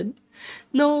 I'm dead.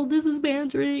 No, this is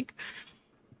Patrick.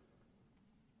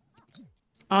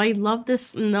 Oh, I love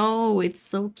this snow. It's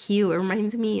so cute. It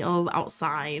reminds me of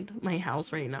outside my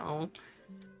house right now.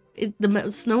 The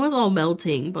snow is all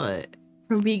melting, but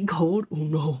from being cold, oh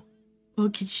no. Oh,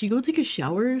 can she go take a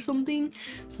shower or something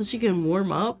so she can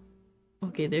warm up?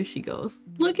 Okay, there she goes.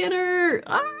 Look at her.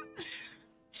 Ah!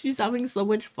 She's having so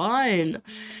much fun.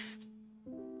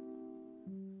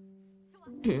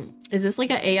 Is this like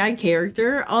an AI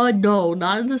character? Oh no,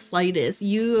 not in the slightest.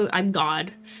 I'm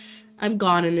God. I'm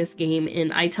God in this game,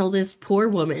 and I tell this poor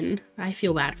woman, I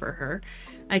feel bad for her.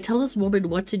 I tell this woman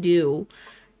what to do,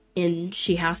 and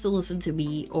she has to listen to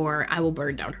me, or I will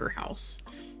burn down her house.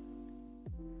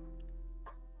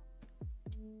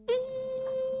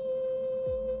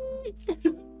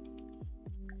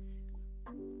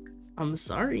 I'm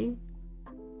sorry.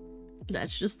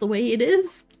 That's just the way it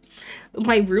is.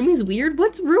 My room is weird?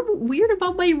 What's weird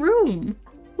about my room?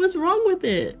 What's wrong with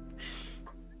it?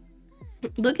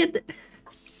 Look at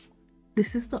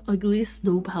this is the ugliest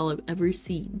snow pal I've ever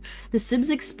seen. The Sims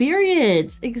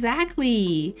experience!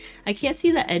 Exactly! I can't see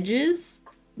the edges.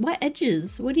 What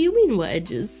edges? What do you mean, what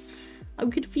edges? I'm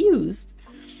confused.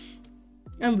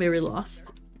 I'm very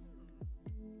lost.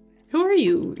 Who are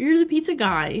you? You're the pizza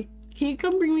guy. Can you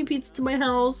come bring me pizza to my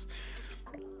house?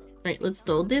 Alright, let's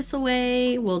throw this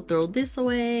away. We'll throw this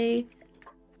away.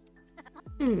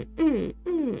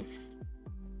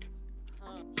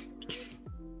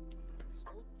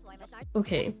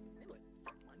 Okay.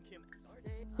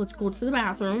 Let's go to the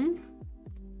bathroom.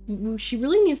 She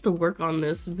really needs to work on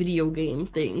this video game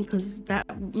thing, because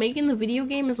making the video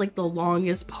game is like the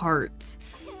longest part.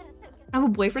 I have a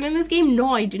boyfriend in this game? No,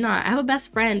 I do not. I have a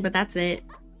best friend, but that's it.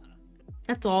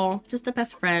 That's all. Just a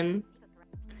best friend.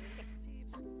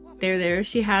 There.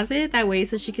 She has it that way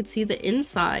so she could see the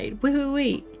inside.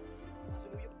 Wait.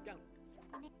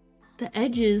 The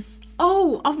edges.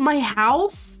 Oh, of my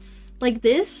house? Like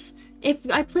this? If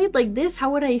I played like this,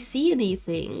 how would I see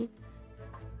anything?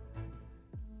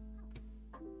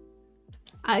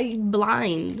 I'm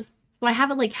blind. So I have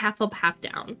it like half up, half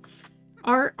down.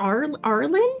 Arlen?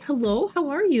 Hello? How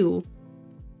are you?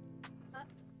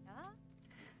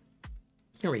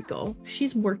 There we go.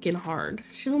 She's working hard.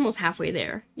 She's almost halfway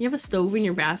there. You have a stove in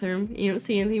your bathroom. You don't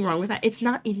see anything wrong with that. It's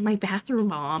not in my bathroom,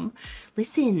 Mom.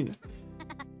 Listen.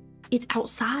 It's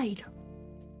outside.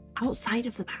 Outside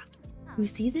of the bathroom. You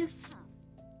see this?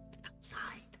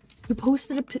 Outside. You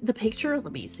posted the picture?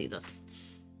 Let me see this.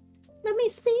 Let me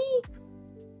see.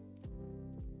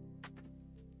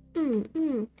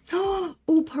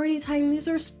 Oh, party time. These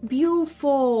are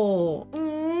beautiful.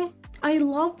 I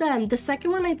love them. The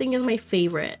second one I think is my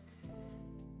favorite.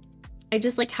 I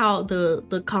just like how the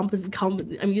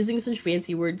I'm using such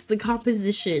fancy words. The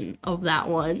composition of that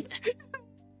one.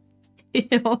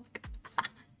 Ew.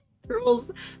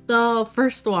 Girls, the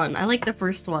first one. I like the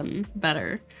first one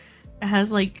better. It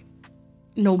has like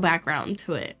no background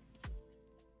to it.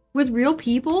 With real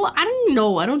people? I don't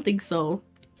know. I don't think so.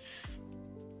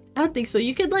 I don't think so.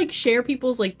 You could like share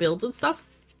people's like builds and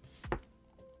stuff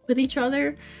with each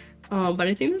other. But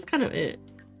I think that's kind of it.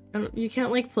 You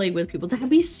can't like play with people. That'd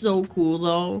be so cool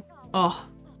though. Oh,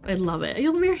 I love it.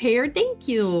 You love your hair? Thank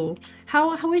you.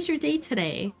 How was your day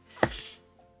today?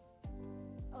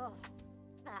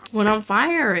 Went on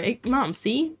fire. Mom,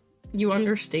 see? You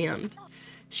understand.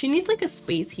 She needs like a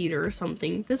space heater or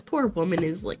something. This poor woman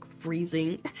is like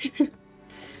freezing.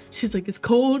 She's like, it's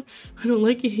cold. I don't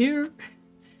like it here.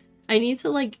 I need to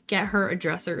like get her a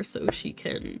dresser so she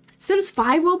can... Sims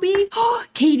 5 will be?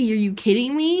 Katie, are you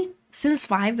kidding me? Sims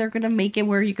 5, they're gonna make it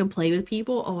where you can play with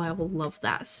people? Oh, I will love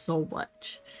that so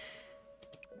much.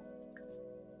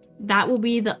 That will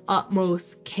be the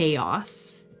utmost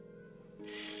chaos.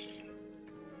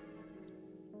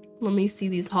 Let me see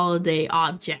these holiday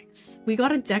objects. We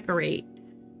gotta decorate.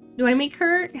 Do I make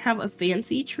her have a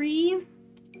fancy tree?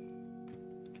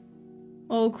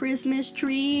 Oh, Christmas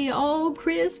tree. Oh,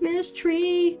 Christmas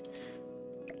tree.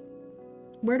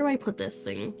 Where do I put this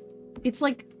thing? It's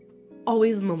like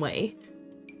always in the way.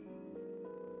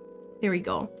 There we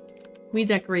go. We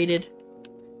decorated.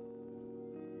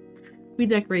 We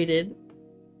decorated.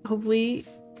 Hopefully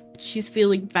she's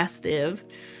feeling festive.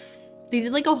 They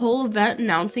did like a whole event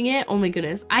announcing it. Oh my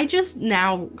goodness. I just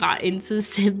now got into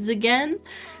Sims again.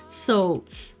 So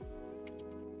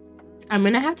I'm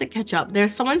gonna have to catch up.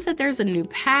 Someone said there's a new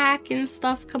pack and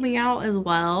stuff coming out as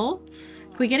well.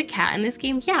 Can we get a cat in this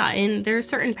game? Yeah, and there's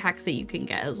certain packs that you can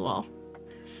get as well.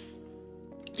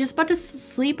 Just about to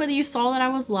sleep, but you saw that I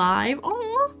was live.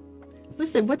 Oh,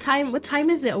 listen, what time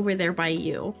is it over there by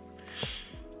you?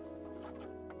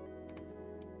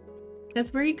 That's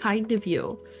very kind of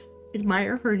you.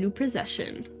 Admire her new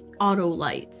possession. Auto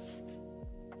lights.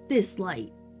 This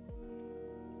light.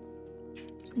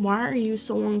 Why are you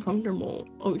so uncomfortable?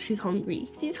 Oh, she's hungry.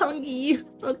 She's hungry.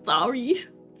 I'm sorry.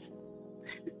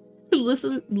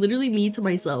 Listen, literally me to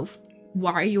myself.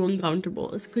 Why are you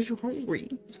uncomfortable? It's because you're hungry.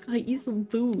 You just gotta eat some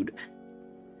food.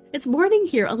 It's morning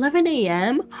here, 11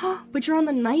 a.m. But you're on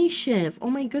the night shift. Oh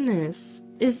my goodness.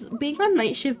 Is being on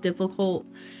night shift difficult?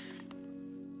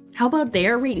 How about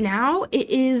there right now? It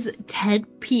is 10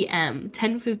 p.m.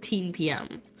 10:15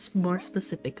 p.m. more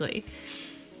specifically.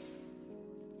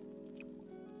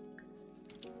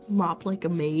 Mop like a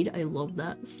maid. I love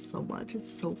that so much. It's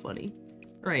so funny.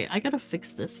 Alright, I gotta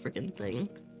fix this freaking thing.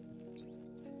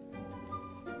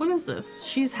 What is this?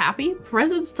 She's happy?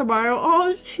 Presents tomorrow.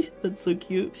 Oh, that's so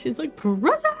cute. She's like,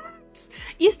 presents!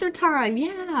 Easter time,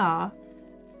 yeah.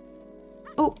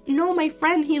 Oh, no, my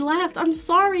friend, he left. I'm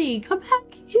sorry. Come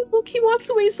back. Look, he walks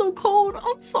away so cold.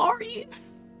 I'm sorry.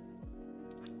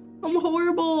 I'm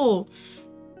horrible.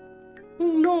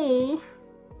 Oh, no.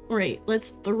 Alright,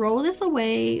 let's throw this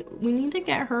away. We need to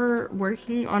get her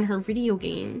working on her video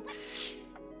game.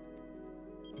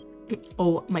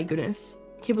 Oh, my goodness.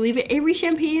 Can't believe it. Avery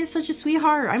Champagne is such a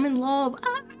sweetheart. I'm in love.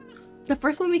 Ah! The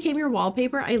first one became your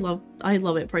wallpaper. I love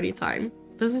it. Party time.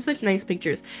 Those are such nice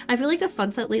pictures. I feel like the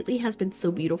sunset lately has been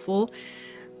so beautiful.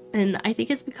 And I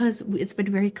think it's because it's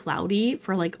been very cloudy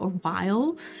for like a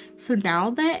while. So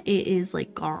now that it is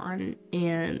like gone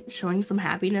and showing some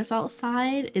happiness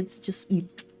outside, it's just,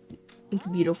 it's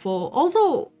beautiful.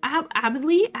 Also,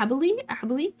 Abilene,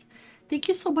 thank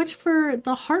you so much for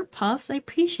the heart puffs. I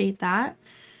appreciate that.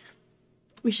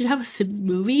 We should have a Sims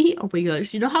movie. Oh my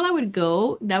gosh, you know how that would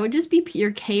go? That would just be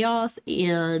pure chaos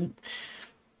and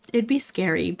it'd be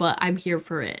scary, but I'm here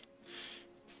for it.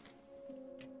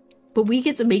 But we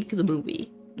get to make the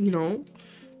movie, you know?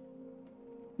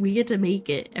 We get to make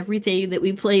it every day that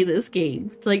we play this game.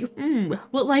 It's like,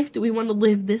 what life do we want to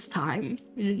live this time?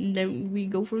 And then we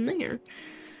go from there.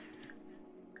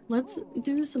 Let's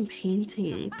do some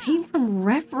painting. Paint from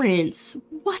reference.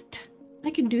 What?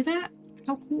 I can do that?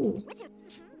 How cool.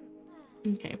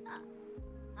 Okay.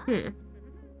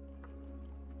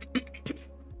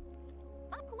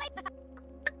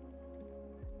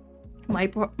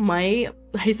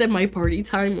 I said my party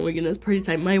time. Oh my goodness, party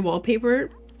time. My wallpaper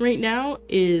right now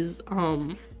is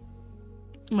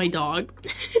my dog.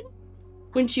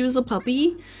 When she was a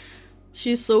puppy.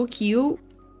 She's so cute.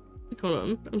 Hold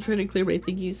on. I'm trying to clear my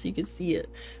thingy so you can see it.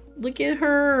 Look at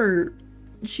her.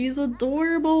 She's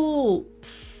adorable.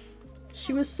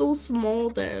 She was so small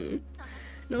then.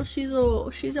 No, she's an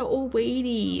old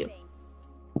lady.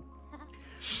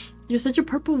 You're such a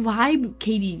purple vibe,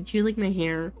 Katie. Do you like my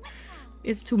hair?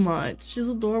 It's too much. She's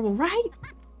adorable, right?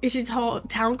 Is she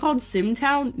town called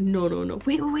Simtown? No, no, no.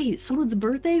 Wait. Someone's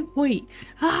birthday? Wait.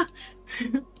 Ah.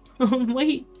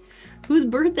 Wait. Whose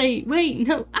birthday? Wait,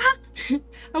 no. Ah.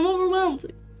 I'm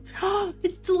overwhelmed.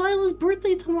 It's Delilah's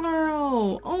birthday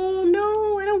tomorrow. Oh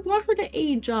no, I don't want her to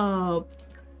age up.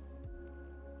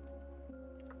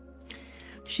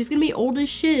 She's gonna be old as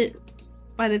shit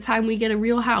by the time we get a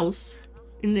real house.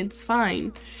 And it's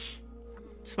fine.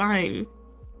 It's fine.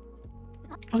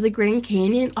 Oh, the Grand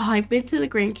Canyon? Oh, I've been to the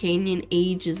Grand Canyon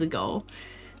ages ago.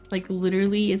 Like,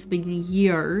 literally, it's been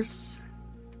years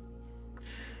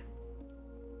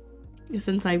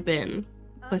since I've been.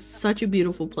 But such a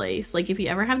beautiful place. Like, if you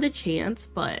ever have the chance,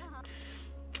 but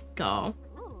go.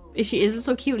 Is it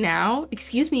so cute now?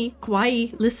 Excuse me,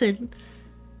 Kawaii, listen.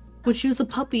 When she was a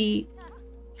puppy,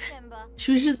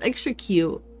 she was just extra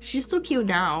cute. She's still cute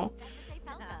now.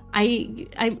 I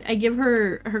give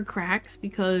her cracks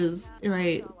because, and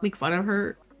I make fun of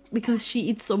her because she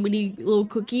eats so many little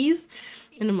cookies,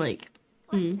 and I'm like,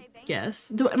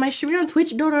 yes. Am I streaming on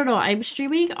Twitch? No. I'm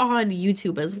streaming on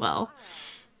YouTube as well.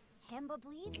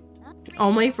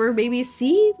 All my fur babies,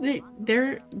 see,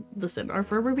 listen, our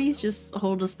fur babies just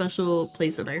hold a special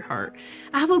place in my heart.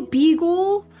 I have a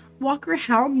beagle Walker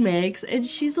Hound mix, and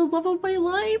she's the love of my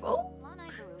life. Oh,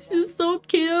 she's so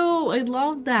cute. I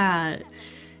love that.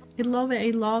 I love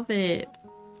it.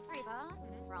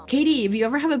 Katie, if you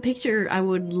ever have a picture, I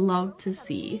would love to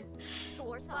see.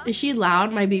 Is she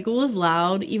loud? My beagle is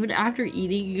loud. Even after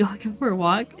eating, going for a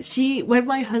walk. When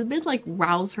my husband like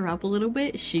rouse her up a little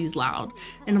bit, she's loud.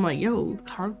 And I'm like, yo,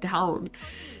 calm down.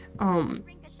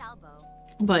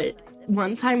 But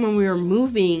one time when we were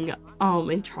moving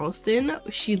in Charleston,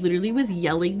 she literally was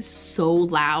yelling so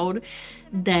loud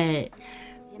that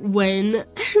when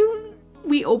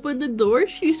we opened the door,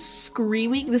 she's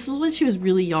screaming. This was when she was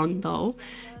really young though.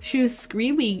 She was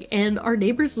screaming and our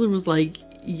neighbors was like,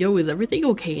 yo, is everything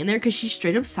okay in there? Because she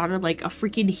straight up sounded like a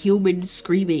freaking human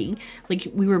screaming. Like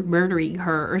we were murdering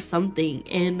her or something.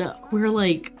 And we were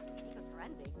like,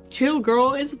 chill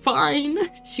girl, it's fine.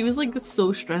 She was like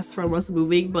so stressed from us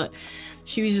moving, but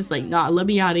she was just like, nah, let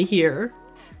me out of here.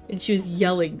 And she was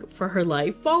yelling for her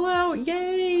life. Fallout,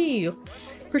 yay!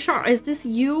 Prashant, is this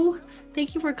you?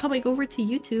 Thank you for coming over to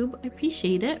YouTube. I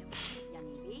appreciate it.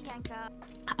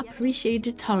 I appreciate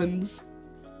it tons.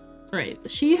 Right,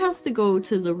 she has to go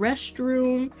to the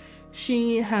restroom.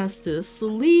 She has to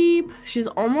sleep. She's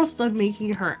almost done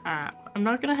making her app. I'm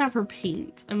not gonna have her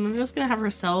paint. I'm just gonna have her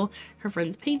sell her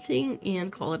friend's painting and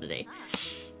call it a day.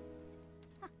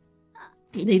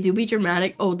 They do be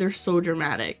dramatic. Oh, they're so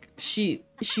dramatic.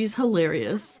 She's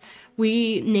hilarious.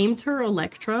 We named her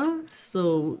Electra,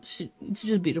 so she's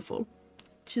just beautiful.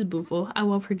 She's beautiful. I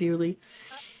love her dearly.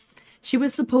 She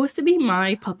was supposed to be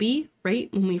my puppy, right?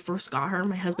 When we first got her,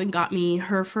 my husband got me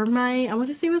her for I want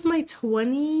to say it was my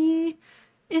 20th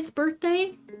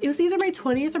birthday. It was either my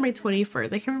 20th or my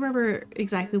 21st. I can't remember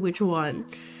exactly which one.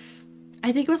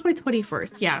 I think it was my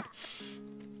 21st, yeah.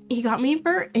 He got me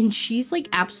her, and she's like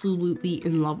absolutely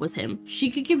in love with him. She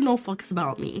could give no fucks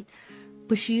about me,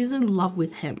 but she's in love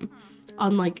with him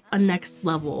on like a next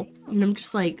level. And I'm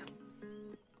just like,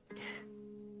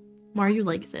 why are you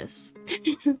like this?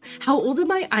 How old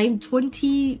am I? I'm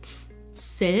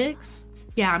 26.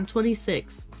 Yeah, I'm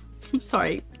 26. I'm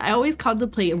sorry. I always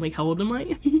contemplate, I'm like, how old am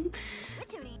I?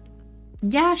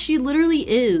 Yeah, she literally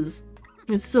is.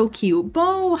 It's so cute.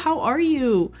 Bo, how are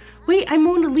you? Wait, I'm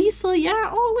Mona Lisa. Yeah,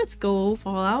 oh, let's go,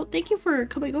 Fallout. Thank you for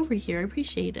coming over here. I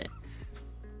appreciate it.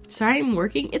 Sorry, I'm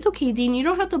working. It's okay, Dean. You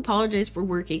don't have to apologize for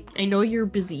working. I know you're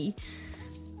busy.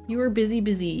 You are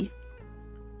busy.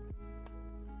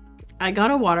 I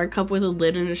got a water cup with a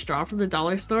lid and a straw from the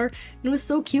dollar store, and it was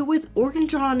so cute with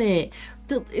orange on it.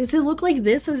 Does it look like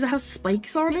this? Does it have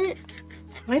spikes on it?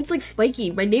 Mine's like spiky.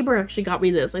 My neighbor actually got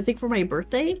me this, I think for my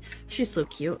birthday. She's so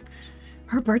cute.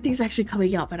 Her birthday's actually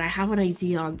coming up, and I have an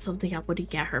idea on something I want to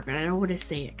get her, but I don't want to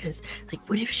say it, because, like,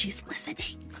 what if she's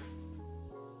listening?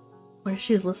 What if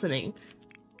she's listening?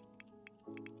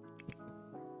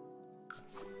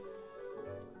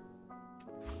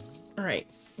 Alright.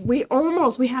 We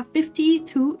have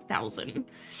 52,000.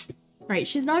 Right,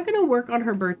 she's not gonna work on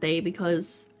her birthday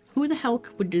because who the hell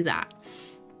would do that?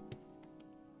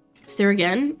 Stare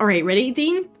again. Alright, ready,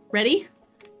 Dean? Ready?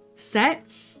 Set?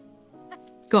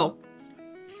 Go.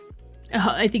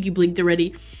 I think you blinked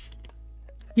already.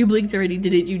 You blinked already,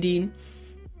 didn't you, Dean?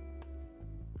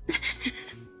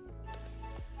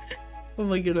 Oh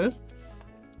my goodness.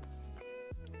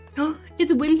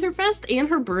 It's Winterfest and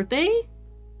her birthday?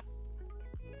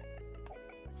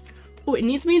 Oh, it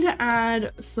needs me to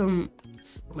add some...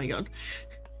 Oh my god.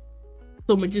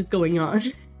 So much is going on.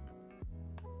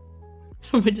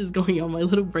 So much is going on. My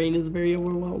little brain is very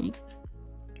overwhelmed.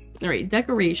 Alright,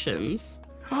 decorations.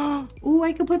 Oh,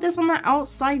 I could put this on the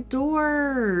outside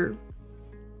door.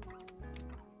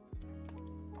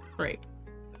 Right.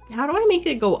 How do I make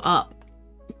it go up?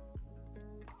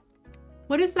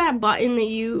 What is that button that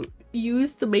you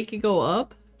use to make it go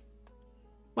up?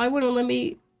 Why wouldn't it let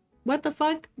me... What the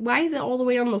fuck? Why is it all the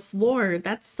way on the floor?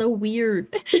 That's so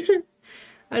weird.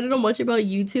 I don't know much about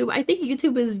YouTube. I think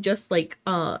YouTube is just like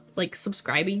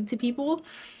subscribing to people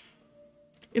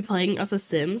and playing us as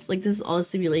Sims. Like, this is all a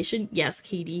simulation. Yes,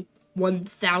 Katie.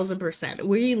 1000%.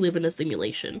 We live in a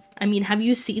simulation. I mean, have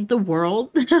you seen the world?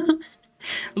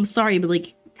 I'm sorry, but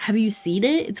like, have you seen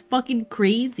it? It's fucking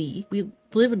crazy. We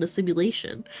live in a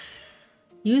simulation.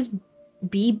 Use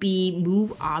BB,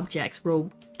 move objects, bro.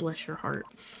 Bless your heart.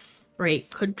 Right,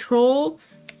 control.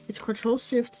 It's Control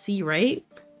Shift C, right?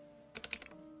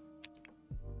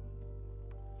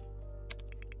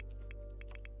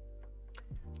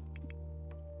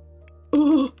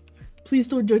 Oh, please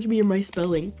don't judge me in my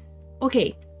spelling.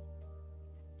 Okay.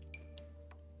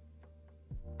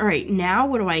 Alright, now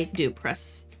what do I do?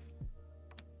 Press.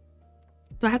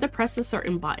 Do I have to press a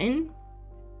certain button?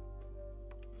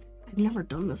 I've never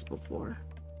done this before.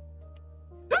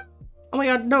 Oh my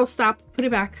god, no, stop. Put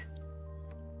it back.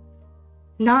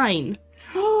 9.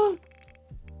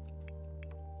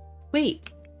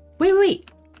 Wait. Wait,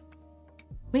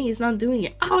 it's not doing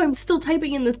it. Oh, I'm still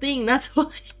typing in the thing. That's why.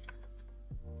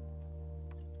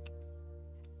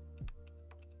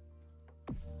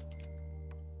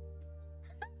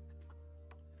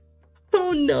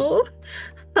 Oh no.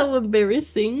 How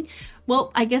embarrassing.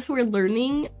 Well, I guess we're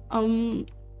learning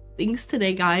things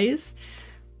today, guys.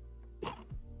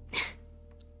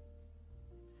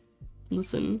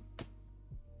 Listen.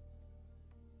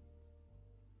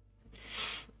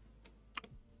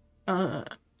 I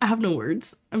have no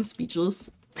words. I'm speechless.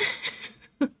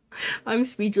 I'm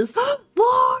speechless.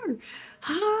 Lar!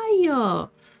 Hi!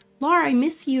 Lar, I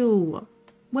miss you.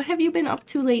 What have you been up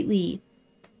to lately?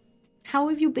 How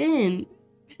have you been?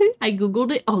 I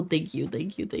googled it. Oh, thank you. I'm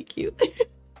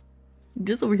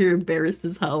just over here embarrassed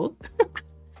as hell.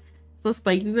 So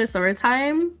spiky with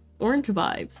summertime. Orange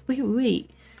vibes. Wait.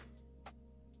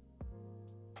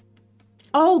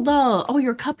 Oh,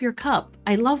 your cup.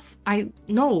 I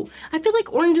feel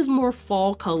like orange is more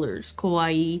fall colors.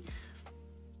 Kawaii.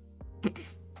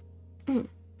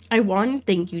 I won.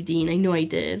 Thank you, Dean. I know I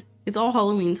did. It's all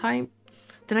Halloween time.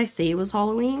 Did I say it was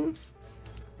Halloween?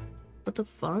 What the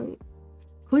fuck?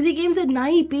 Cozy games at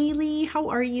night, Bailey. How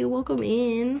are you? Welcome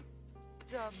in.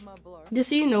 Just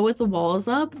so you know, with the walls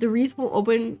up, the wreath will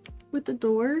open with the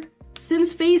door.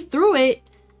 Sims phase through it.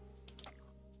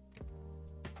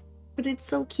 But it's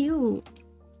so cute.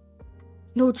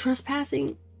 No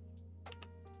trespassing.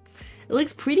 It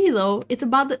looks pretty though. It's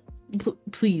about the...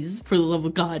 Please, for the love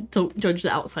of God, don't judge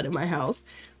the outside of my house.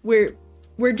 We're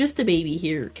just a baby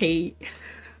here, okay?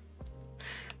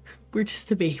 We're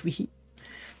just a baby.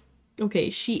 Okay,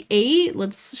 she ate.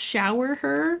 Let's shower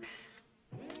her.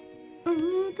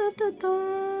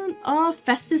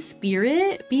 Festive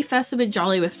spirit. Be festive and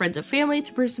jolly with friends and family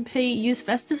to participate. Use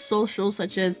festive socials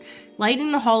such as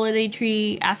lighting the holiday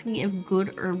tree, asking if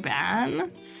good or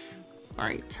bad.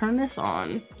 Alright, turn this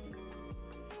on.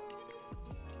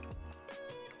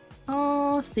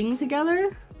 Sing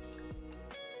together?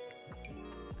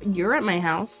 You're at my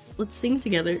house. Let's sing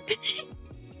together.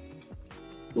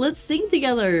 Let's sing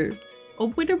together.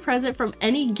 Open a present from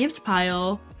any gift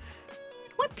pile.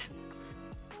 What?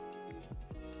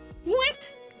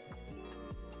 What?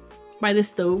 By the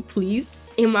stove, please.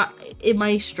 Am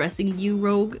I stressing you,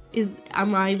 Rogue?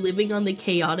 Am I living on the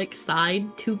chaotic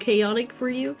side? Too chaotic for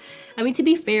you? I mean, to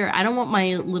be fair, I don't want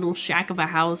my little shack of a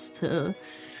house to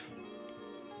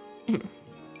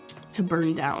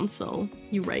burn down, so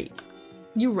you're right.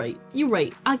 You're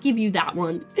right. I'll give you that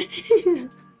one.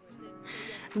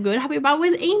 I'm good. Happy about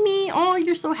with Amy. Oh,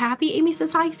 you're so happy. Amy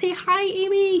says hi. Say hi,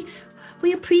 Amy.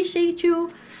 We appreciate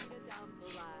you.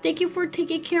 Thank you for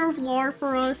taking care of Lar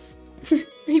for us.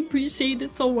 I appreciate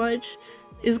it so much.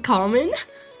 Is common?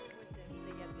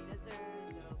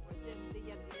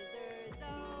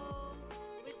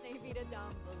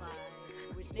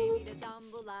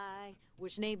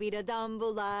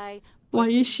 Why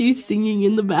is she singing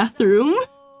in the bathroom?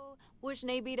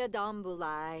 Wishnabita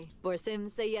Dombulai. Borsim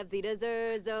Sayebzita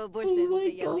Zerzo. Borsim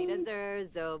Sayebzita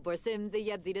Zerzo. Borsim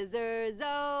Sayebzita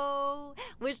Zerzo.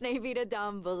 Wishnabita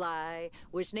Dombulai.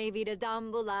 Wishnabita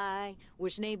Dombulai.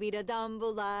 Wishnabita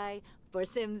Dombulai.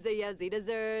 Borsim Sayebzita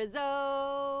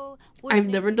Zerzo. I've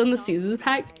never done the seasons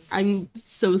pack. I'm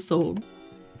so sold.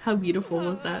 How beautiful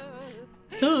was that?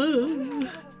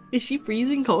 Is she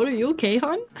freezing cold? Are you okay,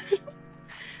 hon?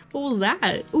 What was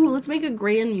that? Ooh, let's make a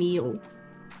grand meal.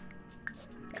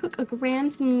 Cook a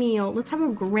grand meal. Let's have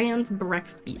a grand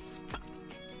breakfast.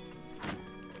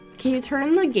 Can you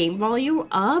turn the game volume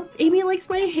up? Amy likes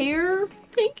my hair.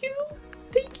 Thank you.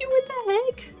 Thank you. What the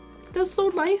heck? That's so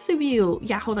nice of you.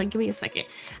 Yeah, hold on. Give me a second.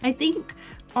 I think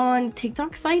on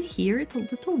TikTok side here, it's a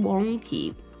little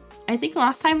wonky. I think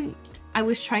last time I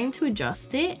was trying to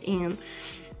adjust it and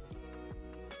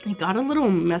it got a little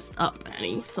messed up,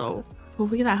 Maddie. So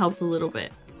hopefully that helped a little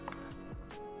bit.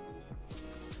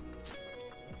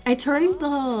 I turned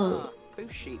the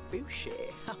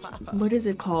what is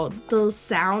it called? The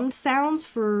sounds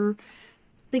for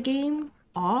the game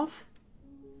off.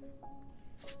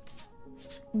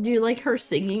 Do you like her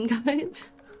singing, guys?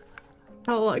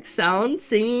 How like sounds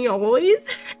singing always.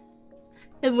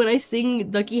 And when I sing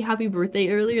Ducky Happy Birthday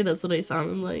earlier, that's what I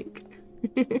sounded like.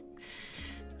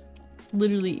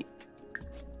 Literally.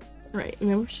 Right,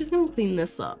 and then she's gonna clean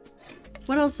this up.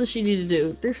 What else does she need to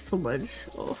do? There's so much.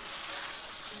 Oh.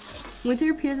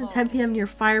 Winter appears at 10 p.m. near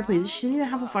fireplace. She doesn't even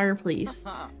have a fireplace.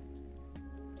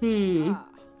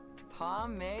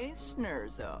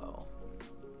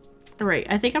 Alright,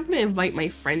 I think I'm gonna invite my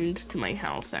friend to my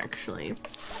house, actually.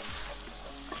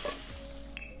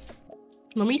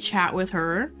 Let me chat with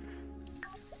her.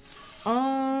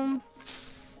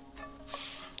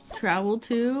 Travel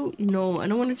to? No, I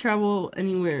don't want to travel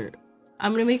anywhere.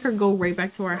 I'm gonna make her go right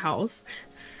back to our house.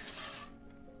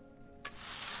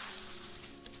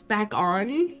 Back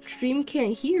on? Stream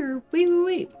can't hear.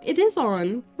 Wait. It is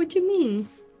on. What do you mean?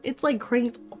 It's like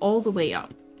cranked all the way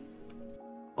up.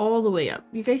 All the way up.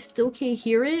 You guys still can't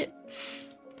hear it?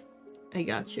 I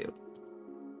got you.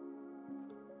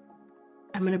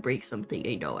 I'm gonna break something.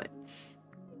 I know it.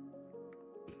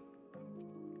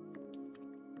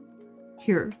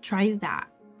 Here, try that.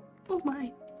 Oh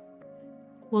my.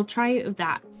 We'll try if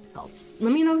that helps.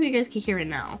 Let me know if you guys can hear it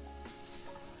now.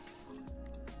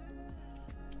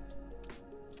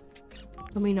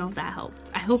 Let me know if that helped.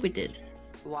 I hope it did.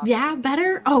 Yeah,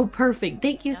 better? Oh, perfect.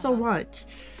 Thank you so much.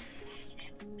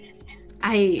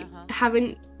 I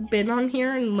haven't been on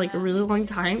here in like a really long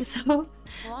time, so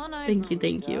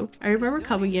thank you. I remember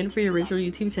coming in for your original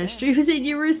YouTube test streams and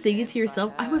you were singing to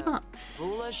yourself. I was not.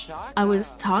 I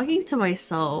was talking to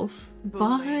myself,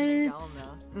 but that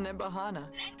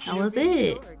was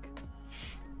it.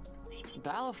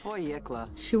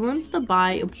 She wants to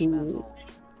buy a pool.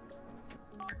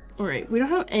 Alright, we don't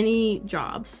have any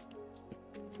jobs.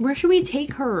 Where should we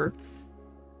take her?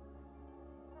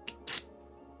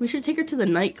 We should take her to the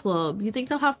nightclub. You think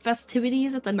they'll have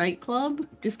festivities at the nightclub?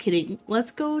 Just kidding.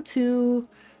 Let's go to...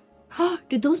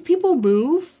 Did those people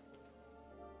move?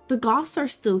 The goths are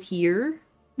still here.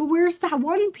 But where's that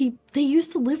one people? They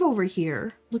used to live over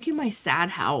here. Look at my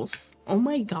sad house. Oh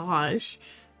my gosh.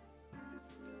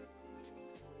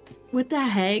 What the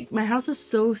heck? My house is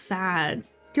so sad.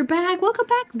 You're back. Welcome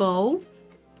back, Bo.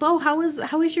 Bo, how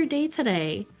is your day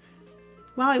today?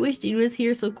 Wow, I wish Dean was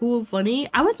here. So cool and funny.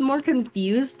 I was more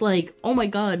confused. Like, oh my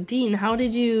god, Dean, how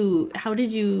did you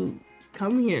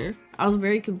come here? I was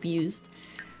very confused.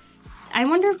 I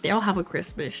wonder if they'll have a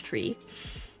Christmas tree.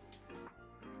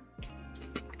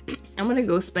 I'm gonna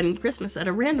go spend Christmas at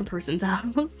a random person's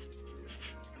house.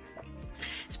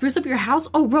 Spruce up your house.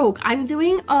 Oh, Rogue, I'm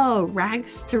doing a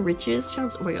rags to riches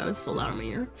challenge. Oh my god, it's so loud in my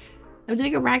ear. I'm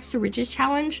doing a rags to riches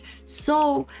challenge.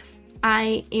 So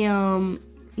I am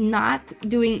not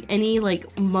doing any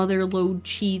like mother load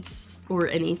cheats or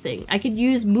anything. I could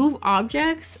use move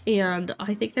objects and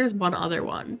I think there's one other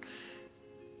one.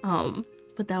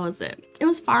 But that was it. It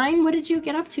was fine. What did you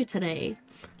get up to today?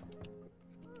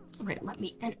 Alright, let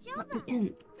me in. Let me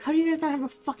in. How do you guys not have a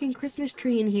fucking Christmas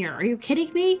tree in here? Are you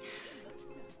kidding me?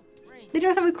 They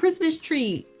don't have a Christmas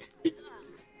tree.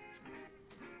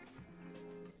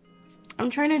 I'm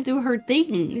trying to do her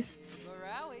things.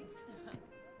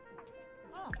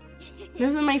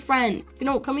 This is my friend. You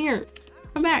know, come here.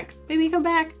 Come back. Baby, come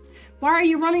back. Why are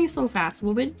you running so fast,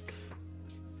 woman?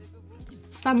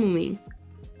 Stop moving.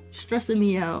 Stressing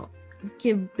me out.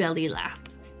 Give belly laugh.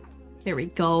 There we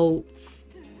go.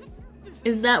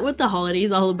 Is that what the holiday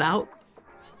is all about?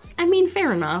 I mean,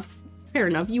 fair enough. Fair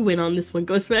enough. You win on this one,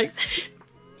 Ghostmax.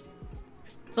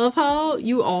 I love how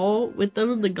you all with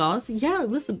them, the goths. Yeah,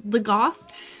 listen, the goths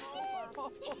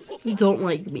don't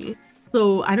like me.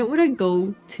 So I don't want to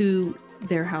go to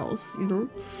their house, you know?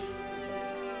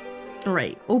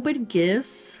 Alright, open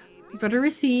gifts. Better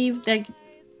receive that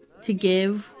to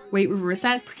give. Wait, reverse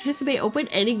that. Participate. Open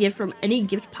any gift from any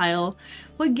gift pile.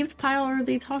 What gift pile are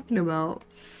they talking about?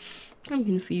 I'm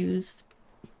confused.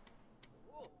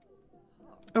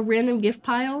 A random gift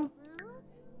pile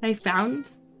I found?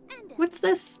 What's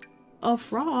this? A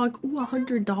frog? Ooh,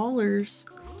 $100.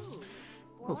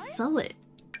 We'll sell it.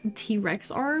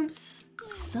 T-Rex arms?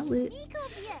 Sell it.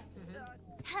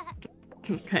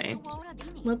 Okay.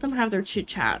 Let them have their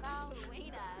chit-chats.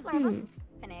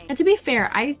 And to be fair,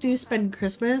 I do spend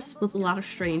Christmas with a lot of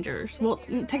strangers. Well,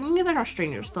 technically they're not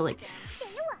strangers, but like...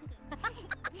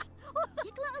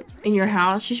 in your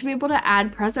house, you should be able to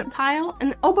add present pile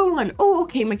and open one. Oh,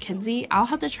 okay, Mackenzie. I'll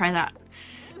have to try that.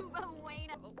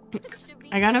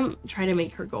 I gotta try to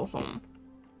make her go home.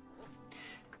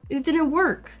 It didn't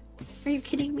work. Are you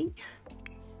kidding me?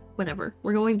 Whatever.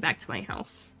 We're going back to my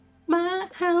house. My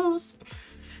house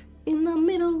in the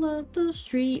middle of the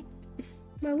street.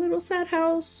 My little sad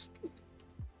house.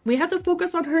 We have to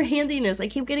focus on her handiness. I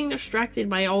keep getting distracted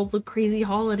by all the crazy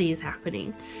holidays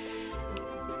happening.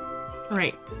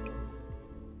 Alright.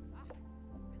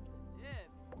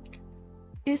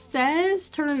 It says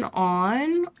turn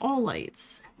on all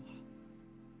lights.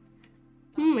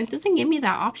 It doesn't give me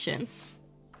that option.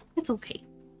 It's okay.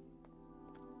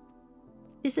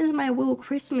 This is my little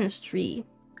Christmas tree.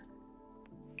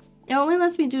 It only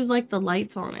lets me do like the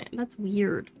lights on it. That's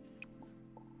weird.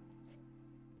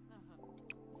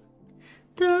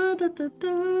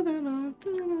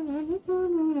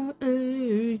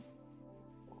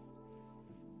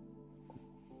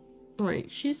 Alright,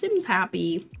 she seems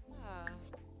happy.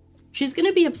 She's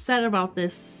gonna be upset about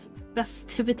this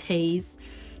festivities.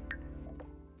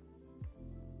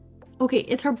 Okay,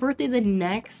 it's her birthday the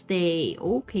next day.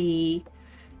 Okay.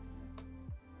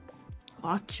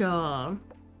 Gotcha.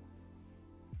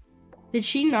 Did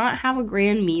she not have a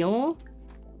grand meal?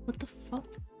 What the fuck?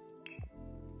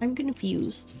 I'm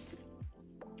confused.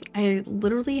 I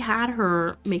literally had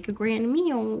her make a grand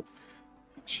meal.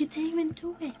 She didn't even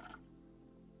do it.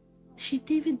 She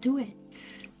didn't even do it.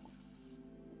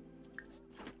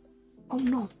 Oh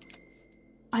no.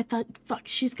 I thought, fuck,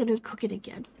 she's gonna cook it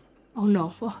again. Oh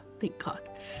no. Oh, thank God.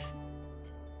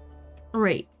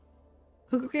 Alright.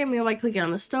 Cook a grand meal by clicking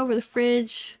on the stove or the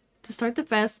fridge. To start the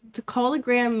fest. To call a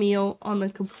grand meal on a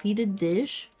completed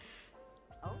dish.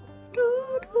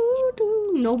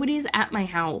 Nobody's at my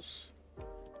house.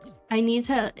 I need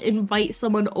to invite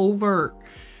someone over.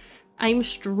 I'm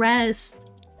stressed.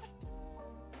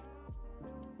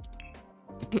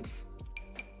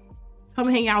 Come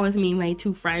hang out with me, my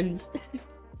two friends.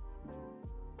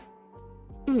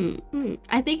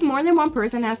 I think more than one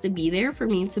person has to be there for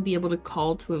me to be able to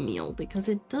call to a meal, because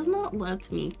it does not let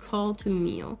me call to a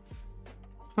meal.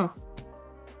 Huh.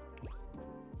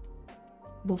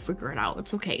 We'll figure it out.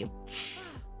 It's okay.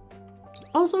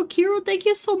 Also, Kiro, thank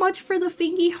you so much for the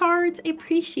fingy hearts. I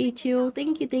appreciate you.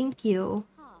 Thank you, thank you.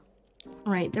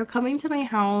 Alright, they're coming to my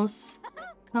house.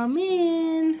 Come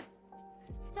in.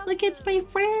 Look, it's my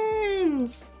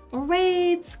friends.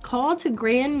 Alright, call to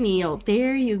grand meal.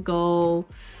 There you go.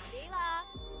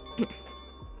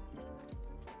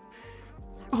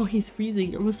 Oh, he's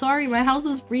freezing. I'm sorry, my house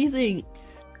is freezing.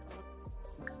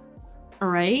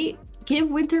 Alright, give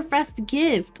Winterfest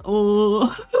gift.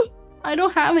 Oh, I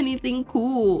don't have anything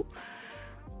cool.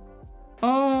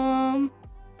 A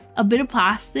bit of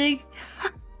plastic.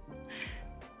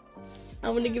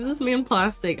 I'm gonna give this man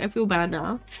plastic. I feel bad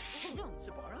now.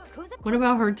 What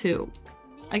about her too?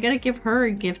 I gotta give her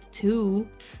a gift too.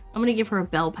 I'm gonna give her a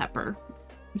bell pepper.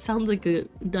 It sounds like a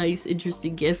nice,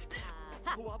 interesting gift.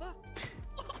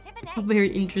 A very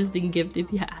interesting gift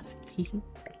if you ask me.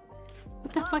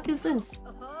 What the fuck is this?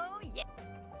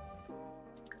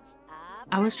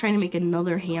 I was trying to make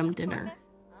another ham dinner.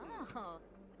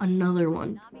 Another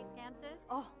one.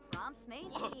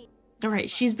 Alright,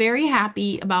 she's very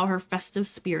happy about her festive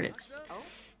spirits.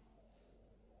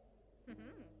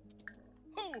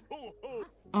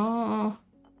 Oh,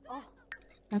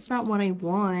 that's not what I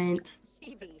want.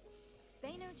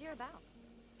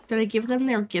 Did I give them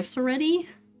their gifts already?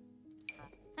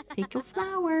 Take a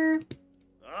flower.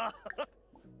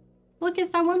 Look,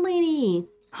 it's that one lady.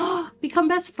 Become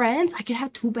best friends? I could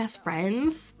have two best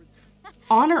friends.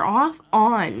 On or off?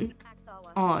 On.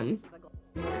 On.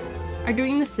 Are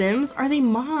doing the Sims? Are they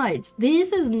mods?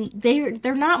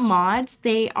 They're not mods.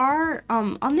 They are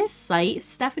on this site,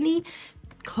 Stephanie.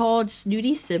 called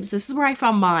Snooty Sims. This is where I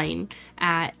found mine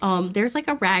at. There's like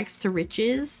a rags to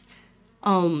riches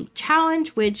challenge,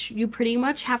 which you pretty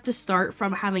much have to start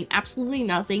from having absolutely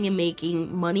nothing and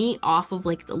making money off of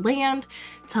like the land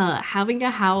to having a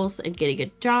house and getting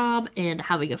a job and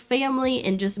having a family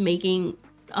and just making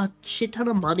a shit ton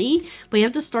of money. But you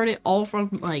have to start it all from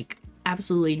like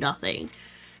absolutely nothing.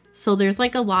 So there's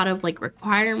like a lot of like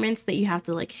requirements that you have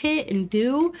to like hit and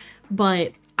do,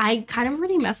 but I kind of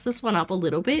already messed this one up a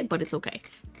little bit, but it's okay.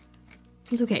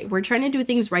 It's okay. We're trying to do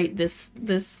things right this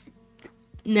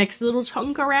next little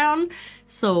chunk around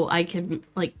so I can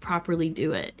like properly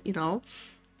do it, you know?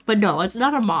 But no, it's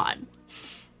not a mod.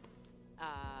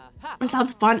 It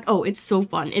sounds fun. Oh, it's so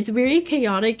fun. It's very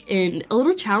chaotic and a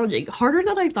little challenging. Harder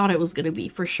than I thought it was gonna be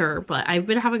for sure, but I've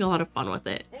been having a lot of fun with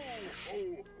it.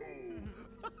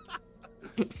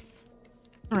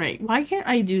 Alright, why can't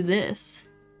I do this?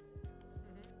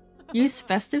 Use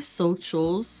festive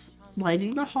socials,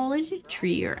 lighting the holiday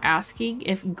tree, or asking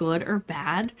if good or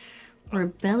bad, or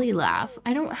belly laugh.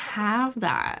 I don't have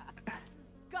that.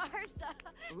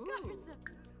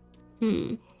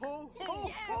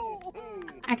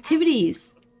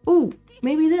 Activities. Ooh,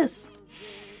 maybe this.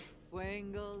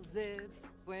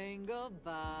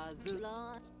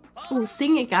 Oh,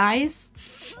 sing it, guys.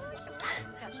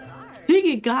 Sing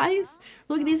it, guys.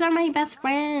 Look, these are my best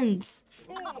friends.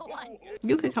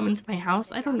 You could come into my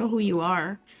house. I don't know who you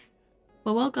are.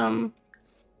 But welcome.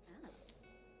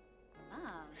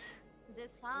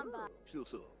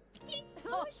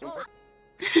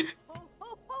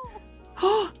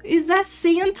 Is that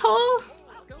Santa?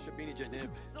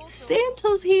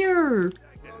 Santa's here.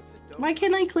 Why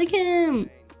can't I click him?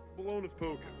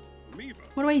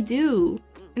 What do I do?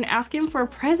 And ask him for a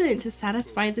present to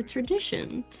satisfy the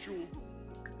tradition.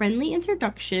 Friendly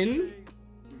introduction.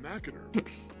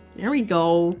 There we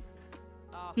go.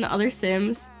 And the other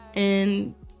Sims.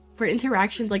 And for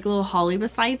interactions, like a little holly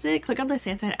besides it, click on the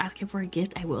Santa and ask him for a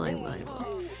gift. I will.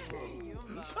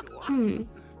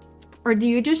 Or do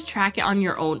you just track it on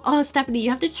your own? Oh, Stephanie,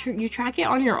 you have to you track it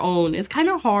on your own. It's kind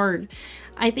of hard.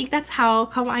 I think that's how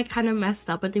come I kind of messed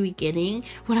up at the beginning.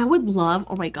 What I would love,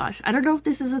 oh my gosh, I don't know if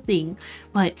this is a thing,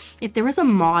 but if there was a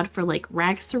mod for like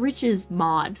rags to riches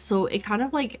mod, so it kind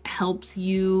of like helps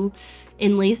you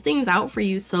and lays things out for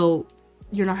you so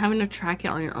you're not having to track it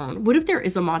on your own. What if there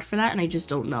is a mod for that and I just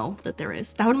don't know that there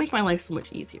is? That would make my life so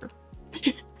much easier.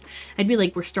 I'd be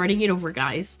like, we're starting it over,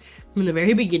 guys, from the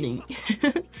very beginning.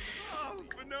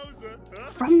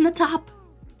 From the top.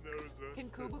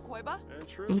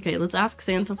 Okay, let's ask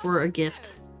Santa for a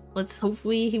gift.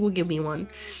 Hopefully he will give me one.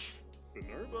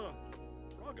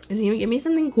 Is he gonna give me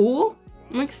something cool?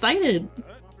 I'm excited.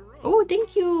 Oh,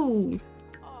 thank you.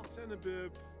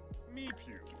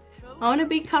 I want to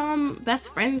become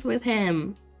best friends with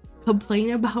him.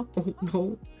 Complain about, oh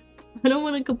no. I don't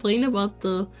want to complain about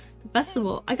the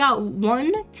festival. I got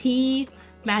 1 tea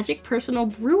magic personal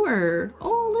brewer.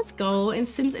 Oh, let's go. And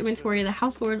Sims inventory, the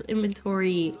household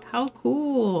inventory. How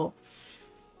cool.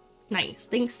 Nice.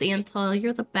 Thanks, Santa.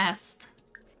 You're the best.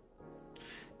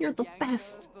 You're the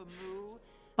best.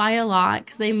 Buy a lot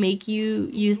because they make you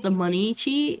use the money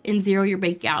cheat and zero your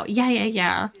bank out.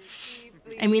 Yeah.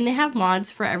 I mean, they have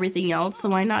mods for everything else, so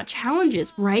why not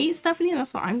challenges, right, Stephanie?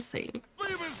 That's what I'm saying.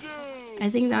 I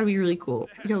think that would be really cool.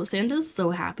 Yo, Santa's so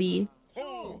happy.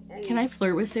 Can I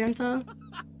flirt with Santa?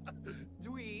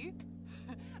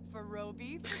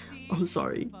 I'm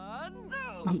sorry.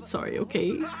 I'm sorry,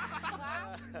 okay?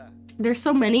 There's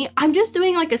so many. I'm just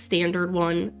doing like a standard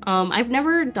one. I've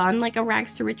never done like a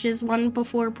rags to riches one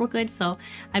before, Brooklyn, so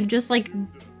I'm just like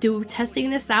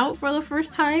testing this out for the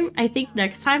first time. I think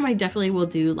next time I definitely will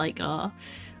do like a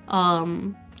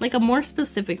more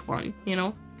specific one, you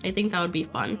know? I think that would be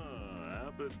fun.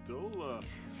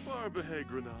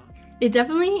 It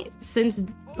definitely, since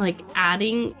like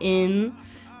adding in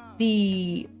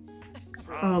the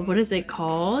what is it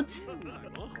called?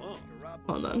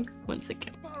 Hold on, 1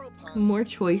 second. More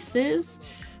choices.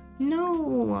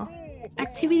 No.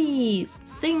 Activities.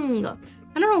 Sing. I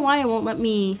don't know why it won't let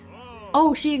me.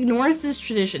 Oh, she ignores this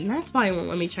tradition. That's why it won't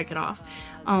let me check it off.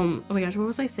 Oh my gosh, what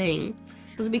was I saying?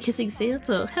 Was it be kissing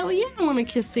Santa? Hell yeah, I want to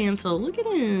kiss Santa. Look at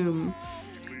him.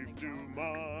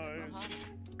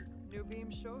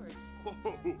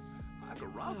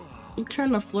 I'm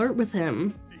trying to flirt with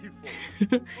him.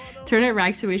 Turn it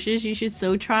rags to wishes. You should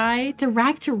so try to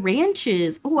rag to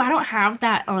ranches. Oh, I don't have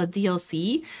that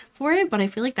DLC for it, but I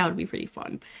feel like that would be pretty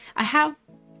fun. I have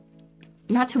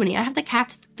not too many. I have the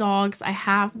cats, dogs. I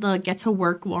have the get to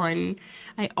work one.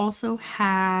 I also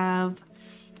have,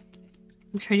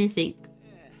 I'm trying to think.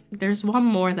 There's one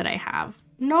more that I have.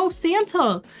 No,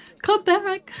 Santa, come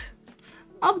back.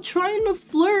 I'm trying to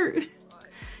flirt.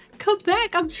 Come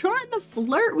back, I'm trying to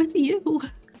flirt with you.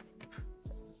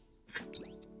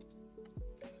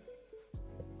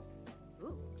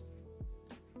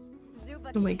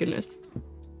 Oh my goodness.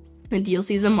 And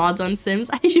DLCs and mods on Sims.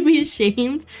 I should be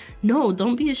ashamed. No,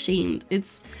 don't be ashamed.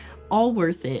 It's all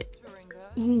worth it.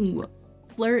 Ooh,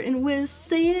 flirting with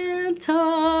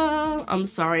Santa. I'm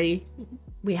sorry.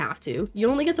 We have to. You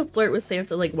only get to flirt with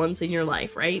Santa like once in your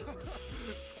life, right?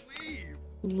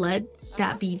 Let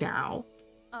that be now.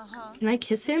 Can I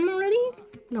kiss him already?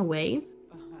 No way.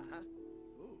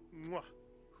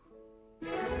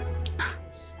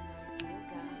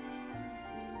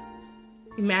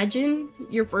 Imagine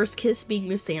your first kiss being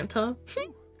with Santa.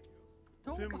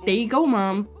 There you go,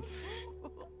 Mom.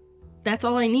 That's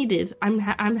all I needed. I'm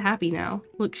happy now.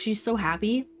 Look, she's so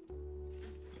happy.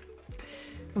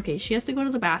 Okay, she has to go to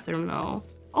the bathroom though.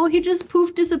 Oh, he just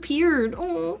poof disappeared.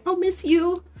 Oh, I'll miss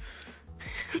you.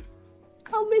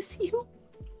 I'll miss you.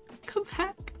 Come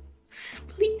back.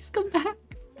 Please come back.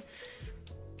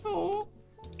 Oh,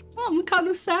 I'm kind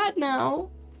of sad now.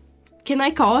 Can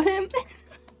I call him?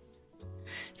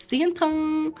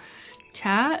 Santa.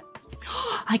 Chat.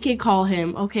 I can call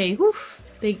him. Okay. Whew.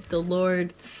 Thank the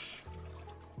Lord.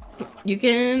 You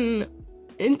can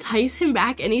entice him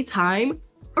back anytime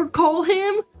or call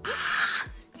him.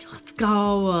 Let's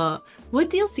go. What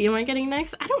DLC am I getting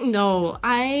next? I don't know.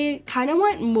 I kind of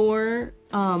want more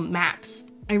maps.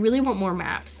 I really want more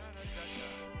maps.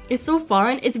 It's so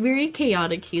fun. It's very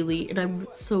chaotic, Haley, and I'm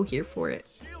so here for it.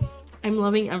 I'm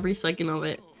loving every second of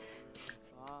it.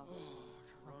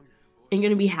 I'm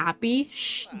gonna be happy.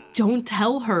 Shh, don't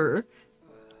tell her.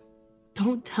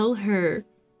 Don't tell her.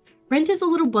 Rent is a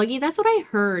little buggy. That's what I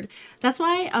heard. That's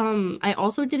why I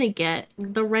also didn't get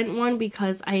the Rent one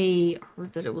because I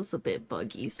heard that it was a bit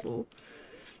buggy. So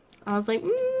I was like,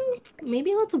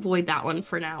 maybe let's avoid that one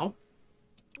for now.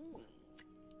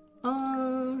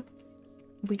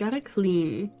 We gotta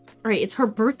clean. All right, it's her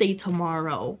birthday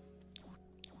tomorrow.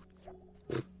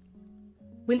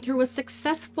 Winter was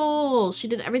successful. She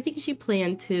did everything she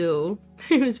planned to.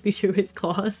 It was featured with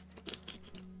claws.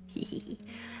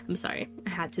 I'm sorry.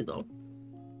 I had to though.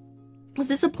 It was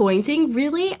disappointing.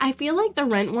 Really? I feel like the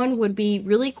Rent one would be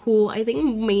really cool. I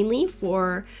think mainly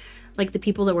for like the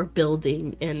people that were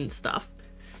building and stuff.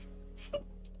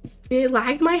 It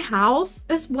lagged my house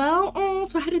as well. Oh,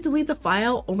 so I had to delete the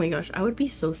file. Oh my gosh, I would be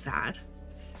so sad.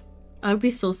 I would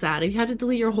be so sad if you had to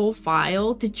delete your whole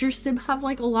file. Did your sim have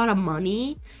like a lot of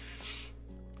money?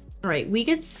 All right, we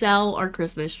could sell our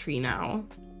Christmas tree now.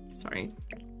 Sorry.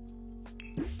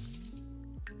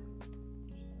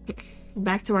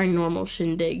 Back to our normal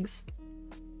shindigs.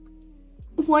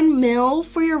 1 mil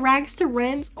for your rags to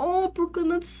rent. Oh, Brooklyn,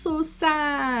 that's so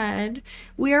sad.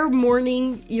 We are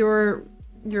mourning your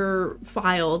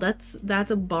file. That's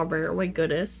a bummer. Oh my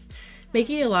goodness.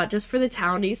 Making a lot just for the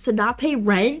townies to not pay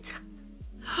rent.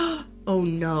 Oh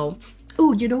no.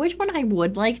 Oh, you know which one I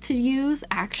would like to use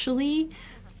actually?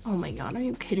 Oh my god, are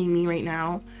you kidding me right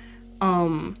now?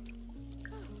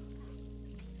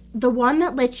 The one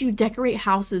that lets you decorate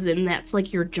houses and that's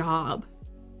like your job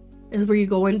is where you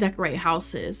go and decorate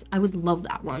houses. I would love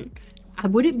that one. I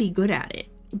wouldn't be good at it,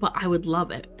 but I would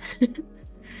love it.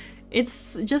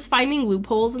 It's just finding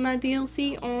loopholes in that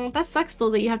DLC. Oh, that sucks though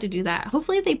that you have to do that.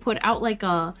 Hopefully they put out like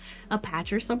a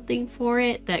patch or something for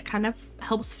it that kind of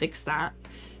helps fix that.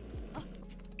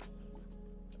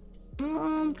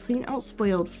 Clean out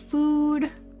spoiled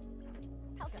food.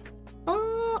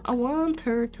 I want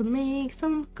her to make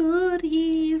some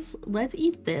goodies. Let's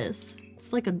eat this.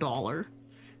 It's like $1.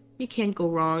 You can't go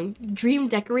wrong. Dream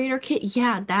decorator kit.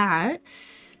 Yeah, that.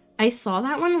 I saw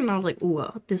that one and I was like,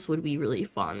 ooh, this would be really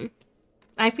fun.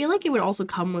 I feel like it would also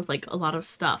come with like a lot of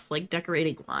stuff, like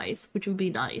decorating wise, which would be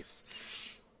nice.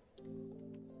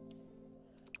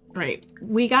 Right,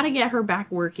 we gotta get her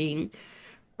back working.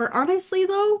 Or honestly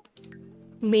though,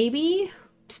 maybe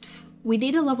we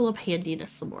need to level up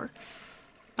handiness some more.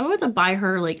 I'm about to buy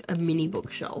her like a mini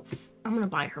bookshelf. I'm gonna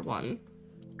buy her one.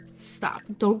 Stop,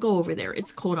 don't go over there.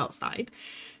 It's cold outside.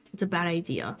 It's a bad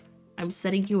idea. I'm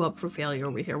setting you up for failure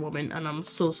over here, woman, and I'm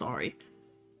so sorry.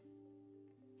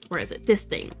 Where is it? This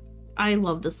thing. I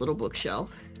love this little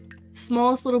bookshelf.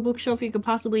 Smallest little bookshelf you could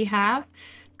possibly have,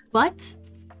 but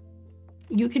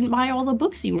you can buy all the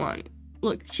books you want.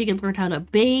 Look, she can learn how to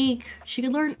bake. She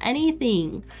can learn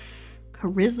anything.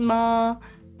 Charisma,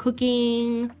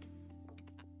 cooking.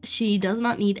 She does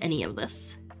not need any of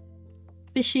this.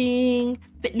 Fishing,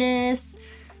 fitness.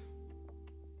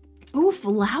 Oh,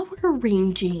 flower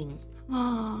arranging.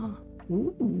 Oh,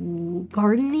 Ooh,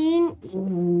 gardening.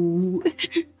 Ooh.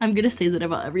 I'm gonna say that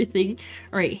about everything.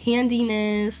 All right,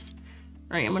 handiness.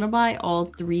 All right, I'm gonna buy all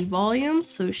 3 volumes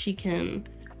so she can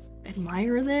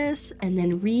admire this and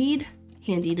then read.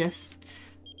 Handiness.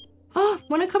 Oh,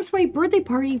 wanna come to my birthday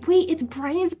party? Wait, it's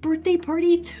Brian's birthday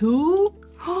party too?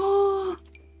 Oh,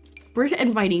 we're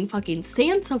inviting fucking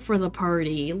Santa for the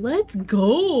party. Let's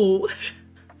go.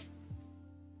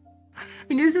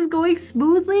 And yours is going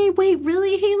smoothly? Wait,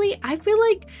 really, Haley? I feel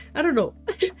like, I don't know.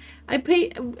 I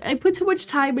put too much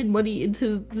time and money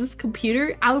into this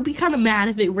computer. I would be kind of mad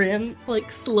if it ran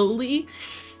like slowly.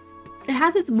 It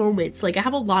has its moments. Like I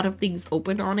have a lot of things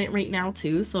open on it right now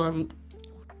too, so I'm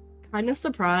kind of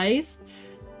surprised.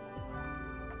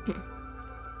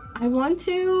 I want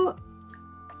to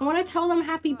tell them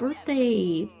happy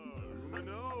birthday.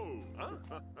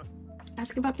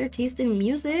 Ask about their taste in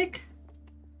music.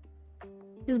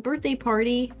 His birthday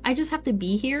party. I just have to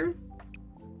be here.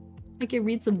 I can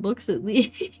read some books at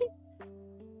least.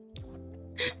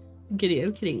 I'm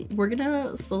kidding. We're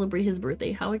gonna celebrate his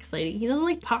birthday. How exciting. He doesn't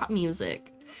like pop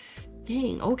music.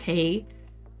 Dang, okay.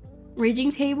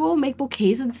 Raging table, make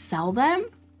bouquets and sell them?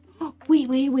 Oh,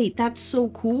 wait. That's so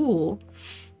cool.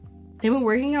 They've been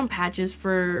working on patches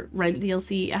for Rent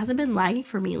DLC. It hasn't been lagging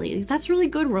for me lately. That's really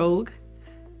good, Rogue.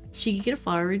 She could get a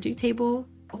flower raging table.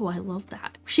 Oh, I love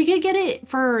that. She could get it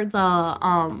for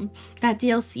the that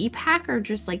DLC pack or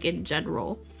just like in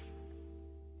general.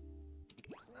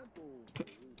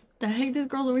 The heck, this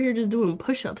girl's over here just doing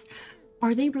push-ups.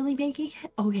 Are they really making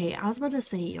it? Okay, I was about to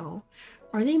say, yo.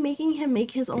 Are they making him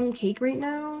make his own cake right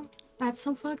now? That's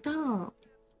so fucked up.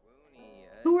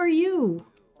 Who are you?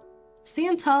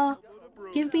 Santa,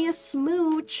 give me a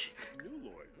smooch.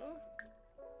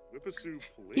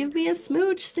 Give me a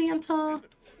smooch, Santa.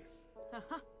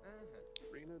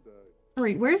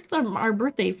 Alright, where's our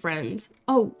birthday friend?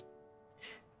 Oh.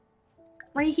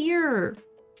 Right here.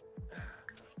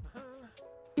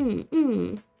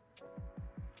 New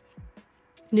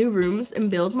rooms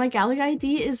and build. My gallery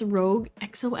ID is Rogue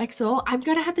XOXO. I'm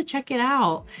gonna have to check it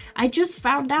out. I just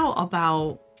found out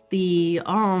about the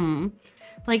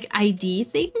like ID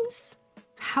things.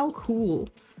 How cool.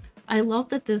 I love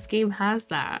that this game has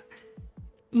that.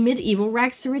 Medieval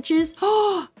rags to riches.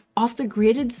 Oh, off the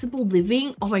grid and simple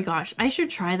living. Oh my gosh, I should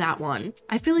try that one.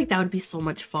 I feel like that would be so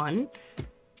much fun.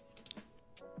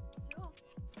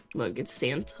 Look, it's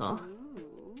Santa.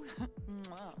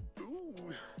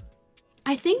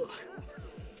 I think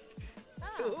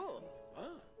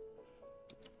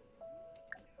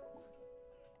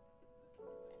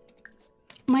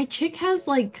my chick has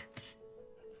like,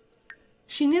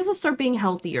 she needs to start being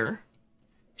healthier.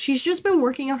 She's just been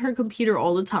working on her computer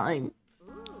all the time.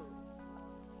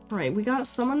 Right, we got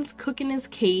someone's cooking his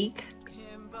cake.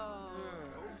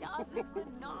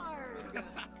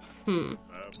 I'm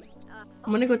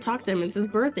gonna go talk to him. It's his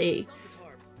birthday.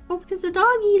 Oh, there's a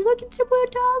doggy. Look at the poor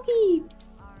doggy.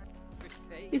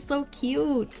 He's so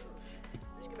cute.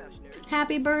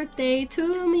 Happy birthday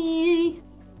to me.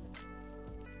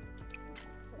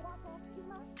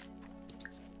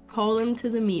 Call him to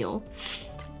the meal.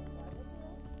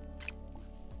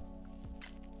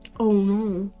 Oh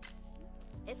no.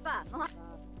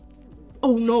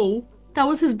 Oh no. That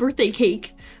was his birthday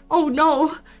cake. Oh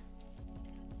no.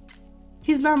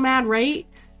 He's not mad, right?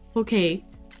 Okay.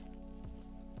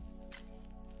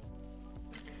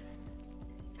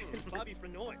 I'm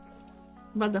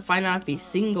about to find out if he's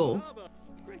single.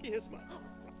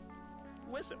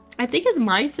 I think it's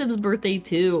my Sim's birthday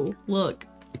too. Look.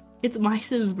 It's my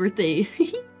Sim's birthday.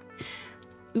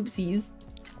 Oopsies.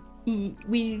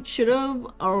 We should have,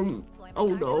 oh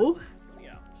no.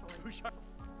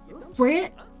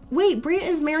 Brent? Wait, Brent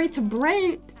is married to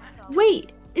Brent?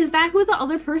 Wait, is that who the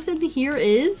other person here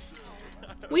is?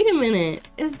 Wait a minute.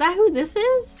 Is that who this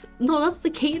is? No, that's the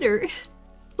cater.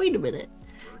 Wait a minute.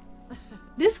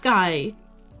 This guy.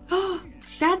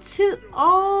 That's his.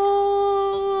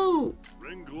 Oh!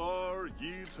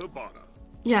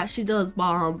 Yeah, she does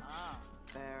bomb.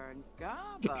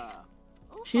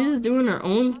 She's just doing her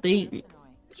own thing.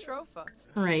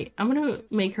 Alright, I'm gonna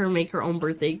make her own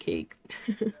birthday cake.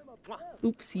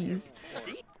 Oopsies.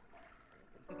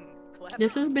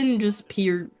 This has been just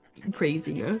pure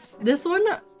craziness. This one,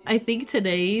 I think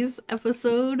today's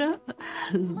episode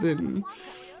has been...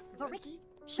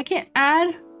 I can't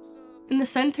add in the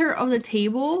center of the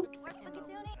table.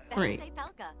 Alright.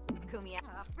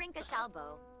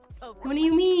 What do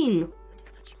you mean?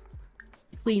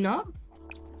 Clean up?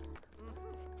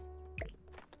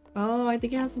 Oh, I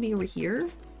think it has to be over here.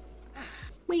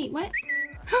 Wait, what?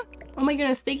 Oh my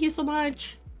goodness, thank you so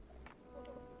much.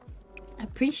 I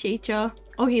appreciate ya.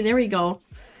 Okay, there we go.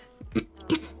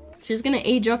 She's gonna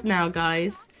age up now,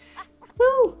 guys.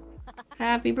 Woo!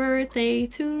 Happy birthday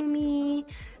to me.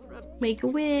 Make a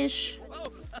wish.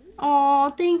 Oh,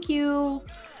 thank you.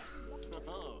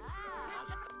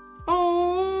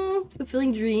 Oh,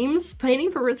 fulfilling dreams. Planning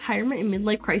for retirement and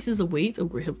midlife crisis awaits. Oh,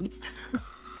 great heavens.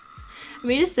 I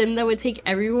made a sim that would take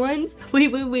everyone's.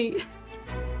 Wait.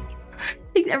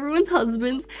 Take everyone's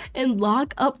husbands and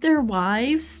lock up their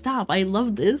wives. Stop. I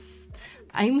love this.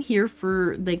 I'm here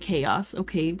for the chaos.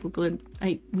 Okay, we're good.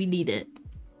 We need it.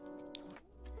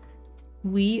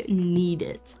 We need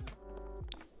it.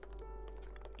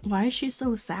 Why is she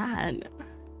so sad?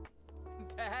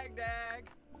 Dag.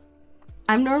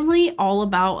 I'm normally all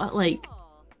about like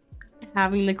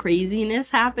having the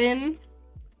craziness happen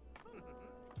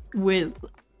with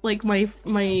like my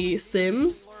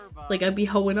Sims. Like I'd be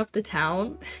hoeing up the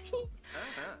town.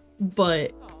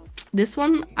 But this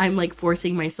one I'm like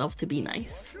forcing myself to be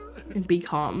nice and be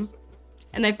calm.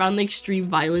 And I found the extreme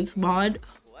violence mod.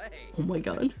 Oh my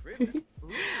god.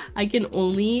 I can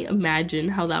only imagine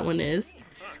how that one is.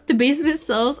 The basement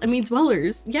cells, I mean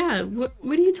dwellers. Yeah, what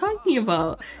are you talking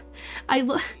about?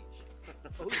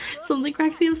 Something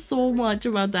cracks me up so much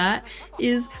about that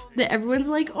is that everyone's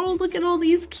like, oh, look at all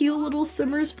these cute little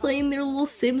simmers playing their little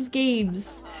Sims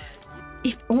games.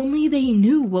 If only they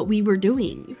knew what we were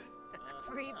doing.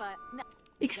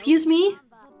 Excuse me?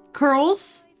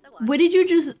 Curls? What did you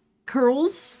just...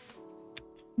 Curls?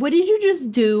 What did you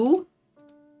just do?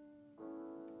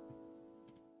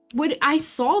 What? I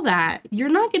saw that. You're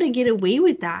not gonna get away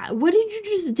with that. What did you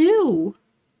just do?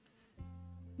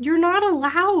 You're not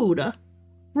allowed.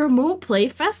 Remote play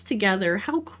fest together.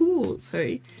 How cool.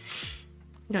 Sorry.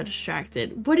 Got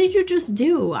distracted. What did you just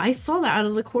do? I saw that out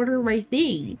of the corner of my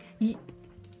thing.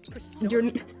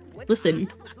 You're... Listen.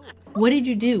 What did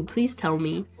you do? Please tell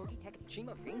me. She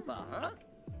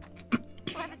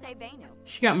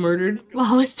got murdered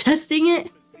while I was testing it?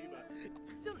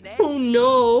 Oh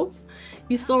no.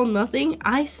 You saw nothing?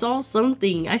 I saw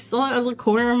something. I saw it out of the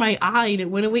corner of my eye and it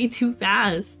went away too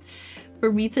fast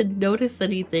for me to notice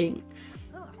anything.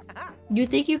 You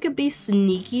think you could be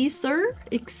sneaky, sir?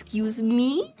 Excuse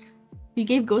me? You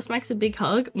gave Ghostmax a big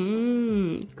hug?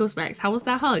 Ghostmax, how was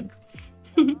that hug?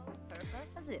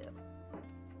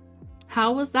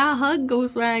 How was that hug,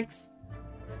 Ghostmax?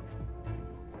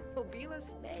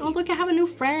 Oh, look, I have a new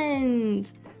friend.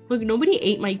 Look, nobody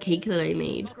ate my cake that I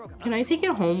made. Can I take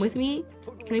it home with me?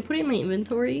 Can I put it in my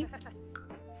inventory?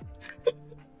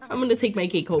 I'm gonna take my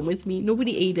cake home with me.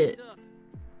 Nobody ate it.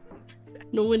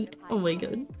 No one... Oh my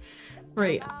god.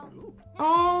 Right.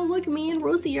 Oh, look, me and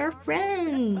Rosie are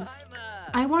friends.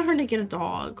 I want her to get a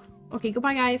dog. Okay,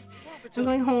 goodbye, guys. I'm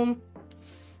going home.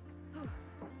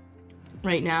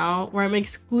 Right now, where I'm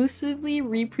exclusively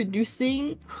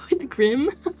reproducing with Grim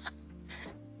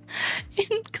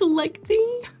and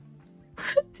collecting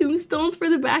tombstones for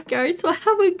the backyard so I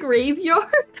have a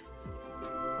graveyard.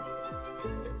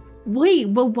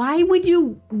 Wait, but why do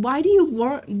you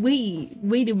want,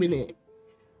 wait a minute.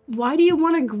 Why do you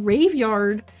want a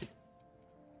graveyard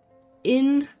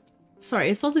in, sorry,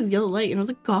 I saw this yellow light and I was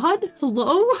like, God,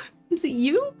 hello? Is it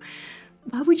you?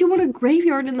 Why would you want a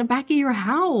graveyard in the back of your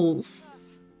house?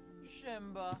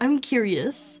 I'm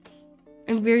curious.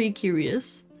 I'm very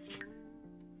curious.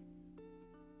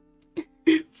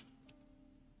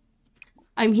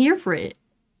 I'm here for it.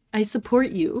 I support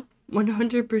you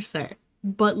 100%.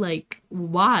 But like,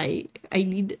 why? I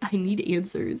need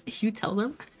answers. If you tell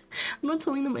them, I'm not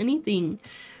telling them anything.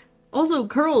 Also,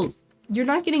 Curls, you're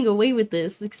not getting away with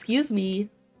this. Excuse me.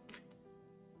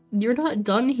 You're not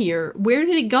done here. Where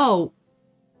did it go?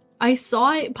 I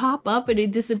saw it pop up and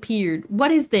it disappeared. What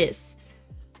is this?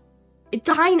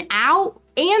 Dine out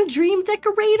and dream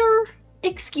decorator?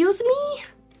 Excuse me?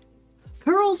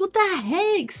 Curls, what the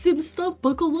heck? Sim stuff,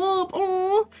 buckle up.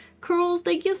 Oh, Curls,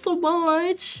 thank you so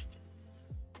much.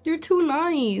 You're too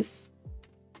nice.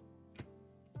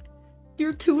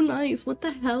 You're too nice. What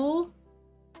the hell?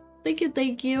 Thank you,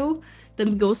 thank you.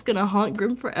 Them ghosts gonna haunt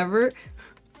Grim forever.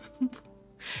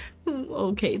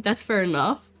 Okay, that's fair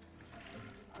enough.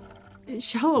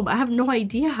 Show 'em. I have no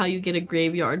idea how you get a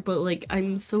graveyard, but like,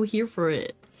 I'm so here for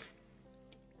it.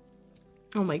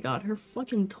 Oh my god, her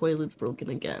fucking toilet's broken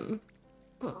again.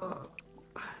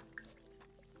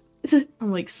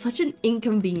 I'm like, such an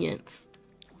inconvenience.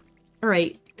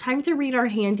 Alright, time to read our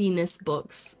handiness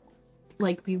books.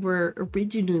 Like we were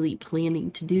originally planning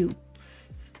to do.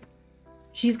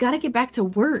 She's gotta get back to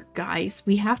work, guys.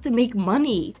 We have to make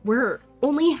money. We're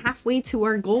only halfway to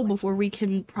our goal before we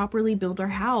can properly build our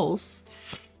house.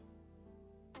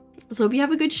 So hope you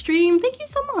have a good stream. Thank you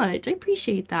so much. I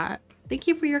appreciate that. Thank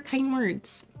you for your kind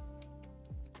words.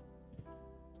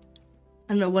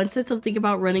 I don't know, once said something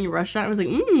about running a restaurant. I was like,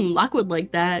 Locke would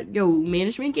like that. Yo,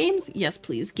 management games? Yes,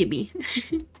 please. Give me.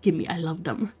 Give me. I love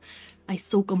them. I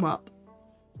soak them up.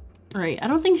 Alright, I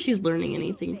don't think she's learning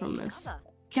anything from this.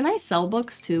 Can I sell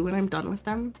books too when I'm done with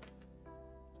them?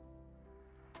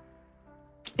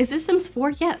 Is this Sims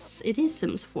 4? Yes, it is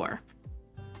Sims 4.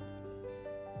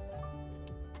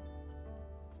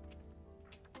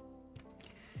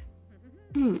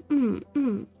 You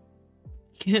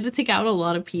had to take out a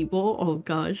lot of people. Oh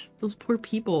gosh, those poor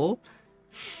people.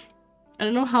 I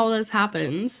don't know how this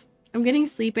happens. I'm getting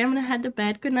sleepy. I'm gonna head to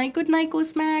bed. Good night,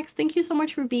 Ghost Max. Thank you so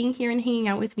much for being here and hanging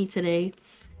out with me today.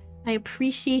 I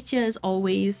appreciate you as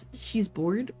always. She's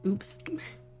bored. Oops.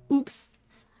 Oops.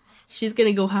 She's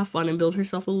gonna go have fun and build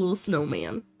herself a little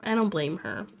snowman. I don't blame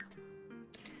her.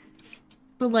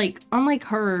 But like, unlike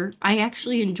her, I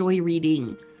actually enjoy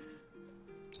reading.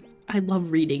 I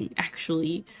love reading,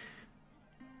 actually.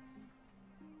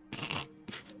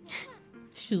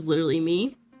 She's literally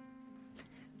me.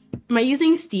 Am I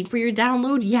using Steam for your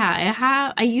download?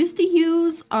 Yeah, I used to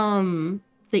use the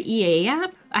EA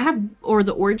app. Or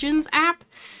the Origins app.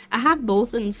 I have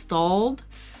both installed.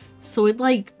 So it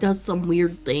like does some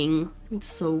weird thing. It's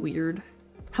so weird.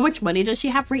 How much money does she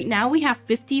have right now? We have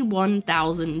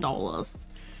 $51,000.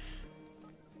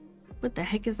 What the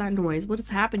heck is that noise? What is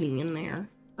happening in there?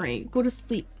 All right, go to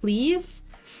sleep, please.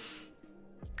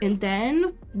 And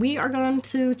then we are going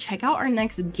to check out our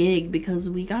next gig because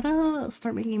we gotta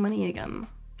start making money again.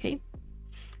 Okay.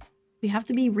 We have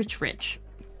to be rich.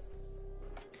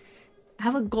 I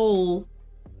have a goal.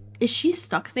 Is she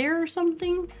stuck there or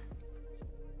something?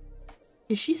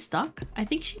 Is she stuck? I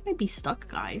think she might be stuck,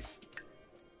 guys.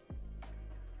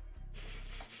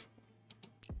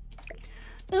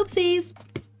 Oopsies.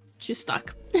 She's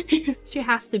stuck. She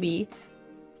has to be.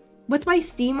 What's my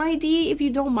Steam ID, if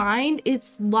you don't mind?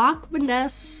 It's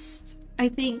LochVaness, I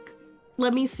think.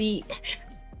 Let me see.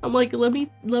 I'm like, let me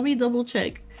double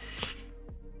check.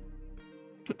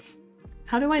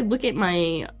 How do I look at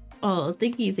my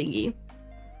thingy?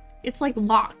 It's like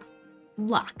LochVaness.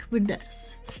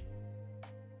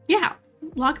 Yeah,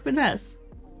 LochVaness.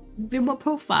 View my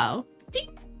profile.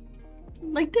 Ding.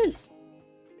 Like this.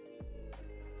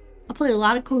 I play a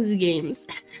lot of cozy games.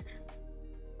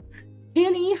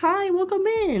 Annie, hi, welcome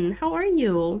in. How are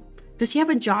you? Does she have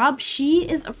a job? She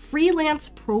is a freelance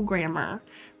programmer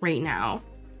right now.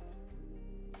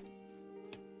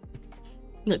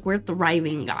 Look, we're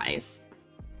thriving, guys.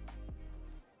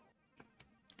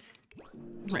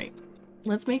 Right.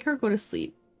 Let's make her go to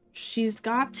sleep. She's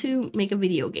got to make a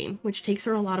video game, which takes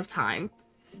her a lot of time.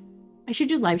 I should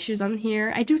do live streams on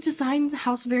here. I do design the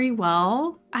house very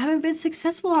well. I haven't been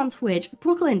successful on Twitch.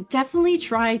 Brooklyn, definitely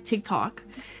try TikTok.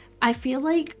 I feel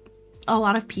like a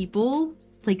lot of people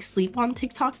like sleep on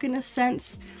TikTok in a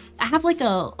sense. I have like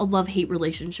a love-hate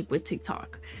relationship with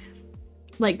TikTok.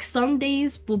 Like some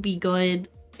days will be good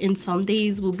and some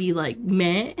days will be like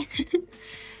meh.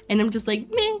 And I'm just like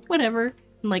meh, whatever.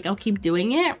 And, like I'll keep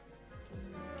doing it.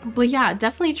 But yeah,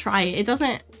 definitely try it. It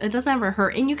doesn't ever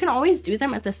hurt. And you can always do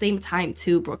them at the same time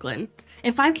too, Brooklyn.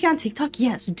 And 5K on TikTok,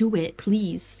 yes, do it,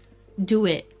 please. Do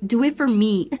it. Do it for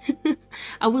me.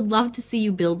 I would love to see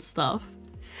you build stuff.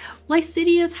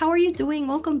 Lycidius, how are you doing?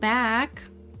 Welcome back.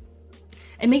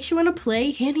 It makes you want to play.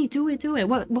 Hanny, do it, do it.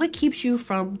 What keeps you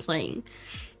from playing?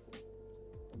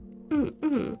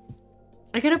 I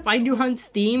gotta find you on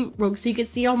Steam, Rogue, so you can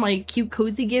see all my cute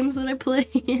cozy games that I play.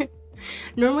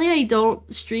 Normally I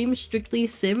don't stream strictly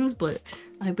Sims, but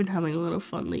I've been having a lot of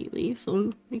fun lately,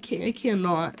 so I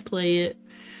cannot play it.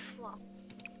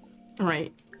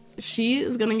 Alright. She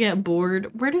is gonna get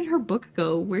bored. Where did her book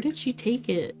go? Where did she take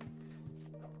it?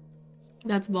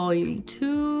 That's volume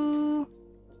 2.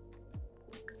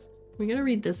 We're gonna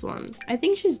read this one. I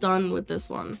think she's done with this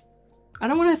one. I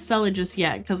don't want to sell it just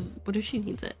yet, because what if she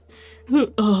needs it?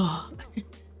 Ugh.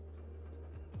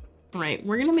 Right,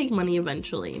 we're gonna make money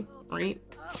eventually, right?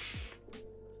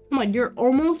 Come on,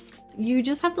 you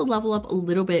just have to level up a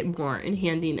little bit more in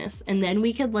handiness, and then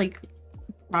we could like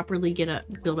properly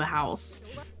build a house.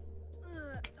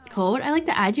 Code, I'd like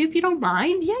to add you if you don't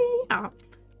mind. Yeah.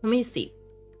 Let me see.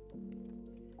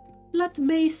 Let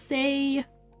me say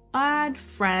add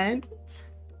friend.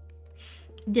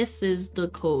 This is the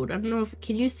code. I don't know if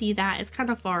can you see that? It's kind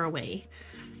of far away.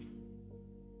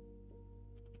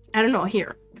 I don't know.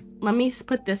 Here, let me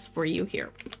put this for you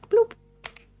here. Bloop.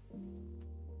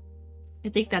 I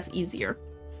think that's easier.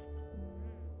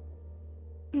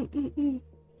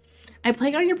 I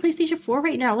play on your PlayStation 4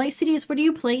 right now. Lycidius, what are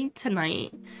you playing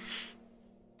tonight?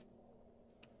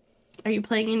 Are you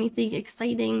playing anything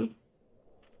exciting?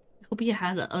 Hope you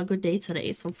had a good day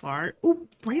today so far. Oh,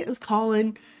 Brant is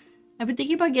calling. I've been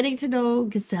thinking about getting to know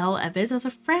Gazelle Evans as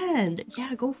a friend.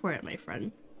 Yeah, go for it, my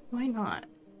friend. Why not?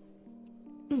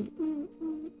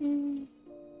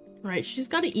 Right, she's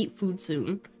got to eat food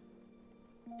soon.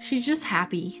 She's just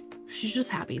happy. She's just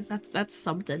happy. That's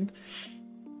something.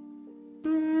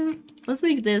 Let's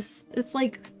make this. It's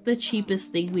like the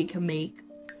cheapest thing we can make.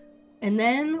 And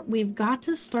then we've got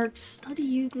to start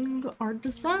studying our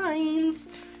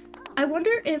designs. I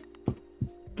wonder if...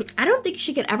 I don't think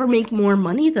she could ever make more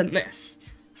money than this.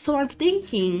 So I'm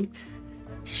thinking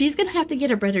she's gonna have to get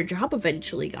a better job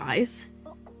eventually, guys.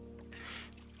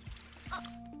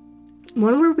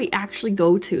 One where we actually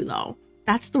go to, though.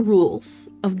 That's the rules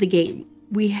of the game.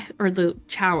 Or the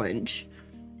challenge.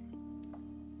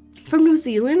 From New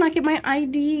Zealand, I get my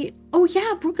ID. Oh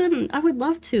yeah, Brooklyn, I would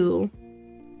love to.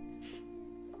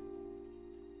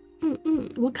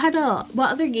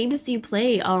 What other games do you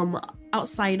play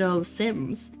outside of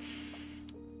Sims?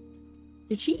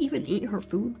 Did she even eat her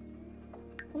food?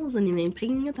 I wasn't even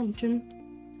paying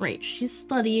attention. Right, she's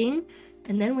studying,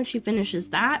 and then when she finishes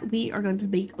that, we are going to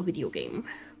make a video game.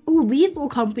 Oh, Lethal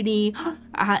Company.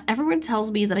 Everyone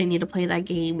tells me that I need to play that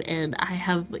game, and I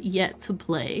have yet to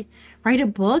play. Write a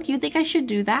book? You think I should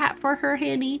do that for her,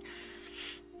 Hanny?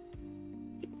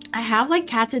 I have like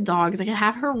cats and dogs. I can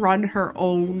have her run her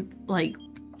own like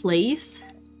place.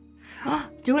 Do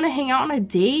you want to hang out on a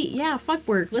date? Yeah, fuck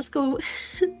work. Let's go.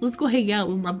 Let's go hang out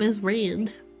with my best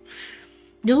friend.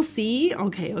 You'll see.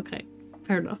 Okay, okay.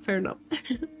 Fair enough. Fair enough.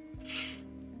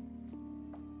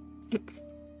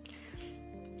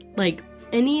 Like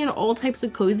any and all types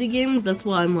of cozy games. That's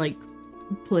why I'm like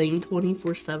playing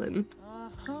 24/7.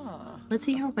 Let's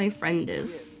see how my friend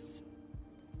is.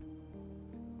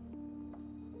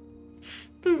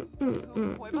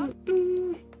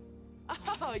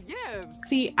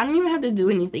 See, I don't even have to do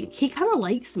anything. He kind of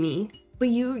likes me, but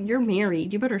you're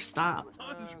married. You better stop.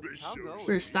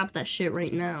 Better stop that shit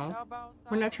right now.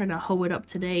 We're not trying to hoe it up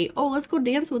today. Oh, let's go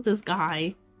dance with this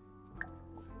guy.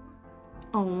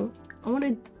 Oh, I want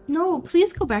to. No,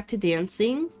 please go back to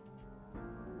dancing.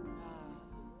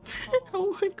 I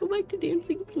want to go back to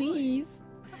dancing, please.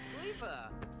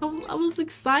 I was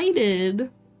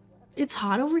excited. It's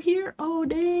hot over here? Oh,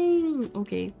 dang.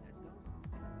 Okay.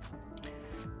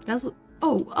 That's what...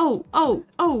 Oh.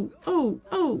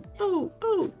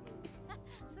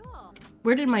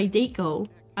 Where did my date go?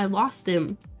 I lost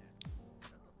him.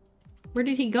 Where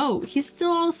did he go? He's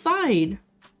still outside.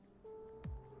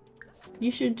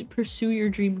 You should pursue your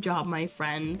dream job, my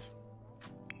friend.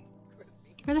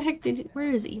 Where the heck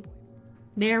where is he?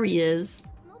 There he is.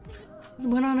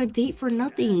 Went on a date for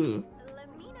nothing.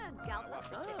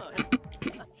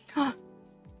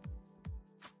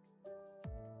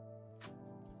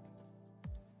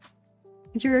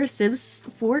 Your Sims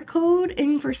 4 code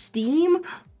in for Steam?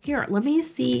 Here, let me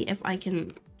see if I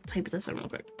can type this in real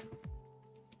quick.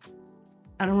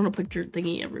 I don't want to put your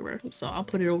thingy everywhere, so I'll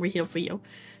put it over here for you.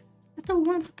 I don't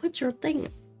want to put your thing.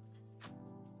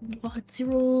 What,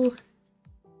 0?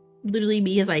 Literally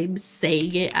me as I'm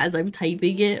saying it, as I'm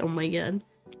typing it. Oh my god.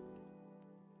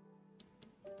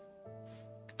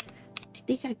 I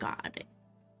think I got it.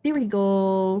 There we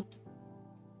go.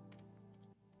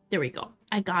 There we go.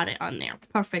 I got it on there.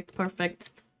 Perfect, perfect.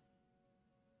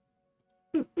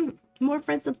 More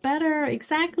friends the better.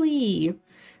 Exactly.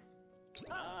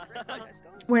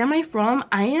 Where am I from?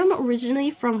 I am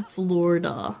originally from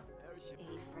Florida.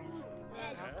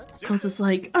 Because it's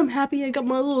like, I'm happy I got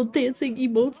my little dancing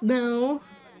emotes now.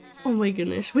 Oh my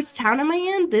goodness. Which town am I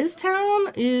in? This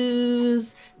town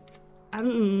is... I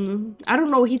don't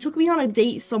know. He took me on a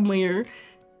date somewhere.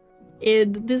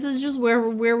 And this is just where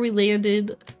we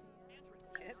landed.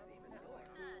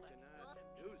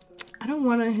 I don't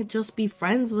want to just be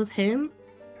friends with him.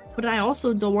 But I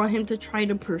also don't want him to try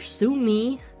to pursue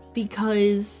me.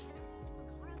 Because...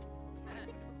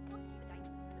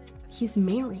 he's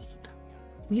married.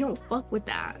 We don't fuck with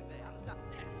that.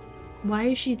 Why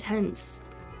is she tense?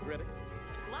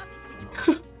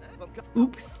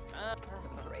 Oops.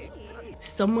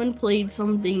 Someone played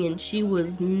something and she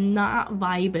was not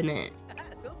vibing it.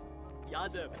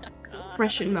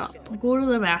 Freshen up. Go to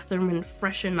the bathroom and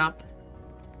freshen up.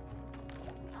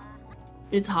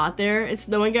 It's hot there. It's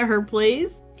snowing at her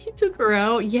place. He took her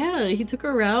out. Yeah, he took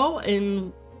her out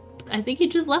and I think he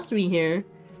just left me here.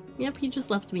 Yep, he just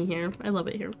left me here. I love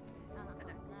it here.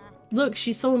 Look,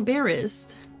 she's so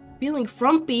embarrassed. Feeling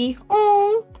frumpy.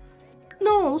 Oh,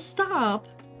 no, stop.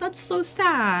 That's so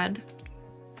sad.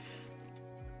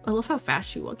 I love how fast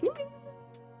she walked.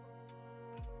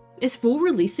 It's full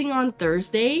releasing on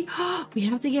Thursday. We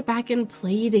have to get back and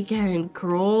play it again,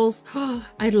 girls.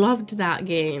 I loved that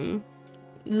game.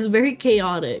 It was very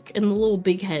chaotic, and the little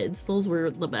big heads, those were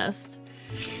the best.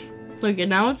 Look, and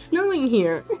now it's snowing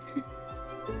here.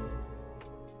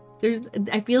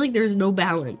 I feel like there's no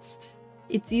balance.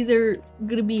 It's either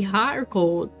gonna be hot or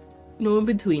cold. No in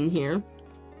between here.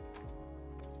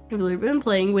 I've really been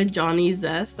playing with Johnny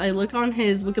Zest. I look on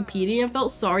his Wikipedia and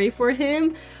felt sorry for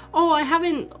him. Oh, I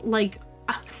haven't, like,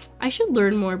 I should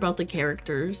learn more about the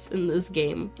characters in this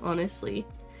game, honestly.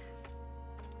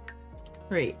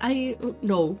 Right,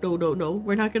 no,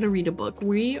 we're not gonna read a book.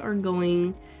 We are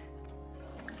going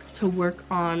to work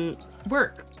on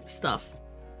work stuff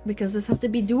because this has to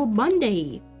be due on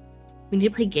Monday. We need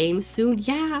to play games soon.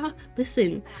 Yeah,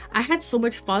 listen, I had so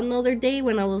much fun the other day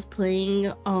when I was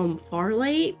playing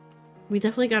Farlight. We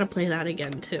definitely gotta play that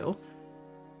again too.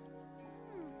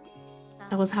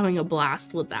 I was having a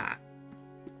blast with that.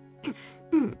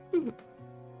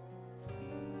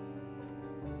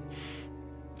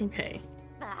 Okay.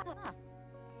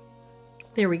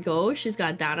 There we go. She's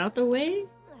got that out the way.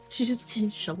 She's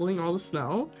just shoveling all the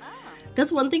snow.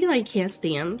 That's one thing that I can't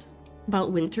stand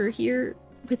about winter here.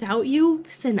 Without you,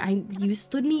 listen, you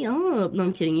stood me up. No,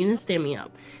 I'm kidding. You didn't stand me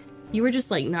up. You were just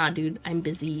like, nah, dude, I'm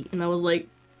busy. And I was like,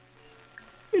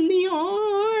 in the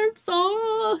arms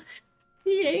of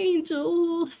the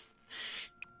angels.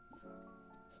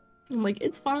 I'm like,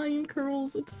 it's fine,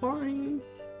 girls. It's fine.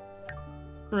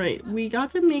 Right, we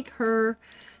got to make her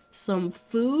some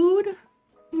food.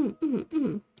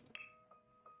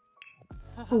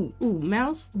 Oh,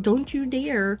 mouse, don't you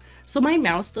dare. So my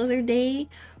mouse the other day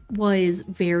was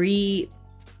very,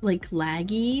 like,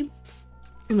 laggy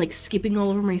and, like, skipping all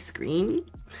over my screen.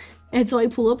 And so I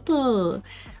pull up the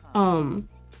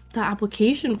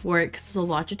application for it because it's a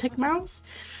Logitech mouse.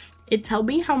 It told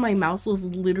me how my mouse was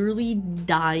literally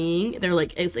dying. They're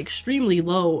like, it's extremely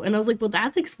low. And I was like, well,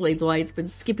 that explains why it's been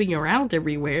skipping around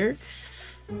everywhere.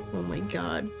 Oh my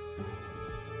god.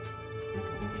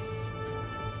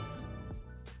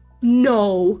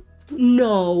 No.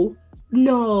 No.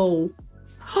 No.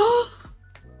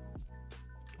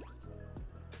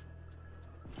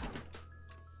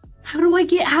 How do I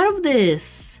get out of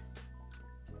this?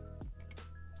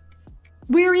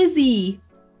 Where is he?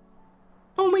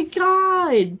 Oh my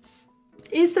god.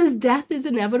 It says death is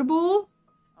inevitable.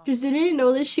 Just didn't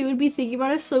know that she would be thinking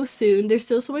about it so soon. There's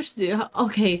still so much to do.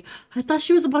 Okay, I thought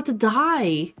she was about to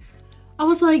die. I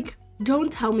was like,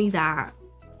 don't tell me that.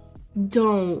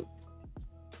 Don't.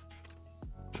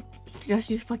 Yeah,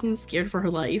 she's fucking scared for her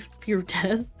life. Fear of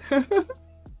death.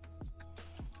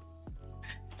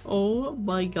 Oh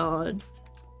my god.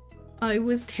 I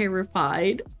was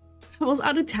terrified. I was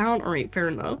out of town. Alright, fair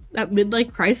enough. That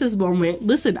midlife crisis moment.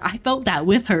 Listen, I felt that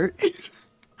with her.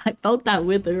 I felt that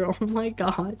with her. Oh my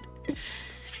god.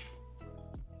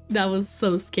 That was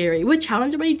so scary. What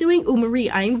challenge am I doing? Oh,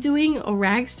 Marie, I'm doing a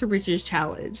rags to riches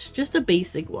challenge. Just a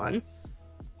basic one.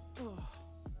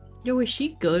 Yo, is she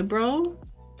good, bro?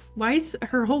 Why is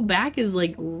her whole back is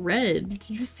like red? Did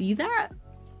you see that?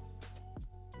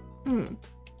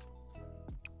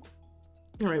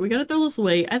 Alright, we gotta throw this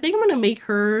away. I think I'm gonna make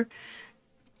her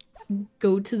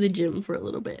go to the gym for a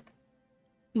little bit.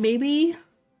 Maybe?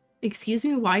 Excuse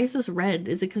me, why is this red?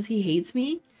 Is it because he hates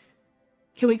me?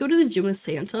 Can we go to the gym with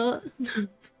Santa?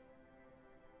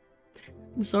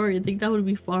 I'm sorry, I think that would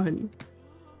be fun.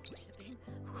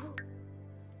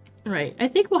 Alright, I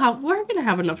think we're gonna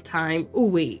have enough time. Oh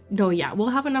wait, no, yeah, we'll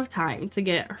have enough time to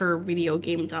get her video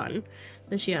game done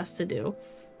that she has to do.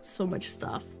 So much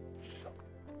stuff.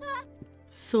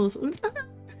 So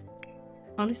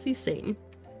honestly, same.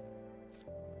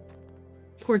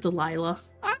 Poor Delilah.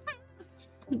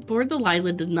 Poor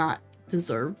Delilah did not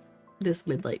deserve this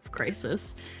midlife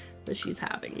crisis that she's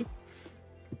having.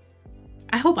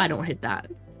 I hope I don't hit that.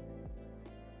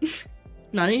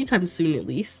 Not anytime soon, at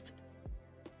least.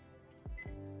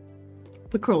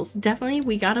 But girls, definitely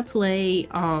we gotta play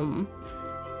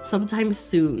sometime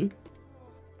soon.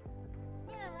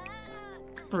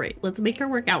 Alright, let's make her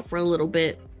work out for a little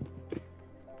bit.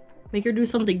 Make her do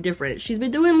something different. She's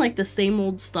been doing like the same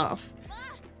old stuff.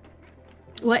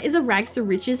 What is a rags to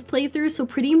riches playthrough? So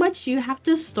pretty much you have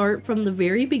to start from the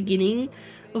very beginning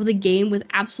of the game with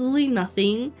absolutely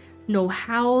nothing. No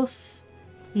house,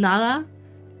 nada.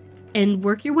 And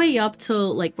work your way up to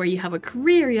like where you have a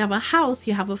career, you have a house,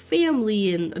 you have a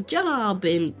family and a job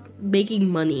and making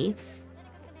money.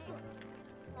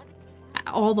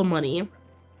 All the money.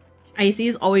 Icy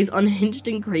is always unhinged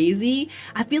and crazy.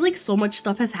 I feel like so much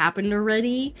stuff has happened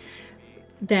already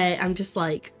that I'm just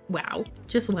like, wow.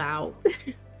 Just wow.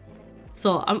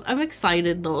 So I'm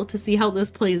excited though to see how this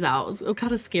plays out. I'm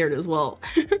kind of scared as well.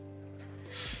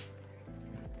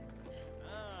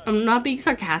 I'm not being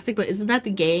sarcastic, but isn't that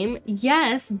the game?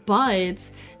 Yes,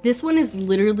 but this one is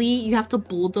literally, you have to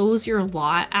bulldoze your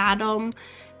lot, Adam,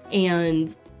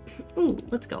 and ooh,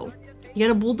 let's go. You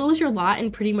gotta bulldoze your lot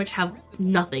and pretty much have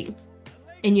nothing.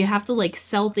 And you have to like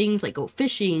sell things, like go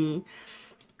fishing,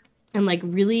 and like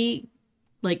really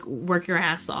like work your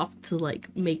ass off to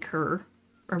like make her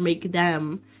or make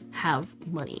them have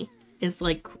money. It's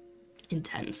like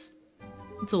intense.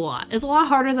 It's a lot. It's a lot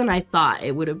harder than I thought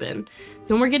it would have been.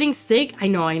 When we're getting sick, I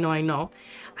know.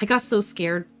 I got so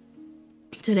scared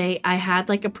today. I had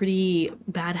like a pretty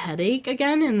bad headache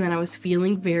again, and then I was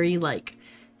feeling very like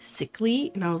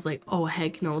sickly, and I was like, oh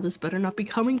heck no, this better not be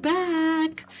coming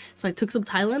back. So I took some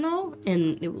Tylenol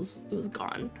and it was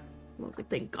gone. I was like,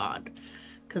 thank God,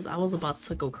 because I was about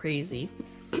to go crazy.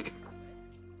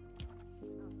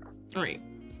 All right,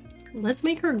 let's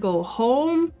make her go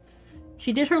home.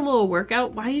 She did her little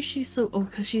workout. Why is she so... Oh,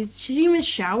 because she didn't even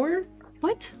shower?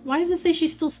 What? Why does it say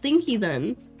she's still stinky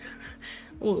then?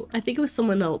 Well, I think it was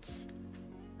someone else.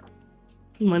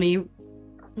 Money,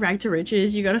 rag to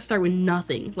riches. You gotta start with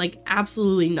nothing. Like,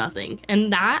 absolutely nothing.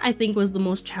 And that, I think, was the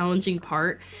most challenging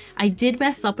part. I did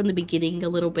mess up in the beginning a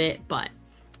little bit, but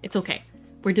it's okay.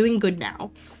 We're doing good now.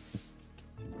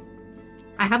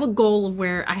 I have a goal of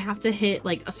where I have to hit,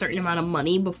 like, a certain amount of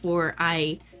money before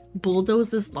I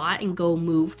bulldoze this lot and go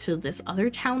move to this other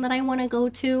town that I want to go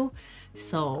to.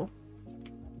 So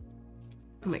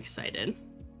I'm excited.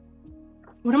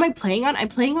 What am I playing on? I'm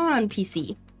playing on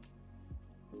PC.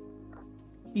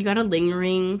 You got a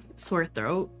lingering sore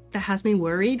throat that has me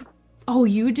worried. Oh,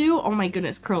 you do? Oh my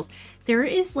goodness, curls. There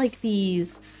is like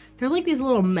these, they're like these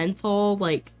little menthol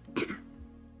like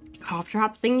cough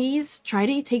drop thingies. Try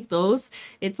to take those.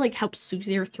 It's like helps soothe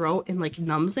your throat and like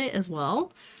numbs it as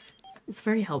well. It's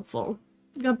very helpful.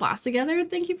 We got blast together.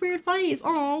 Thank you for your advice.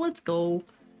 Oh, let's go.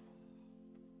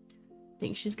 I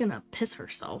think she's gonna piss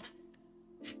herself.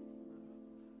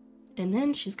 And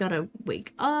then she's gotta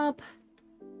wake up,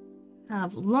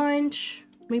 have lunch.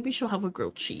 Maybe she'll have a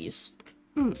grilled cheese.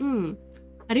 I don't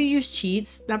use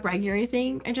cheats, not bragging or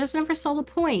anything. I just never saw the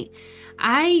point.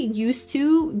 I used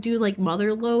to do like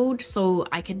mother load so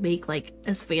I could make like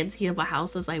as fancy of a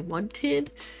house as I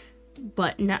wanted.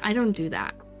 But now I don't do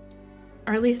that.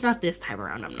 Or at least not this time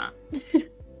around, I'm not.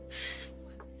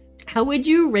 How would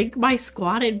you rank my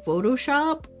squad in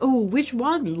Photoshop? Oh, which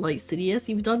one? Like, Sidious,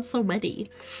 you've done so many.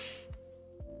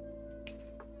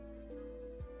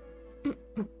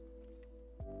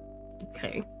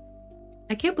 Okay.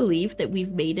 I can't believe that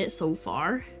we've made it so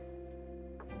far.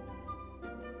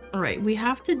 Alright, we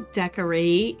have to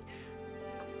decorate.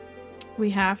 We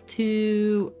have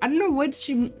to... I don't know what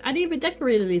she... I didn't even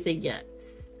decorate anything yet.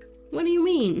 What do you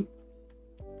mean?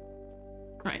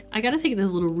 Alright, I gotta take this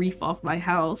little reef off my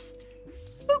house.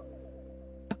 Boop.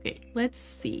 Okay, let's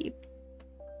see.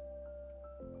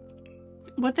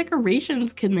 What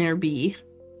decorations can there be?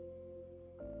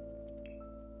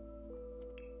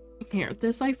 Here,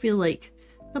 this I feel like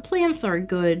the plants are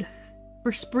good.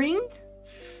 For spring?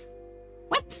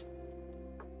 What?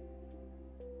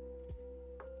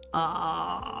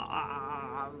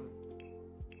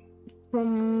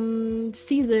 From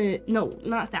season... No,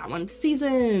 not that one.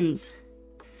 Seasons.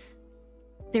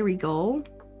 There we go.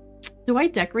 Do I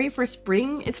decorate for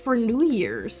spring? It's for New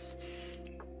Year's.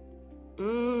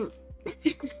 I'm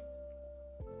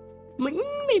like,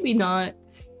 maybe not.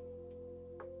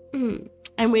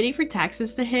 I'm waiting for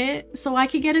taxes to hit so I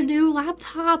could get a new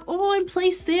laptop. Oh, and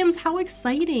play Sims. How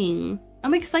exciting.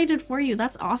 I'm excited for you.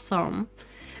 That's awesome.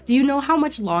 Do you know how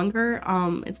much longer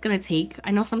it's gonna take?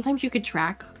 I know sometimes you could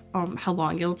track how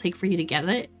long it'll take for you to get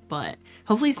it, but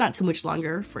hopefully it's not too much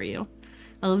longer for you.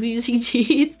 I love using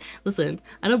cheats. Listen,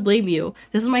 I don't blame you.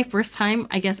 This is my first time,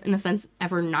 I guess, in a sense,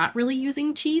 ever not really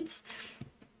using cheats.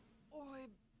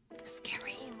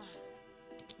 Scary.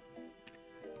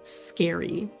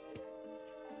 Scary.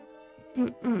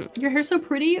 Your hair's so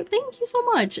pretty. Thank you so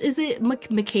much. Is it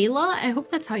Michaela? I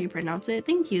hope that's how you pronounce it.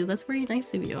 Thank you. That's very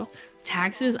nice of you.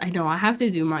 Taxes? I know. I have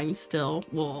to do mine still.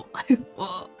 Well,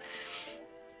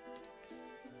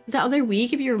 the other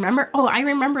week, if you remember. Oh, I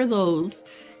remember those.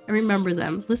 I remember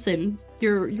them. Listen,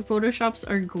 your Photoshops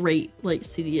are great, like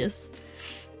Sidious.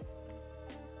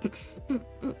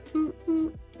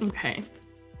 Okay.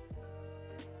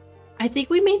 I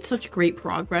think we made such great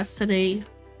progress today.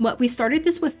 What, we started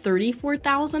this with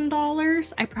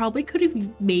 $34,000. I probably could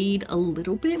have made a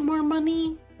little bit more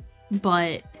money,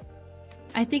 but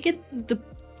I think the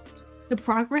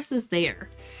progress is there.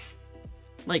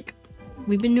 Like,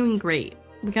 we've been doing great.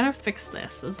 We gotta fix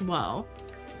this as well.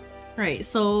 Right,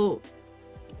 so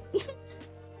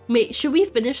wait, should we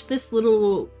finish this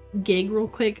little gig real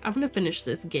quick? I'm gonna finish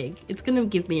this gig. It's gonna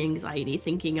give me anxiety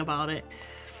thinking about it.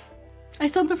 I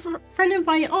sent the friend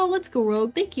invite. Oh, let's go,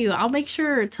 Rogue. Thank you. I'll make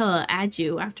sure to add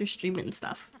you after streaming and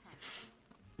stuff.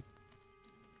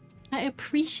 I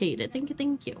appreciate it. Thank you,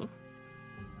 thank you.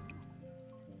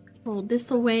 Roll this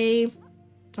away.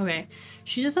 Okay,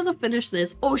 she just has to finish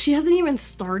this. Oh, she hasn't even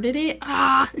started it.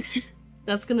 Ah,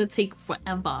 that's gonna take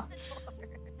forever.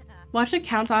 Watch a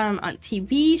countdown on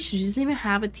TV. She doesn't even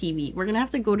have a TV. We're gonna have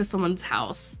to go to someone's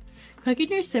house. Click in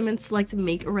your sim and select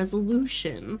make a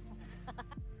resolution.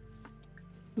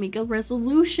 Make a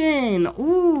resolution.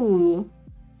 Ooh.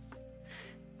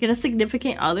 Get a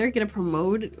significant other. Get a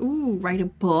promoted. Ooh, write a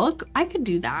book. I could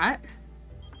do that.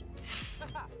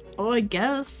 Oh, I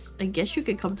guess you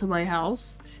could come to my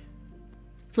house.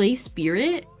 Play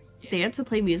spirit. Dance and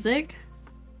play music.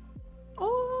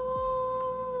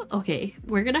 Oh, okay.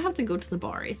 We're gonna have to go to the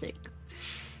bar, I think.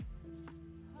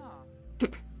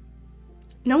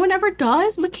 No one ever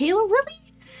does? Michaela, really?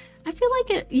 I feel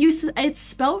like it's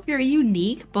spelled very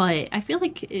unique, but I feel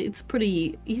like it's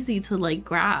pretty easy to like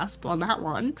grasp on that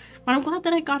one. But I'm glad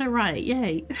that I got it right.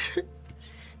 Yay.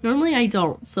 Normally I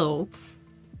don't, so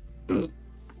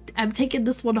I'm taking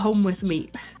this one home with me.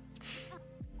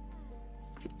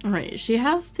 Alright, she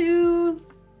has to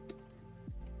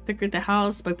decorate the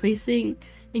house by placing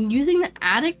and using the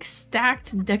attic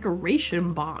stacked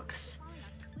decoration box.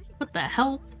 What the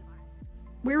hell?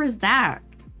 Where is that?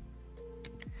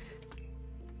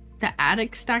 The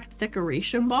attic stacked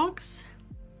decoration box?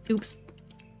 Oops.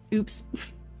 Oops.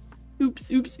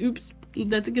 Oops, oops, oops.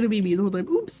 That's gonna be me the whole time.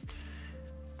 Oops.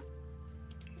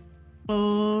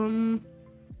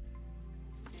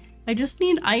 I just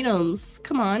need items.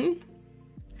 Come on.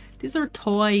 These are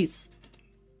toys.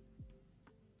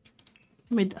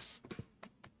 I made this.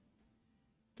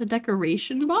 The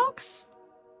decoration box?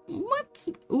 What?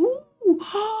 Ooh.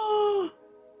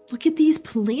 Look at these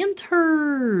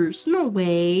planters. No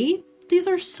way. These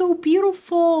are so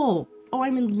beautiful. Oh,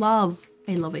 I'm in love.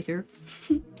 I love it here.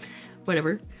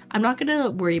 Whatever. I'm not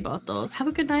gonna worry about those. Have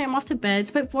a good night. I'm off to bed.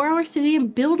 Spent 4 hours today in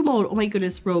build mode. Oh my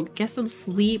goodness, Rogue. Get some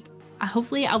sleep.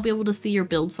 Hopefully I'll be able to see your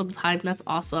build sometime. That's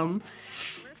awesome.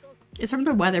 It's from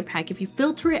the weather pack. If you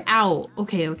filter it out.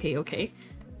 Okay, okay, okay.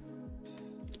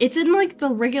 It's in like the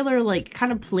regular like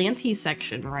kind of planty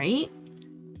section, right?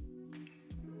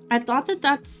 I thought that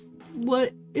that's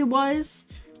what it was,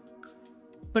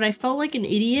 but I felt like an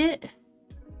idiot.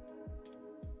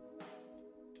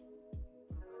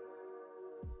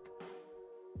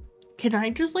 Can I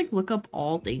just like look up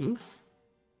all things?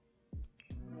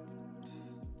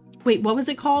 Wait, what was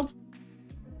it called?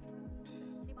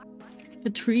 The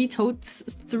three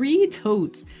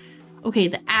totes. Okay,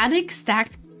 the attic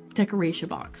stacked decoration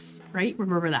box, right?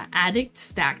 Remember that attic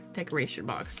stacked decoration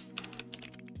box.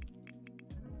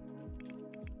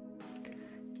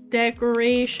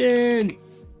 Decoration.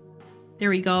 There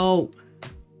we go.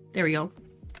 There we go.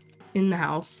 In the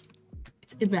house.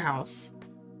 It's in the house.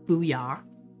 Booyah.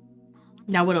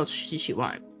 Now what else did she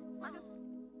want?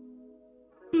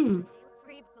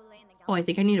 Oh, I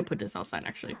think I need to put this outside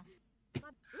actually.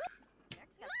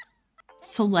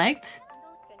 Select.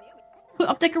 Put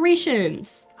up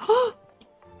decorations.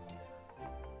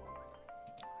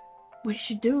 What is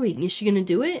she doing? Is she gonna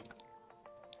do it?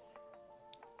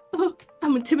 Oh,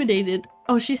 I'm intimidated.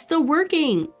 Oh, she's still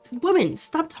working. Woman,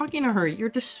 stop talking to her. You're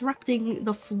disrupting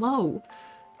the flow.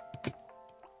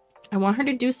 I want her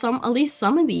to do at least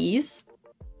some of these.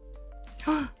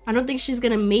 I don't think she's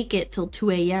gonna make it till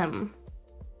 2 a.m.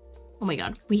 Oh my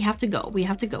god. We have to go. We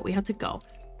have to go. We have to go.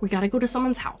 We gotta go to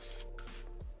someone's house.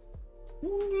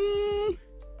 I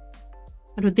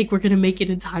don't think we're gonna make it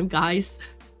in time, guys.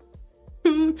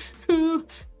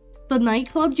 The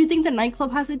nightclub? Do you think the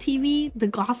nightclub has a TV? The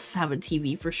goths have a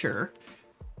TV for sure.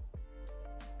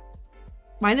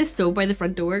 Why the stove by the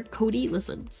front door? Cody,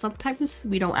 listen, sometimes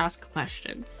we don't ask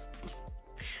questions.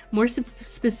 More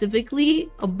specifically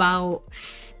about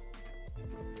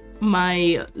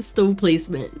my stove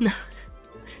placement.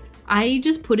 I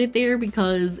just put it there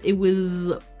because it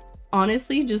was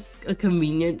honestly just a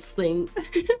convenience thing.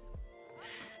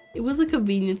 It was a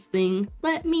convenience thing.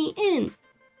 Let me in.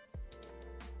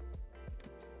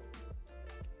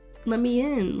 Let me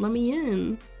in. Let me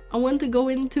in. I want to go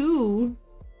in too.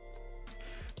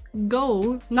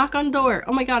 Go. Knock on door.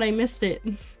 Oh my god, I missed it.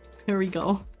 There we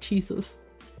go. Jesus.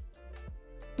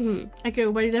 Okay,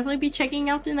 everybody, definitely be checking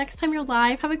out the next time you're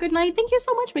live. Have a good night. Thank you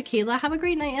so much, Michaela. Have a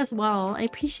great night as well. I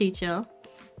appreciate you.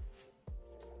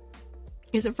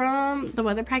 Is it from the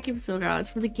weather pack? If you filled it out, it's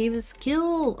from the game of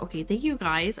skill. Okay, thank you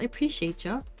guys. I appreciate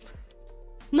you.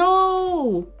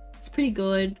 No, it's pretty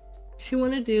good. She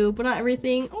want to do, but not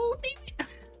everything. Oh,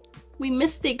 we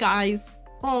missed it, guys.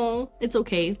 Oh, it's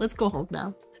okay. Let's go home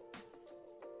now.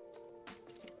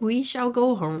 We shall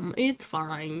go home. It's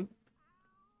fine.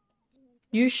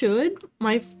 You should.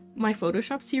 My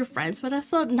Photoshops to your friends,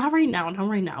 Vanessa? Not right now. Not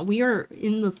right now. We are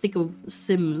in the thick of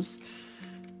Sims.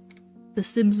 The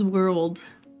Sims world.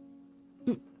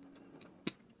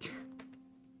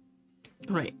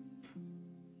 Right.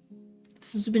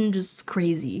 This has been just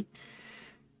crazy.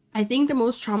 I think the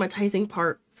most traumatizing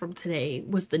part from today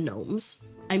was the gnomes.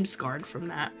 I'm scarred from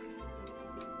that.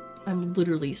 I'm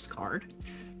literally scarred.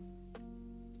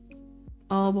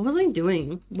 What was I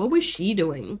doing? What was she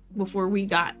doing before we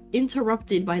got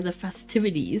interrupted by the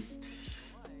festivities?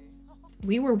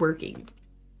 We were working.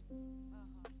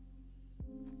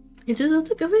 Into the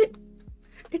thick of it.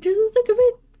 Into the thick of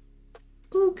it.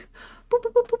 Look.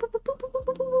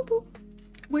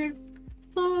 We're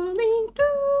falling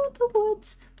through the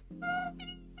woods.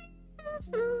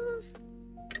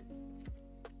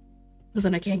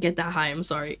 Listen, I can't get that high. I'm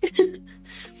sorry.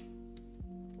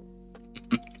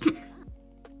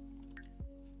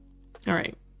 All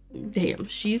right. Damn,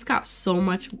 she's got so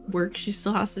much work she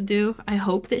still has to do. I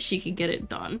hope that she can get it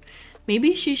done.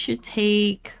 Maybe she should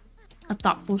take a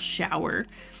thoughtful shower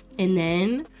and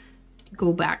then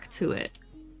go back to it.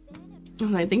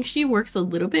 I think she works a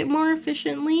little bit more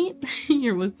efficiently.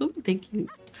 You're welcome. Thank you.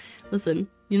 Listen,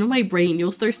 you know my brain.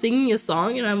 You'll start singing a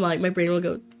song and I'm like, my brain will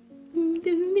go.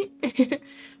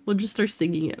 We'll just start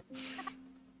singing it.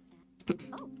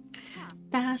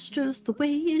 That's just the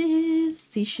way it is.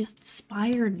 See, she's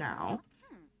inspired now.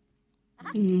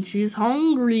 And she's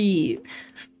hungry.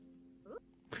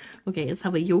 Okay, let's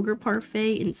have a yogurt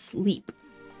parfait and sleep.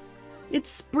 It's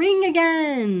spring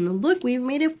again! Look, we've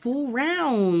made it full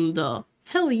round.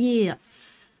 Hell yeah.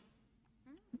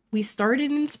 We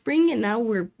started in spring and now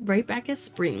we're right back at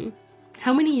spring.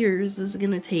 How many years is it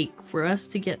gonna take for us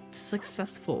to get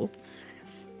successful?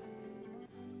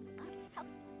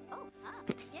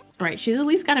 Right, she's at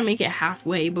least gotta make it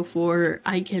halfway before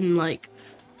I can like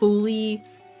fully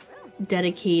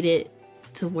dedicate it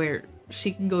to where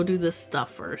she can go do this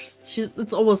stuff first.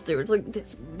 It's almost there. It's like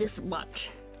this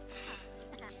much.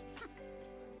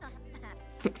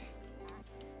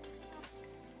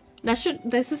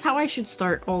 This is how I should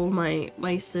start all of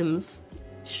my Sims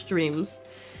streams.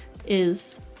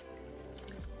 It's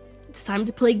time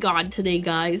to play God today,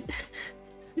 guys.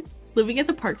 Living at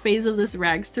the park phase of this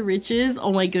rags to riches.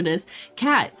 Oh my goodness.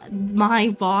 Kat, my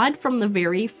VOD from the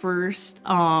very first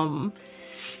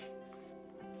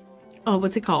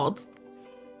what's it called?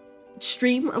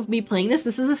 Stream of me playing this.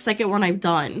 This is the second one I've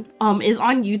done. Is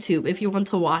on YouTube if you want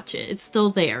to watch it. It's still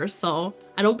there, so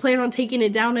I don't plan on taking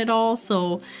it down at all,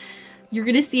 so you're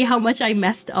gonna see how much I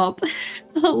messed up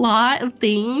a lot of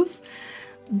things,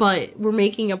 but we're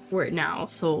making up for it now,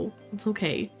 so it's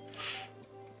okay.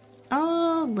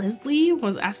 Leslie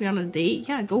wants to ask me on a date.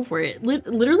 Yeah, go for it.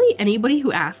 Literally anybody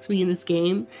who asks me in this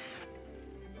game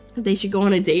if they should go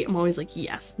on a date, I'm always like,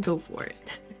 yes, go for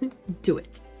it. Do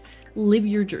it. Live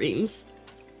your dreams.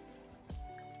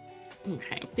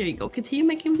 Okay, there you go. Continue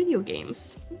making video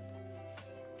games.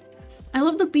 I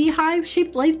love the beehive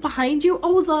shaped lights behind you.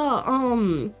 Oh,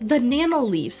 the nano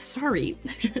leaves. Sorry.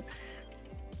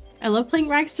 I love playing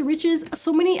Rags to Riches.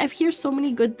 I've heard so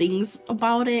many good things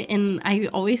about it, and I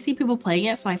always see people playing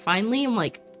it, so I finally am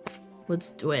like,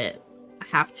 let's do it. I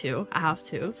have to.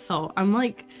 So I'm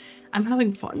like, I'm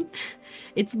having fun.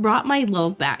 It's brought my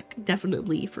love back,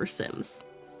 definitely, for Sims.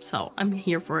 So I'm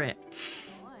here for it.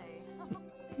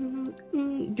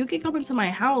 You can come into my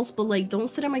house, but like, don't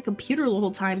sit at my computer the whole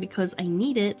time because I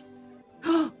need it.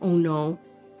 Oh no.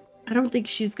 I don't think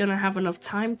she's gonna have enough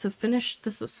time to finish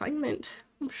this assignment.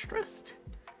 I'm stressed.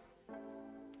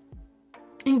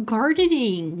 And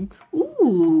gardening.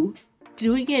 Ooh.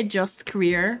 Doing a just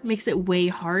career makes it way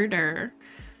harder.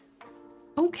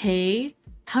 Okay.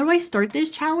 How do I start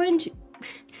this challenge?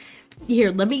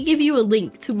 Here, let me give you a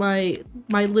link to my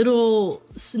little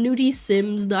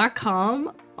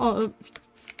snootysims.com.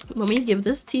 Let me give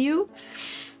this to you.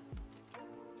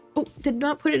 Oh, did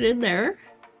not put it in there.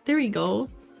 There you go.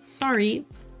 Sorry.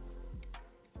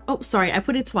 Oh, sorry, I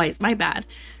put it twice. My bad.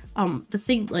 The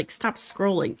thing like stopped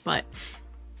scrolling, but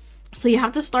so you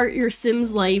have to start your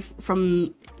Sims life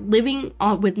from living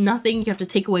with nothing. You have to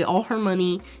take away all her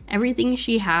money, everything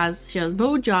she has. She has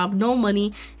no job, no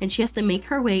money, and she has to make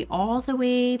her way all the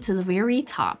way to the very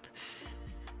top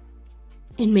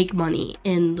and make money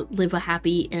and live a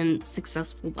happy and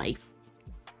successful life.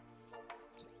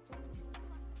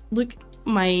 Look,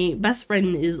 my best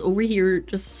friend is over here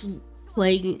just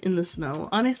playing in the snow.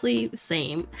 Honestly,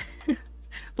 same.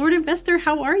 Lord Investor,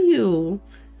 how are you?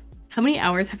 How many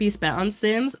hours have you spent on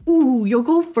Sims? Ooh, you'll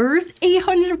go first.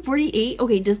 848.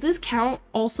 Okay, does this count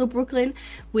also, Brooklyn,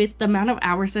 with the amount of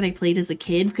hours that I played as a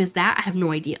kid? Because that I have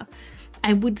no idea.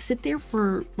 I would sit there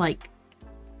for like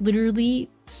literally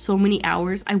so many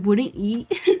hours. I wouldn't eat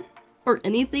or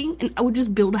anything, and I would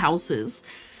just build houses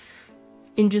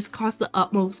and just cause the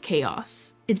utmost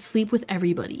chaos and sleep with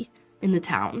everybody in the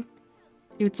town.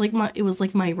 It was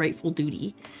like my rightful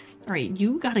duty. All right,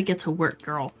 you gotta get to work,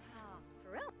 girl.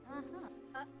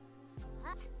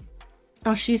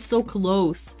 Oh, she's so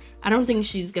close. I don't think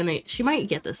she's gonna... She might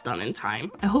get this done in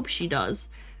time. I hope she does.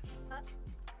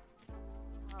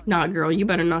 Nah, girl, you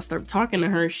better not start talking to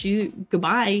her.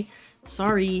 Goodbye.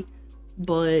 Sorry.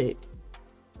 But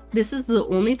this is the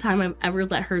only time I've ever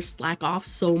let her slack off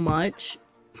so much.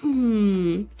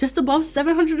 Just above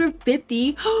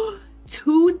 750.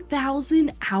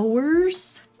 2,000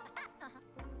 hours?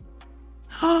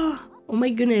 Oh my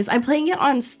goodness. I'm playing it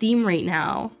on Steam right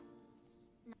now.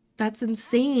 That's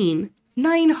insane.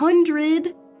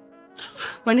 900.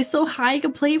 Mine is so high I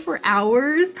could play for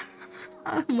hours.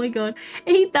 Oh my god.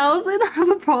 8,000. I have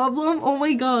a problem. Oh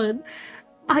my god.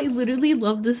 I literally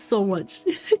love this so much.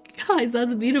 Guys,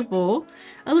 that's beautiful.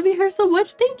 I love your hair so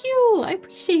much. Thank you. I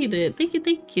appreciate it. Thank you.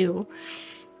 Thank you.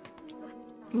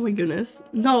 Oh my goodness.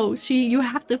 No, you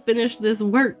have to finish this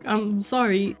work. I'm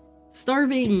sorry.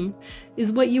 Starving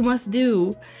is what you must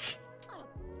do.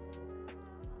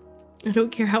 I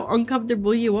don't care how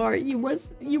uncomfortable you are. You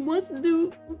must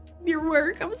do your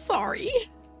work. I'm sorry.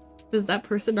 Does that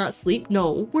person not sleep?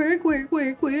 No. Work.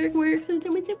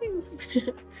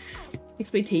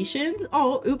 Expectations?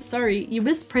 Oh, oops, sorry. You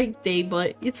missed prank day,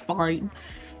 but it's fine.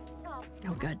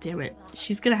 Oh, god damn it.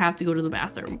 She's gonna have to go to the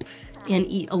bathroom and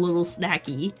eat a little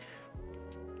snacky.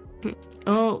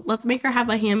 Oh, let's make her have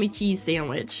a ham and cheese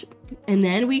sandwich. And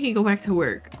then we can go back to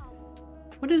work.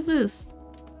 What is this?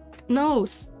 No,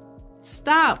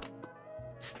 stop.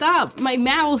 Stop, my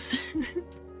mouse.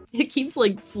 It keeps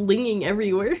like flinging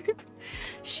everywhere.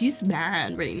 She's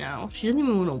mad right now. She doesn't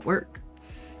even want to work.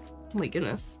 Oh my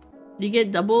goodness. You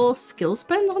get double skill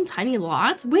spend on tiny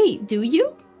lots? Wait, do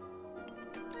you?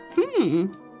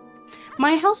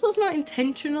 My house was not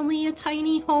intentionally a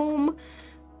tiny home.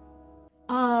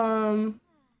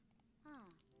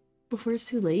 Before it's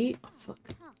too late? Oh, fuck.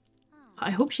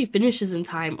 I hope she finishes in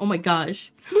time. Oh my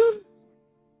gosh.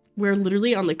 We're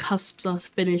literally on the cusp of us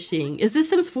finishing. Is this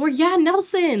Sims 4? Yeah,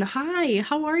 Nelson! Hi,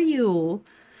 how are you?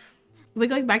 We're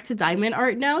going back to diamond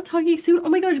art now? Talking soon? Oh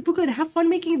my gosh, Brooklyn, have fun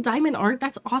making diamond art.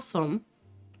 That's awesome.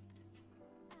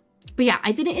 But yeah,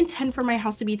 I didn't intend for my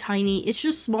house to be tiny. It's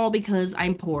just small because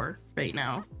I'm poor right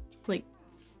now. Like,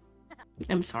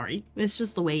 I'm sorry. It's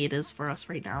just the way it is for us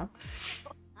right now.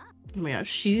 Oh my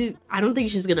gosh, I don't think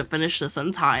she's gonna finish this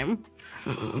in time.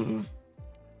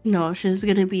 No, she's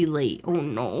gonna be late. Oh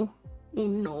no. Oh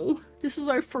no. This is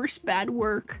our first bad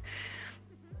work.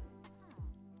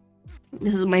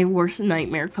 This is my worst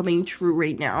nightmare coming true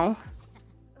right now.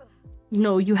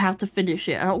 No, you have to finish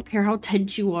it. I don't care how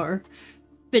tense you are.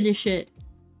 Finish it.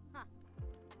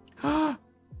 Oh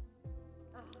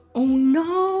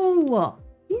no!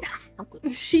 No!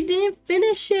 She didn't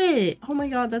finish it! Oh my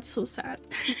god, that's so sad.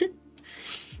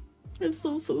 It's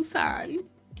so sad.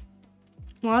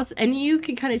 Well, and you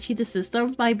can kind of cheat the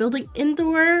system by building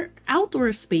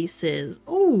outdoor spaces.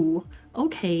 Oh,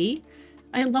 okay.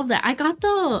 I love that. I got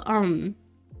the I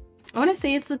want to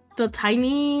say it's the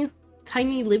tiny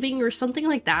living or something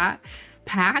like that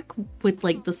pack with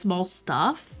like the small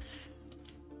stuff.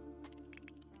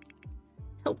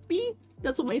 Help me.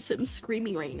 That's what my Sim's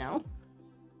screaming right now.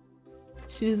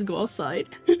 She needs to go outside.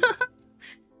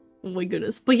 Oh my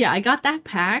goodness. But yeah, I got that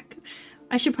pack.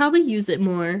 I should probably use it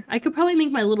more. I could probably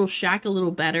make my little shack a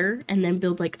little better and then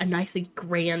build like a nice and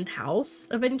grand house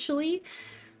eventually.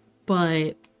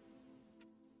 But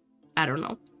I don't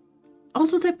know.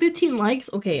 Also, it's at 15 likes.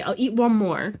 Okay, I'll eat one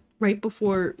more right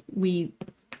before we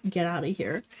get out of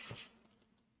here.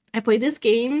 I played this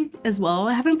game as well.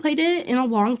 I haven't played it in a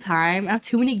long time. I have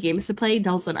too many games to play.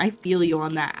 Nelson, I feel you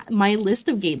on that. My list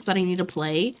of games that I need to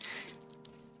play,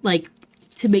 like,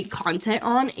 to make content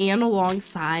on and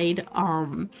alongside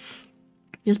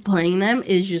just playing them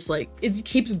is just like, it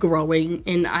keeps growing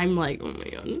and I'm like, oh my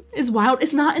god, it's wild.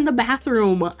 It's not in the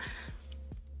bathroom.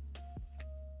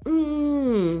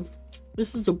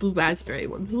 This is the blue raspberry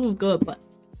one. This was good, but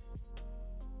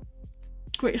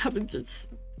what happens is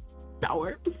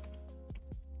sour.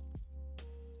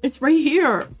 It's right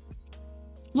here.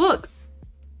 Look,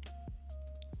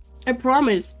 I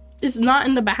promise It's not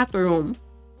in the bathroom.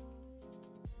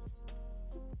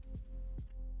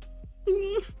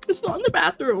 It's not in the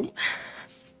bathroom.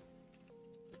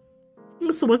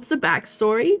 So what's the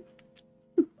backstory?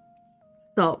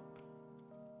 So,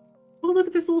 oh look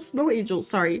at this little snow angel,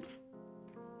 sorry.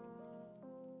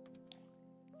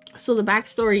 So the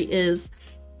backstory is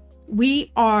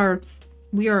we are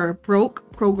a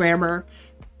broke programmer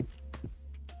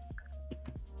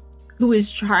who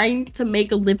is trying to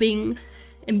make a living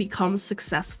and become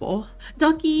successful.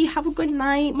 Ducky, have a good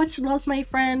night. Much loves, my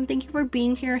friend. Thank you for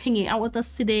being here, hanging out with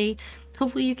us today.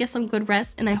 Hopefully you get some good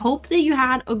rest, and I hope that you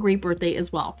had a great birthday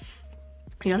as well.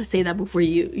 I gotta say that before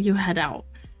you head out.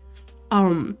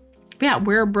 But yeah,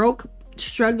 we're a broke,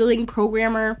 struggling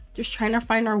programmer, just trying to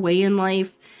find our way in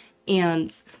life,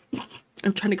 and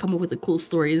I'm trying to come up with a cool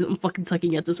story. I'm fucking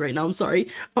sucking at this right now, I'm sorry.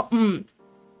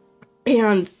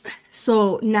 And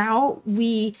so now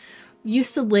we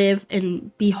used to live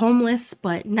and be homeless,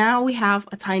 but now we have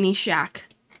a tiny shack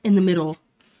in the middle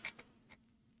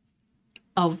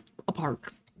of a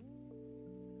park.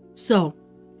 So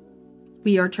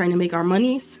we are trying to make our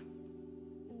monies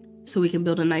so we can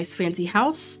build a nice fancy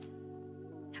house,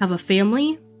 have a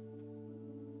family,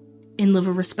 and live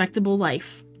a respectable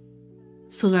life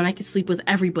so then I can sleep with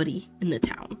everybody in the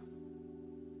town.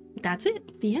 That's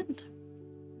it, the end.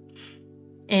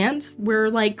 And we're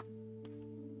like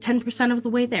 10% of the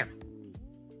way there.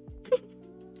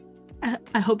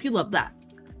 I hope you love that.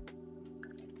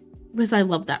 Because I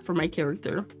love that for my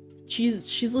character.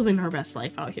 She's living her best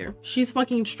life out here. She's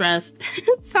fucking stressed.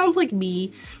 Sounds like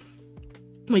me.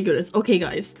 My goodness. Okay,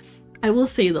 guys. I will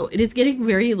say though, it is getting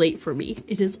very late for me.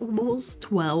 It is almost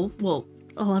 12. Well,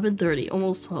 11:30.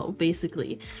 Almost 12,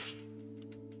 basically.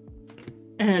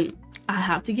 And I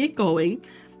have to get going.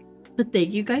 But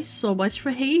thank you guys so much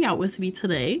for hanging out with me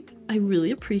today. I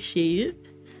really appreciate it.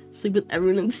 Sleep with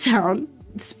everyone in the town.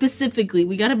 Specifically,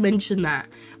 we gotta mention that.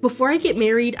 Before I get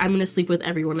married, I'm gonna sleep with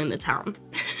everyone in the town.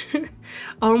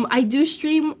 I do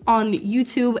stream on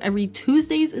YouTube every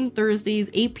Tuesdays and Thursdays,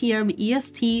 8 p.m.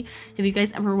 EST. If you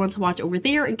guys ever want to watch over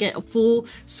there and get a full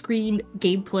screen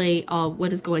gameplay of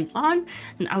what is going on,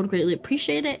 and I would greatly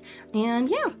appreciate it. And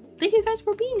yeah, thank you guys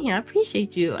for being here. I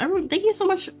appreciate you. Everyone, thank you so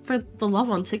much for the love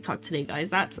on TikTok today, guys.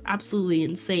 That's absolutely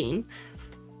insane.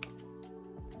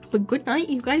 But good night,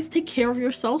 you guys. Take care of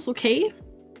yourselves, okay?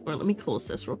 Or let me close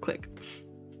this real quick.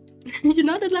 You're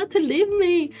not allowed to leave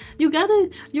me.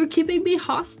 You're keeping me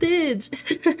hostage.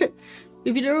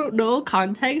 If you don't know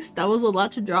context, that was a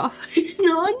lot to drop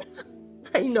on.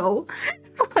 I know.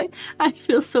 I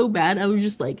feel so bad. I was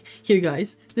just like, here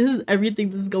guys, this is everything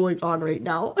that's going on right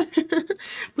now.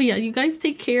 But yeah, you guys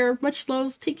take care. Much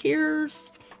loves. Take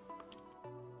cares.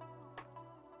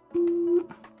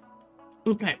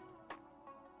 Okay.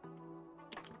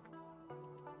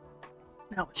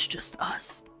 Now it's just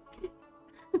us.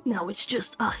 Now it's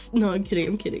just us. No, I'm kidding.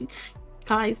 I'm kidding.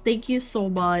 Guys, thank you so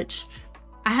much.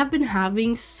 I have been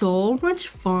having so much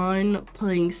fun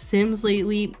playing Sims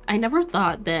lately. I never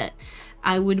thought that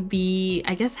I would be,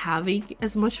 I guess, having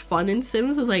as much fun in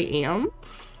Sims as I am.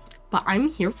 But I'm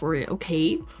here for it,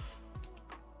 okay?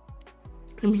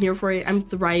 I'm here for it. I'm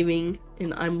thriving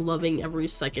and I'm loving every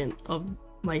second of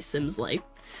my Sims life.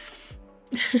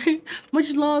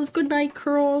 Much loves. Good night,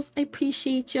 curls. I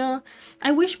appreciate ya.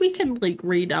 I wish we could like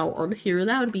raid out on here.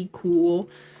 That would be cool.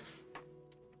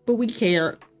 But we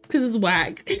can't because it's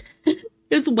whack.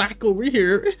 It's whack over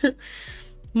here.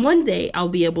 One day I'll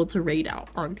be able to raid out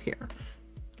on here.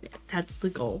 Yeah, that's the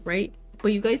goal, right?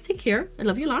 But you guys take care. I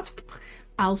love you lots.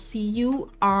 I'll see you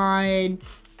on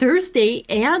Thursday,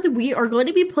 and we are going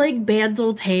to be playing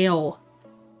Bandle Tale.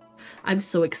 I'm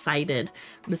so excited.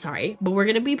 I'm sorry, but we're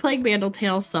gonna be playing Bandle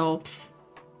Tale, so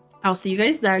I'll see you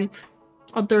guys then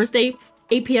on Thursday,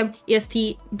 8 p.m.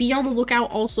 EST. Be on the lookout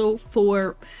also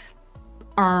for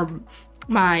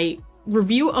my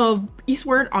review of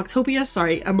Eastward Octopia.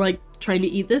 Sorry, I'm like trying to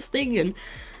eat this thing and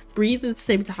breathe at the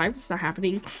same time. It's not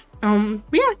happening. But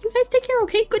yeah, you guys take care,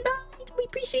 okay? Good night. We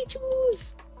appreciate you.